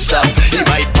the lobster, he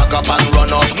might pack up and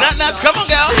run off. Nats, come on,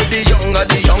 girl. Say the younger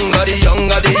the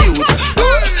youth.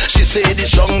 She say the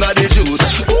stronger the juice.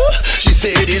 She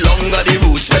say the longer the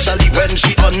root, especially when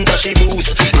she under she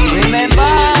boost. Remember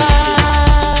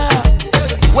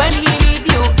when he leave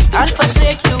you and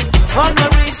forsake you for no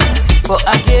reason, for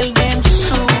a girl named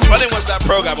Sue. If I didn't watch that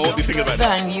program, I won't be thinking about it.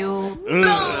 Than you.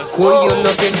 Who you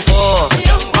looking for?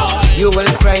 You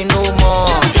will cry no more.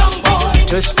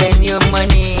 To spend your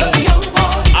money.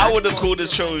 I would have called the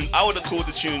tune.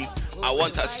 I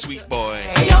want a sweet boy.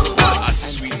 A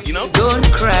sweet, you know?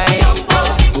 Don't cry.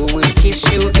 Who will kiss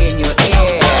you in your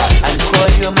ear and call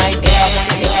you my dear?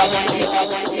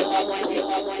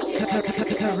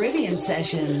 Caribbean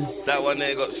Sessions. That one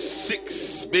there got 6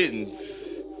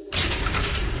 spins.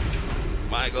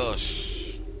 My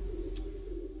gosh.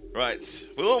 Right.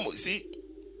 We almost see.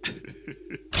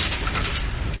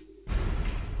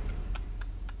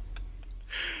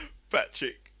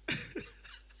 Patrick.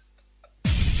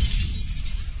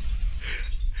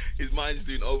 His mind's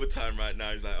doing overtime right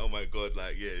now. He's like, oh my God,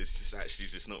 like, yeah, it's just actually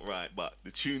just not right. But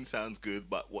the tune sounds good,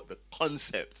 but what the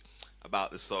concept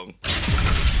about the song.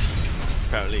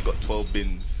 Apparently it got 12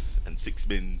 bins and 6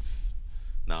 bins.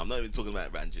 Now, I'm not even talking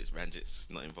about Ranjit's. Ranjit's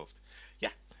not involved.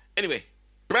 Yeah. Anyway,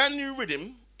 brand new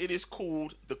rhythm. It is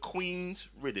called the Queen's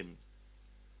Rhythm.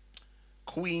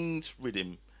 Queen's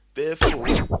Rhythm. Therefore,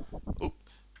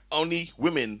 only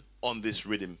women on this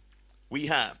rhythm. We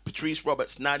have Patrice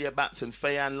Roberts, Nadia Batson,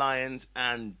 Faye-Ann Lyons,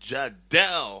 and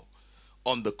Jadelle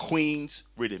on the Queen's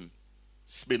Rhythm.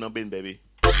 Spin up in, baby.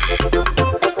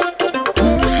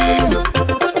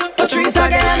 Trees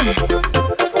again.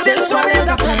 This one is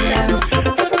a problem.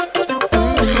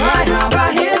 Why have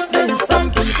I hit this?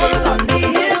 Some people on the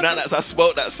hip. Now that's I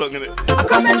spoke that song in it. I'm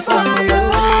coming for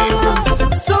you.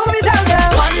 So we tell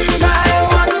them one by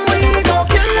one we go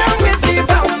kill them with the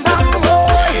bam bam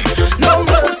boy. No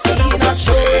mercy, not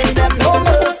showing them no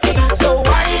mercy. So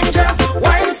wine just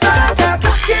wine start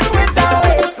attacking with the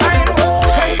waistline.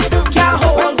 Boy, can't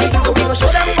hold me. So we go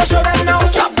show them now.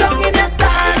 Drop down in the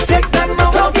stars, take them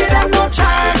out. Don't give them no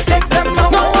chance, take them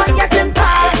out. No one getting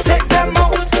past, take them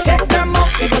out.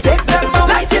 We go take them out.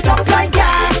 Light it up like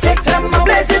gas, take them out.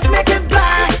 Blaze it, make it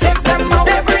blast, take them out.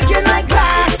 They breaking like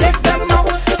glass, take them out.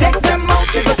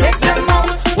 We go take them out.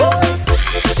 Whoa.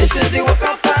 This is the work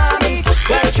of army,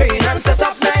 well trained and set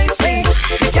up nicely.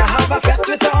 We can have a fete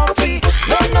without we.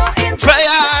 No interest.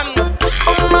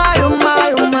 Oh my, oh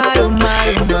my, oh my, oh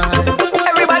my, oh my.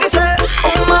 Everybody say,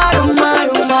 oh my, oh my,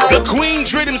 oh my. The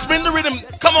Queen's Rhythm, spin the rhythm.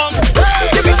 Come on.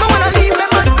 You make me wanna leave my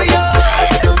man for you.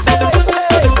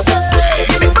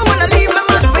 You make me wanna leave my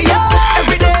man for you.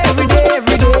 Every day, every day,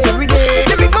 every day, every day.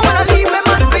 You make me wanna leave my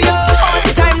man for you. All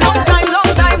the time, long time,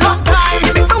 long time, long time.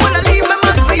 You make me wanna leave my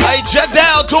man for you. Hey,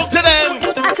 Jadal, talk to them.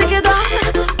 I take it down.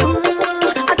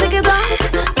 I take it down.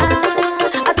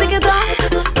 I take it down.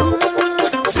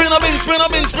 Spin up in, spin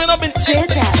up in, spin up in.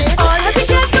 All of the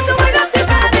girls got to wind up the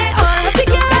body. All of the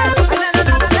girls.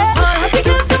 All of the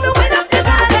girls got to wind up the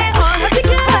body. All of the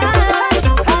girls.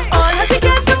 All of the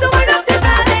girls got to wind up the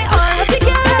body. All of the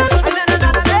girls.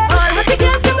 All of the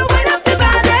girls got to wind up the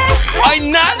body. Hey,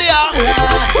 Nadia.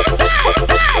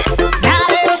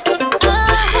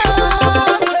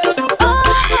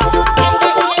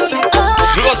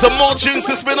 We got some more tunes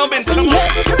to spin up in. Come on.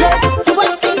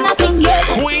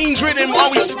 Queen's Rhythm. Are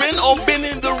we spin or bin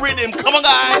in the rhythm? Come on,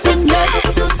 guys.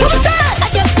 I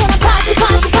just wanna party,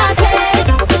 party, party.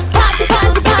 Party,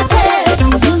 party, party.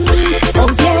 Oh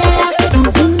yeah.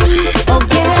 Oh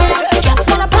yeah. Just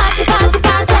wanna party, party,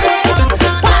 party.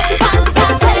 Party, party,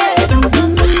 party.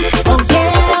 Oh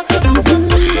yeah.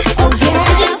 Oh yeah.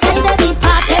 I inside the deep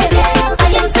party. I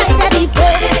inside the deep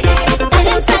party. I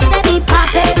inside the deep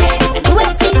party. You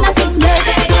ain't seen nothing yet.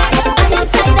 I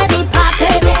inside the deep party.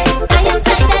 I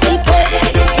inside the deep party.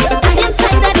 I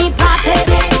inside the deep party.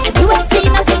 You ain't seen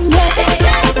nothing yet.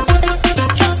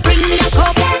 Just bring me a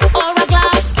cup or a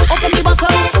glass. Open the bottle,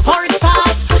 pour it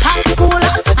fast. Pass the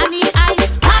cooler, I need ice.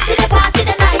 Party the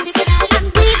nice. And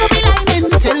we go be lining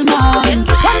till morn.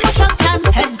 One more shot and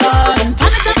head gone.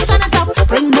 Turn it up,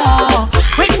 bring more.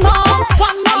 Bring more,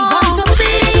 one more. I want to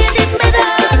be in the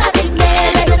middle of the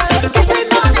night. Getting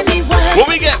on anywhere. What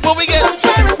we get? What we get? Cause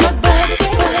where is my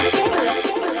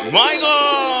birthday? My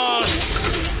God.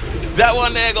 That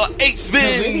one there got 8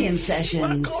 spins. Caribbean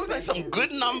Sessions. There's some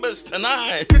good numbers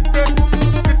tonight.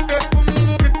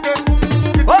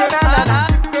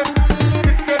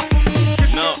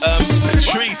 No,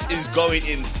 Patrice is going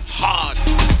in hard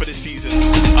for the season.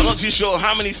 I'm not too sure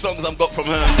how many songs I've got from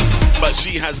her, but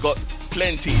she has got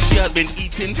plenty. She has been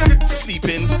eating,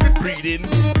 sleeping, breathing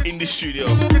in the studio.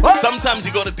 Sometimes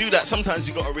you got to do that. Sometimes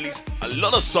you got to release a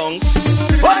lot of songs.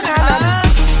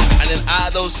 And then out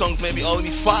of those songs, maybe only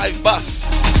 5 bus.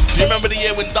 Do you remember the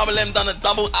year when Double M done a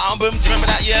double album? Do you remember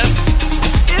that year?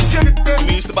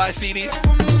 We used to buy CDs.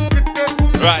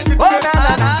 Right.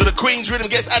 So the Queen's Rhythm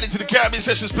gets added to the Caribbean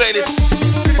Sessions playlist.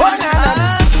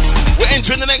 We're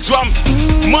entering the next one.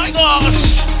 My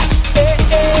gosh.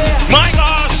 My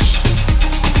gosh.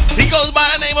 He goes by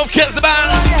the name of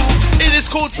Kezaban. It is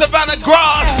called Savannah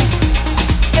Grass.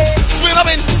 Spin up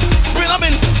in. Spin up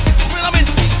in. Spin up in.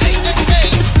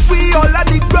 We all at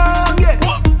the ground, yeah.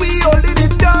 We all in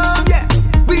it down, yeah.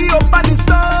 We open the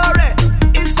story.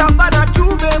 It's Savannah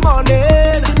Juve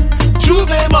morning.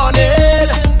 Juve morning.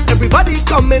 Everybody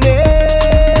coming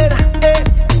in. Hey,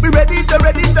 we ready to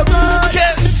go.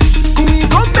 Yes. We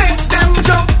gon' make them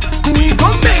jump. We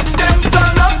gon' make them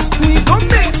turn up. We gon'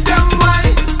 make them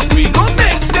wine. We gon'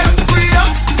 make them free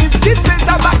up. It's the place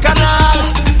of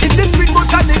Bacchanal.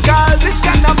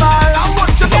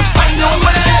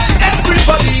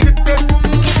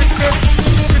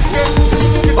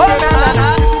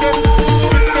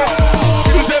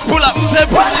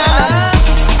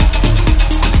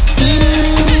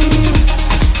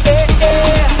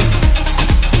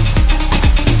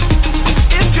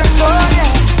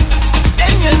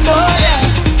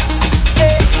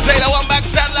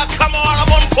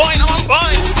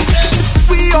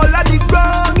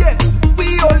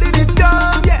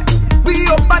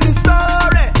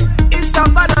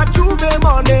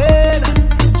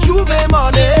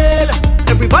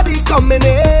 coming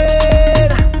in.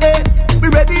 We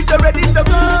ready to go,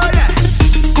 yeah.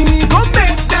 We gon'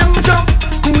 make them jump.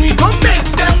 We gon' make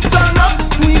them turn up.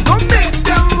 We gon' make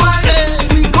them wild.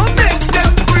 We gon' make them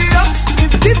free up.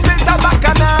 It's the place of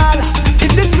Bacchanal.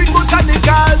 In this big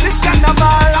botanical, this carnival.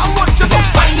 I want you to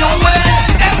find your way.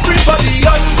 Everybody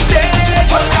on stage,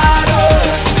 Colorado.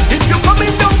 If you're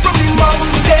coming down from the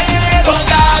mountain,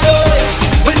 Colorado.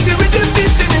 When the rhythm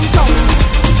beats in town,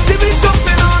 see me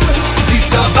jumping on the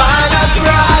Savannah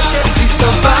grass, the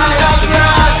Savannah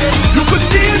grass. You could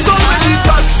see it already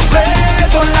got red,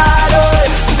 Colorado.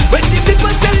 When the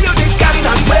people tell you they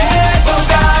cannot wait,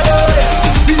 Colorado.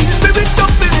 Feel the spirit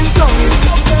jumping in town.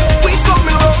 We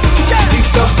coming home, the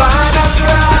Savannah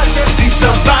grass, the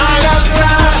Savannah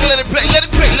grass. Let it play, let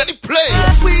it play, let it play.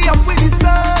 We are with the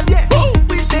sun, yeah.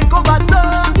 We take over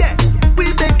town, yeah. We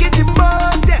making the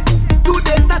most, yeah.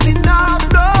 Today's not enough,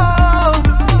 no.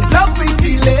 It's love we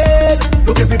feeling.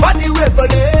 Look, everybody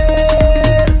reveling.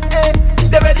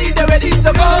 They're ready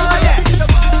to go, yeah.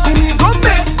 We gon'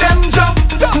 make them jump.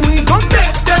 We gon'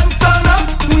 make them turn up.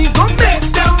 We gon' make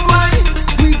them wine.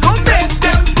 We gon' make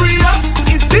them free up.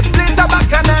 It's the place of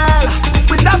Bacchanal.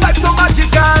 With that vibe so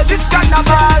magical, this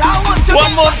carnival. I want you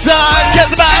One more time,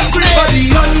 just about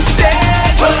everybody on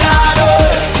stage, Colorado.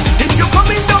 If you're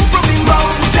coming down from the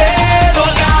mountain,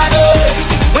 Colorado.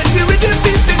 When the rhythm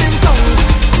beats in town,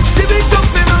 see me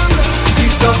jumping on the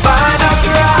Savannah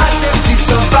grass, the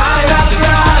Savannah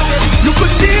grass. You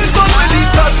could see it already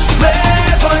got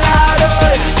red,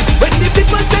 Colorado. When the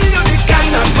people tell you they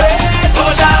cannot wait,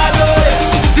 Colorado.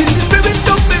 Feel the spirit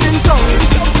jumping in town.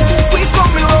 We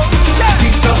coming home,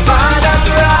 the Savannah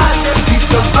grass, the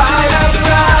Savannah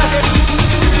grass.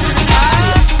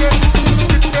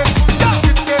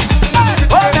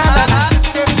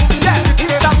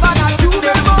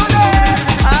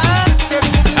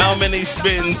 How many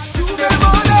spins?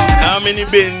 How many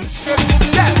bins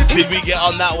did we get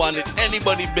on that one? Did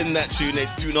anybody bin that tune? They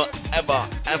do not ever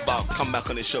come back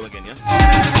on the show again, yeah?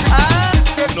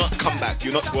 Do not come back.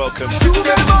 You're not welcome.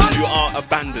 You are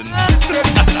abandoned.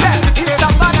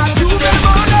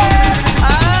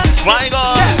 My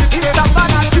gosh.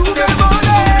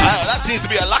 That seems to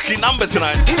be a lucky number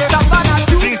tonight.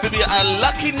 Seems to be a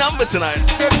lucky number tonight.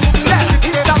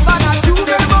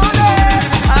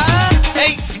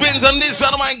 8 spins on this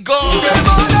one, oh my God.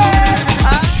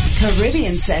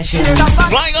 Caribbean Sessions.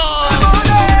 My God.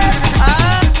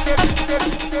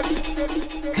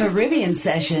 Caribbean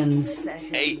Sessions.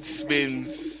 8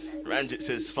 spins. Ranjit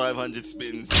says 500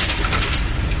 spins.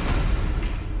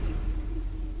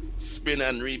 Spin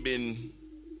and rebin.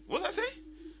 What did I say?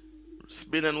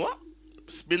 Spin and what?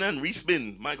 Spin and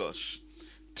respin. My gosh.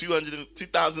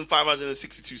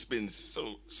 2,562 spins.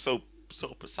 So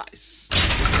precise.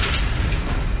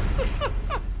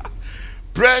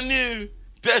 Brand new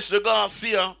Desha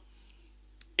Garcia.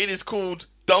 It is called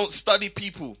Don't Study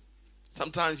People.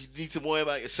 Sometimes you need to worry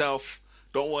about yourself.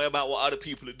 Don't worry about what other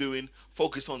people are doing.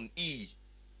 Focus on E.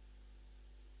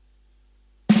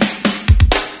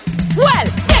 Well,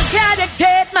 you can't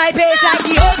dictate my pace like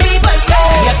the old people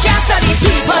say. You can't study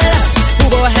people who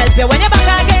go help you when you're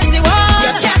back against the wall.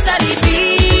 You can't study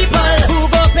people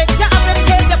who go pick you up in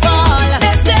case you fall.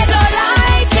 If they don't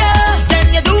like you,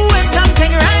 then you're doing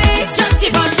something right. Just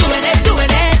keep on doing it,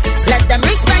 doing it. Let them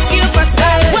respect you for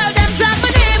spite. Well, them drag my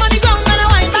name on the ground and I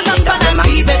wind back up and I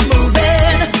keep it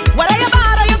moving. Whether you're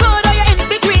bad or you're good or you're in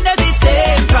between, there's the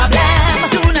same problem.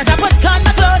 Soon as I put on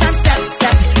my clothes and step,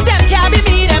 them can't be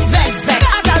me, them vex.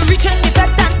 As I reach in the fed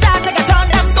and start to get on,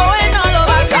 them going all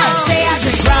over town. Say I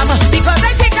drink rum because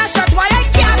I take a shot while I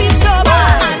can't be sober.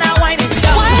 And I wind it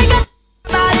down. Why I get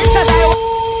mad is cause I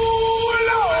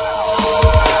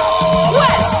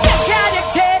well, you can't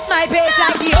dictate my pace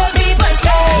like the old people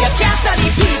say. You can't study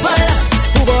people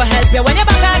who go help you when you're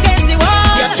back against the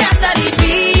wall. You can't study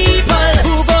people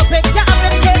who go pick you up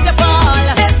in case you fall.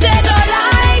 If they don't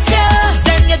like you,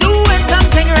 then you're doing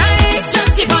something right.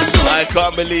 Just keep on doing I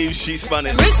can't believe she's spun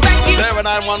it. Respect you.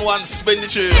 0911 spin the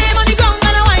tune. Name on the ground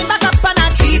and I wind back up and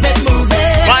I keep it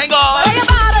moving. My God. Whether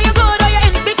you're bad or you're good or you're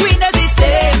in between, there's the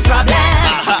same problem.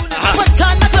 Put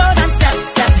on my clothes and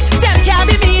step. Them can't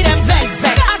be me, them vex.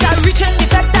 As I reach in the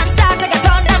fed and start to get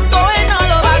on, them going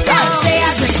all over town. Say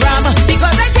I drink rum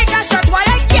because I take a shot while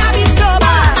I can't be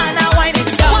sober. And I wind it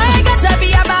down. Why I got to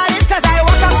be a ballast cause I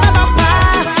walk up the bumper.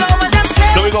 So when them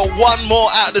say So we got one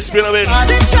more out of the spinner bin.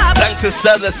 Thanks to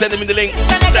Sadler sending me the link.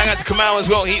 Thanks out to Kamau as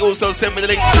well. He also sent me the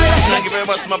link. Thank you very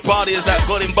much to my partyers that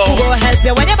got involved. go help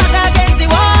you when you're back against the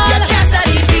wall. You can't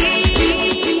study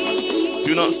people.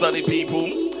 Do not study people.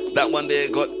 That one there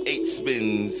got 8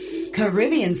 spins.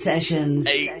 Caribbean Sessions.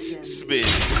 8 spins.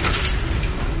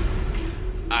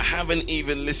 I haven't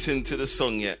even listened to the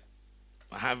song yet.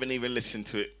 I haven't even listened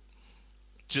to it.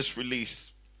 Just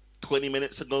released 20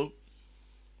 minutes ago.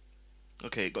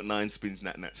 Okay, got 9 spins,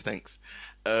 nats, thanks.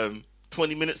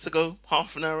 20 minutes ago,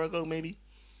 half an hour ago maybe,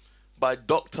 by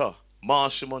Dr.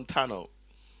 Machel Montano.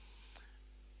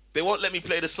 They won't let me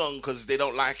play the song because they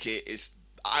don't like it. It's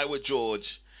Iowa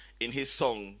George in his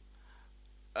song.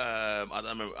 I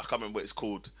can't remember what it's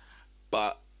called,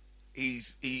 but he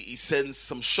sends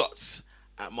some shots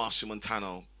at Machel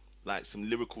Montano, like some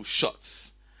lyrical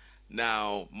shots.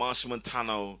 Now, Machel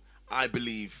Montano, I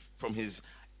believe, from his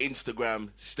Instagram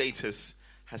status,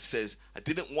 says, I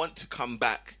didn't want to come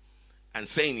back and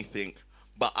say anything,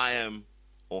 but I am,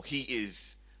 or he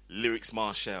is, Lyrics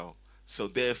Marshall. So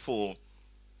therefore,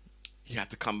 he had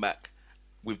to come back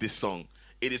with this song.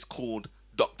 It is called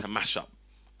Dr. Mashup.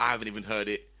 I haven't even heard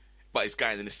it, but it's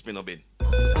going in the spin-up bin.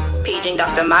 Paging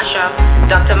Dr. Mashup.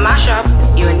 Dr. Mashup,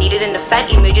 you are needed in the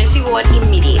Fed Emergency Ward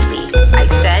immediately. I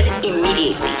said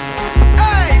immediately.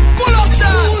 Hey, pull up that!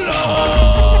 Pull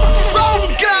up!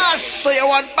 Sound clash! So you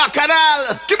want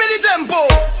bacchanal? Give me the tempo!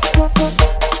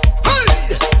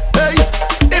 Hey! Hey!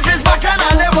 If it's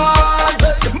bacchanal they want,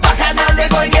 bacchanal they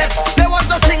going get. They want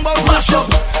to sing about mashup.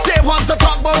 They want to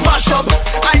talk about mashup.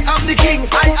 I am the king,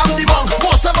 I am the monk.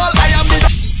 Most of all, I am the...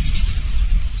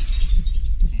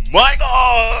 My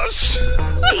gosh!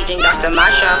 Paging Dr.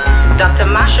 Mashup. Dr.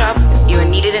 Mashup, you are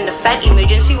needed in the Fed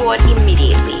Emergency Ward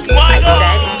immediately. My I God.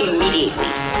 said immediately.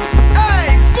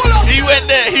 Hey, pull up! He went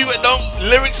there, he went down.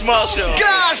 Lyrics Marshall.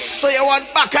 Clash! So you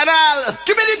want bacchanal?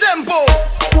 Give me the tempo!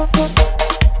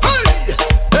 Hey!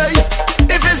 Hey!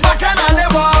 If it's bacchanal they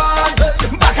want,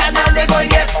 bacchanal they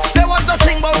going get. They want to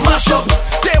sing about mashup.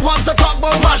 They want to talk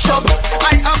about mashup.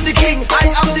 I am the king, I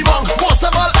am the monk. Most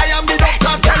of all, I am the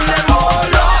doctor. Tell them, oh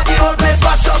Lord, the old place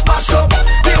mash up, mash up.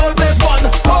 The old place burn.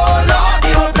 Oh Lord,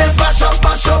 the old place mash up,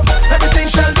 mash up. Everything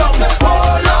shell down.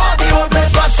 Oh Lord, the old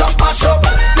place mash up, mash up.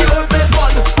 The old place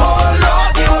burn. Oh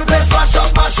Lord, the old place mash up,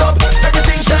 mash up.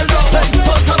 Everything shell down.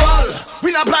 First of all,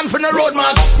 we not plan for the road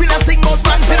march. We not sing about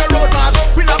plan for the road march.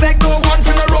 We not beg no one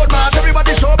for the road march.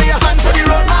 Everybody show me a hand for the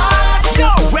road march. Yo,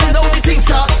 when now the things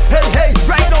start. Hey, hey,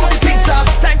 right now the things start.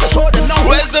 Time to show them now.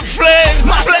 Where's the flame?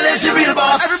 Marshall is the real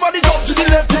boss. Everybody jump to the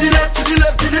left, to the left, to the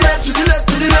left, to the left, to the left,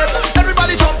 to the left.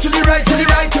 Everybody jump to the right, to the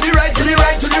right, to the right, to the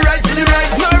right, to the right, to the right.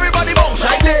 Now everybody bounce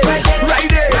right there, right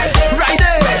there, right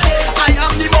there. I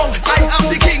am the monk, I am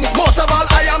the king. Most of all,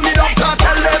 I am the doctor.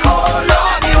 Tell them, oh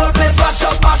Lord, the old place mash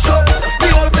up, mash up. The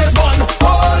old place burn.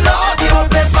 Oh Lord, the old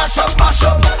place mash up, mash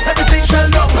up. Everything shell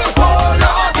down. Oh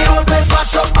Lord, the old place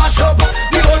mash up, mash up.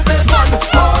 The old place burn.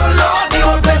 Oh Lord, the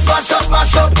old place mash up,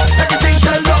 mash up. Everything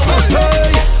shell down.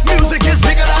 Hey, music is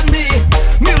bigger than me.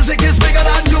 Music is bigger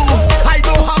than you. I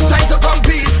don't have time to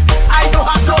compete. I don't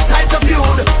have no time to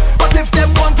feud. But if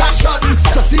them want action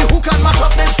to see who can mash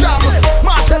up this jam,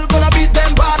 Marshall gonna beat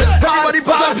them bad. Everybody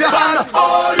put up your hand.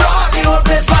 Oh Lord, the old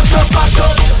place mash up, mash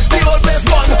up. The old place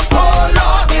burn. Oh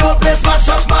Lord, the old place mash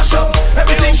up, mash up.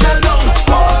 Everything shell down.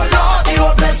 Oh Lord, the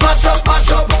old place mash up,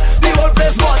 mash up. The old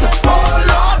place burn. Oh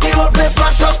Lord, the old place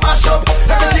mash up, mash up.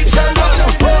 Everything shell down.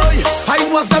 Boy, I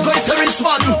was not going to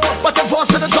respond, but I'm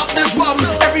forced to drop this bomb.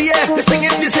 Every year they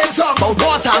singing the same song about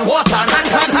water and water and hand,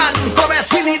 hand, hand. Come as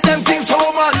we need them things for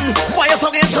woman. Why you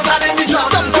talking so sad in the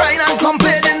job? Stop crying and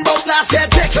complaining about last year.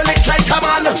 Take your licks like a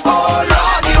man. Oh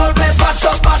Lord, the old place mash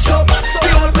up, mash up.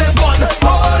 The old place burn.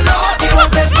 Oh Lord, the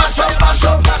old place mash up, mash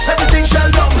up. Everything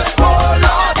shell down. Oh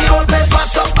Lord, the old place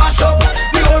mash up, mash up.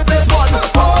 The old place burn.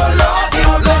 Oh Lord, the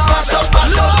old place mash up,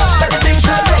 mash up. Everything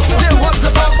shell down. They want to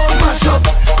talk about mash up.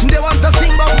 They want to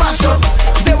sing about mash up.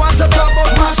 They want to talk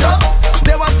about mash up.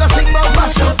 They want to sing about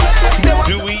mash up.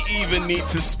 Do we even need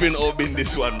to spin or bin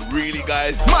this one? Really,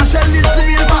 guys? Marshall is the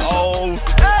real mash up.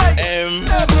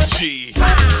 OMG.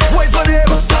 What's my name?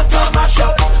 Dr.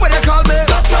 Mashup. What they call me?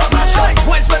 Dr. Mashup.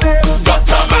 What's my name?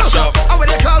 Dr. Mashup. And what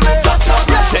they call me? Dr.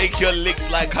 Mashup. Take your licks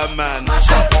like a man.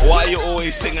 Why you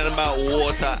always singing about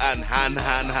water and hand,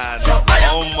 hand, hand?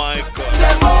 Oh my God.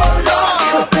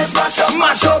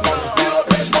 Mash up.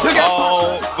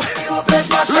 Oh.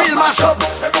 Real mash up.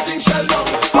 Everything shall down.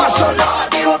 Mash up.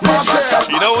 Mash up.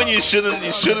 You know when you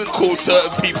shouldn't call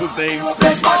certain people's names.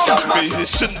 You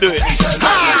shouldn't do it.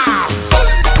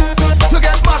 To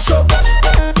get mash up.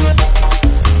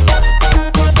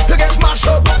 To get mash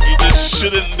up. You just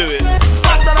shouldn't do it.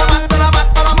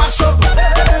 Mash up.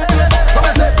 What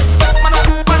is it?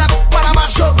 Man,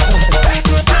 mash up.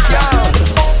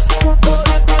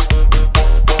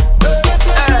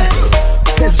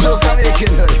 This joke I'm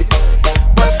making,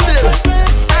 but still,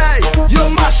 hey, you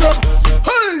mash up.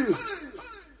 Hey.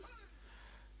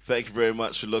 Thank you very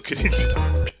much for looking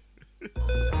into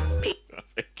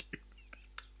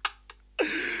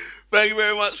Thank you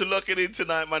very much for locking in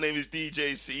tonight. My name is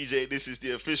DJ CJ. This is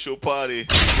the official party.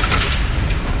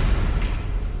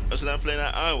 Should I play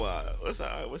that Iowa? What's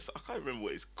that? I can't remember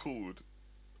what it's called.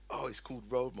 Oh, it's called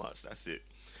Road March. That's it.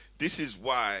 This is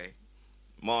why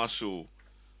Marshall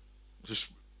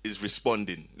just is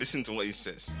responding. Listen to what he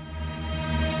says.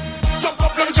 Jump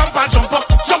up, let me jump and jump up.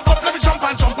 Jump up, let me jump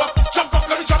and jump up. Jump up,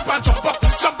 let me jump and jump up.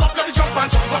 Jump up, let me jump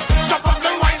and jump up. Jump up,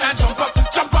 let me wine and jump up.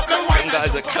 Jump up, let me wine. Them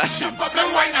guys are clashing. Jump up, let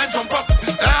me wine and jump up.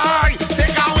 Aye,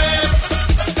 take away.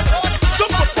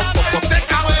 Jump up,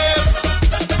 take away.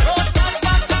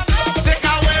 Take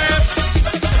away.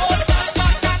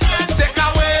 Take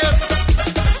away.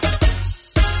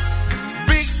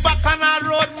 Big Bacchanal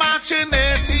Road marching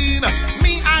 18.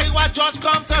 Me, Iowa Judge,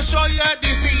 come to show you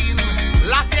the scene.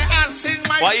 Last year I sing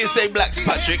my Why you say blacks,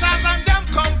 Patrick? and them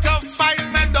come to fight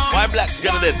me down. Why blacks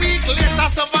together then? 1 week later,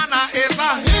 Savannah is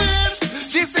a hit.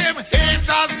 The same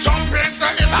haters jump into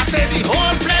it. I say the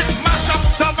whole place mash up.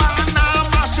 Savannah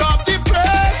mash up the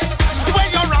place. Where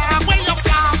you rock, where you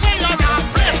fly, where you rock,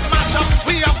 place mash up.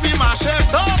 We have to mash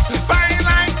it up. Fine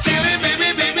like chili,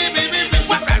 baby, baby, baby, baby.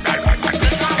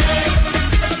 Take away.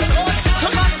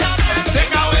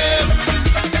 Take away.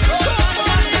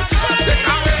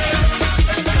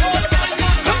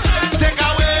 Take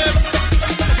away.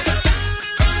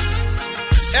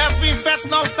 Every fest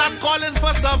now start calling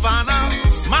for Savannah.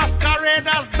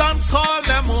 Masqueraders done call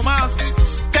them woman.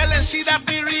 Telling she that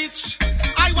we reach.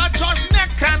 I was just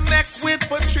neck and neck with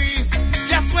Patrice.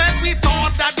 Just when we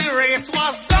thought that the race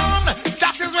was done,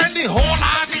 that is when the whole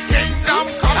of the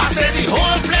kingdom come. I say the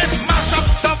whole place mash up.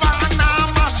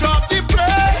 Savannah mash up the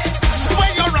place.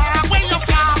 Where you rock, where you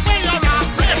fly, where you rock,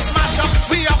 place mash up.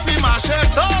 We have to mash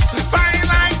it up. Fine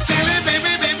like chili,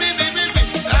 baby, baby, baby,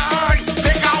 baby. Aye,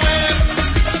 take away.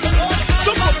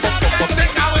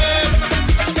 Take away.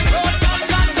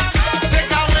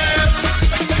 Take away.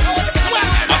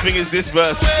 I think it's this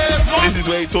verse. This is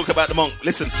where you talk about the monk.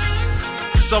 Listen.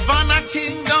 Savannah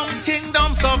Kingdom,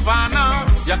 Kingdom Savannah.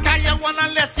 You can't one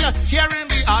unless you're hearing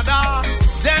the other.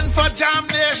 Then for Jam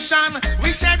Nation,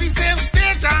 we share the same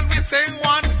stage and we sing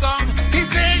one song. He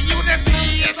say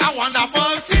unity is a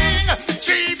wonderful thing.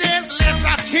 3 days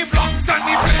later, he blocks on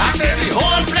the place. I say the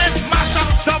whole place mash up.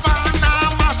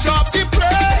 Savannah mash up the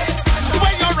place.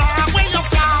 Where you rock, where you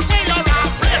fly, where you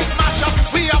rock, place mash up.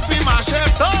 We have to mash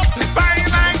it up. Fine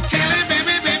like chili,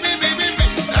 baby, baby, baby,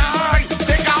 baby. Aye,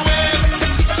 take away.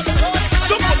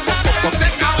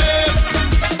 Take away.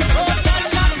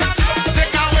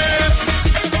 Take away.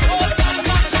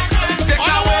 Take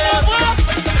away.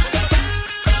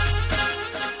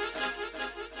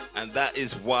 And that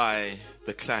is why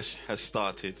the clash has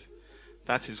started.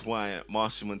 That is why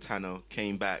Marshall Montano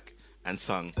came back and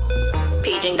sung.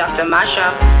 Paging Dr.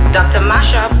 Mashup. Dr.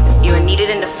 Mashup, you are needed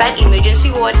in the Fed Emergency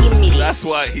Ward immediately. That's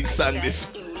why he sang this.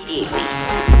 Immediately.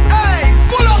 Hey,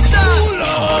 pull up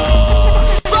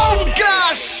that. Sound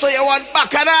clash. So you want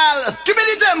Bacchanal? Give me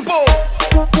the tempo.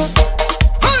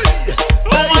 Hey.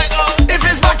 Oh my God. If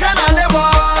it's Bacchanal they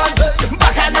want,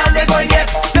 Bacchanal they going get.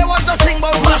 They want to sing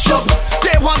about mash up.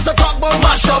 They want to talk about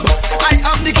mash up. I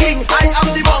am the king, I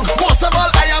am the monk. Most of all,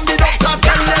 I am the doctor.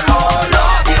 Tell them, oh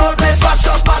Lord, the old place mash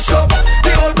up, mash up.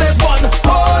 The old place one.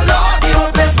 Oh Lord, the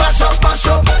old place mash up, mash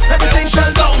up. Everything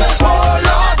shall down. Oh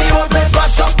Lord, the old place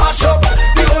mash up, mash up.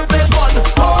 The old place one.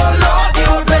 Oh Lord, the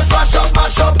old place mash up,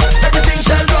 mash up. Everything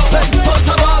shall down. First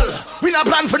of all, we not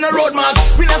plan for the road march.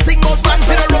 We not sing about plan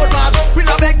for the road march. We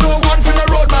not beg no one for the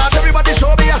road march. Everybody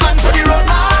show me a hand for the road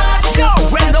march. Yo,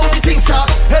 when now the things start.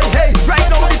 Hey, hey, right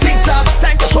now the things start.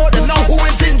 Time to show them now who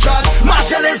is in charge.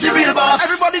 Marshall is the real boss.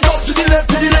 Everybody jump to the left,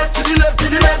 to the left, to the left, to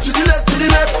the left, to the left, to the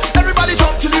left. Everybody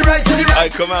jump to the right, to the right.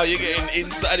 Alright, come out, you're getting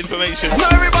inside information. Now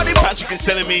everybody Patrick is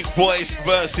telling me Voice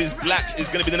versus Blacks is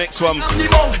gonna be the next one. I'm the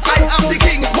monk, I am the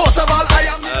king. Most of all, I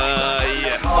am the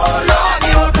Yeah. Oh Lord,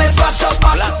 the old place mash up,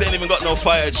 mash up. Blacks ain't even got no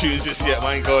fire tunes just yet,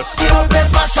 my gosh. The old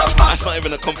place mash up, mash That's not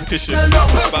even a competition.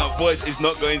 But Voice is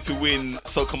not going to win,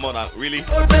 so come on out, really?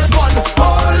 old place one.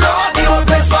 Oh Lord, the old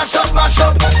place mash up, mash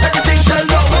up. Everything shall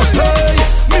down. Hey,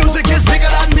 music is bigger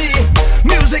than me.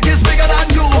 Music is bigger than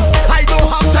you. I don't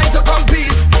have time to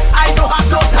compete. I don't have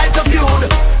no time to feud.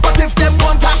 But if them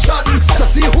want action to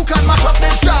see who can mash up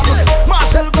this jam,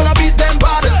 Marshall gonna beat them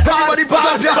bad. Everybody put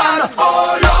up your hand.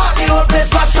 Oh Lord, the old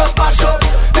place mash up, mash up.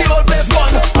 The old place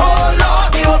one. Oh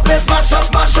Lord, the old place mash up,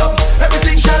 mash up.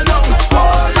 Everything shall down.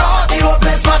 Oh Lord, the old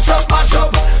place mash up, mash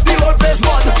up. The old place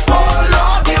one. Oh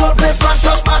Lord, the old place mash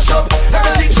up, mash up.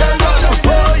 Everything shall down.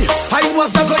 Boy, I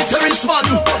was not going to respond,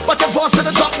 but you're forced to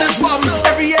drop this bomb.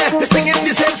 Every year they singing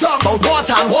the same song about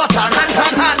water and water, hand,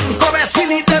 hand, hand. Come and we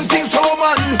need them things for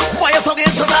woman. Why you so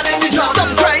against us in the job? Stop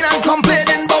crying and come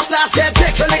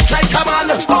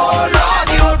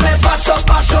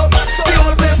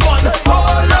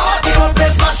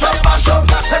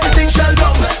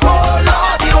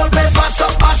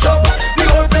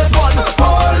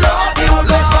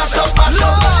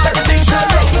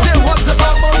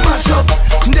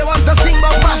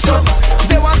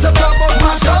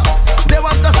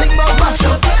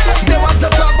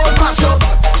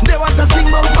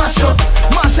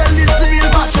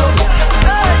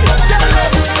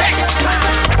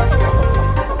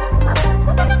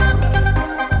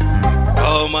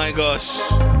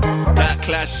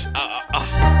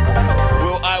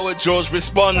George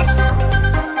responds.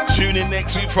 Tune in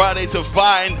next week Friday to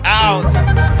find out.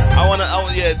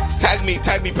 Tag me,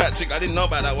 Patrick. I didn't know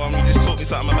about that one. You just taught me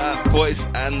something about voice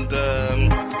and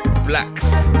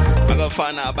blacks. I gotta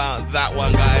find out about that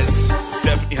one, guys.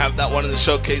 Definitely have that one in the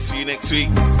showcase for you next week.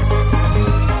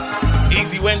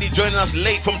 Easy Wendy joining us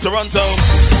late from Toronto.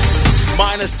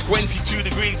 Minus 22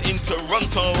 degrees in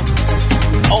Toronto.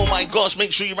 Oh my gosh,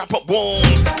 make sure you wrap up warm.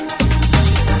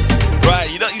 Right,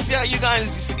 you see how you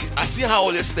guys, I see how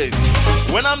all this stays.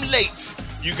 When I'm late,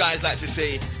 you guys like to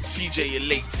say, CJ, you're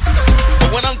late.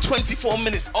 But when I'm 24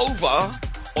 minutes over,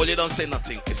 or you don't say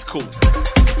nothing, it's cool.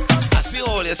 I see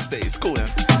all this stay, it's cool, man.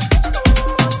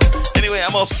 Anyway,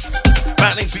 I'm off.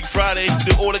 Back next week Friday,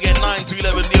 do all again 9 to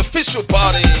 11, the official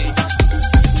party.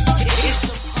 It's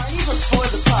the party before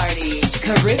the party.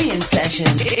 Caribbean session.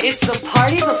 It's the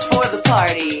party before the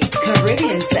party.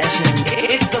 Caribbean session.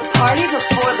 It's the party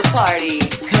before the party.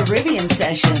 Caribbean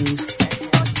sessions.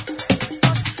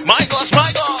 My gosh.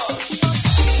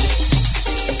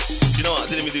 You know what? I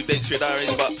didn't even do dates for your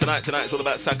diaries, but tonight it's all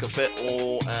about Sakafet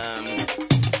or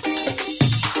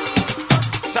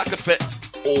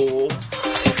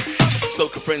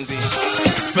Soca Frenzy.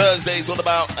 Thursday's all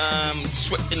about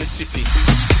Sweat in the City.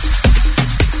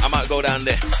 I might go down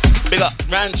there. Big up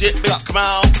Ranjit, big up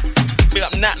Kamal, big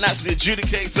up Nat's the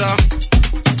Adjudicator,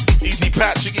 Easy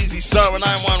Patrick, Easy Sarah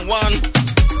 911,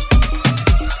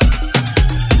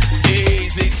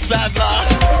 Easy Sadler.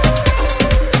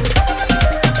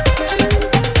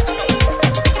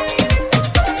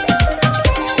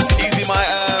 Easy my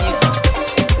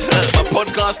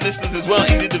podcast listeners as well,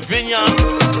 Easy Davinia.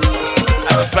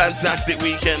 Have a fantastic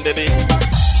weekend, baby.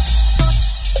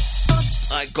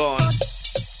 My God.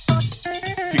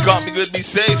 If you can't be good, be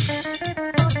safe.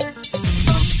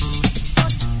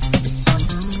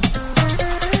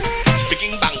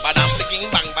 Picking bang, badam, picking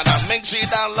bang, badam. Make sure you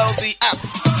download the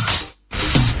app.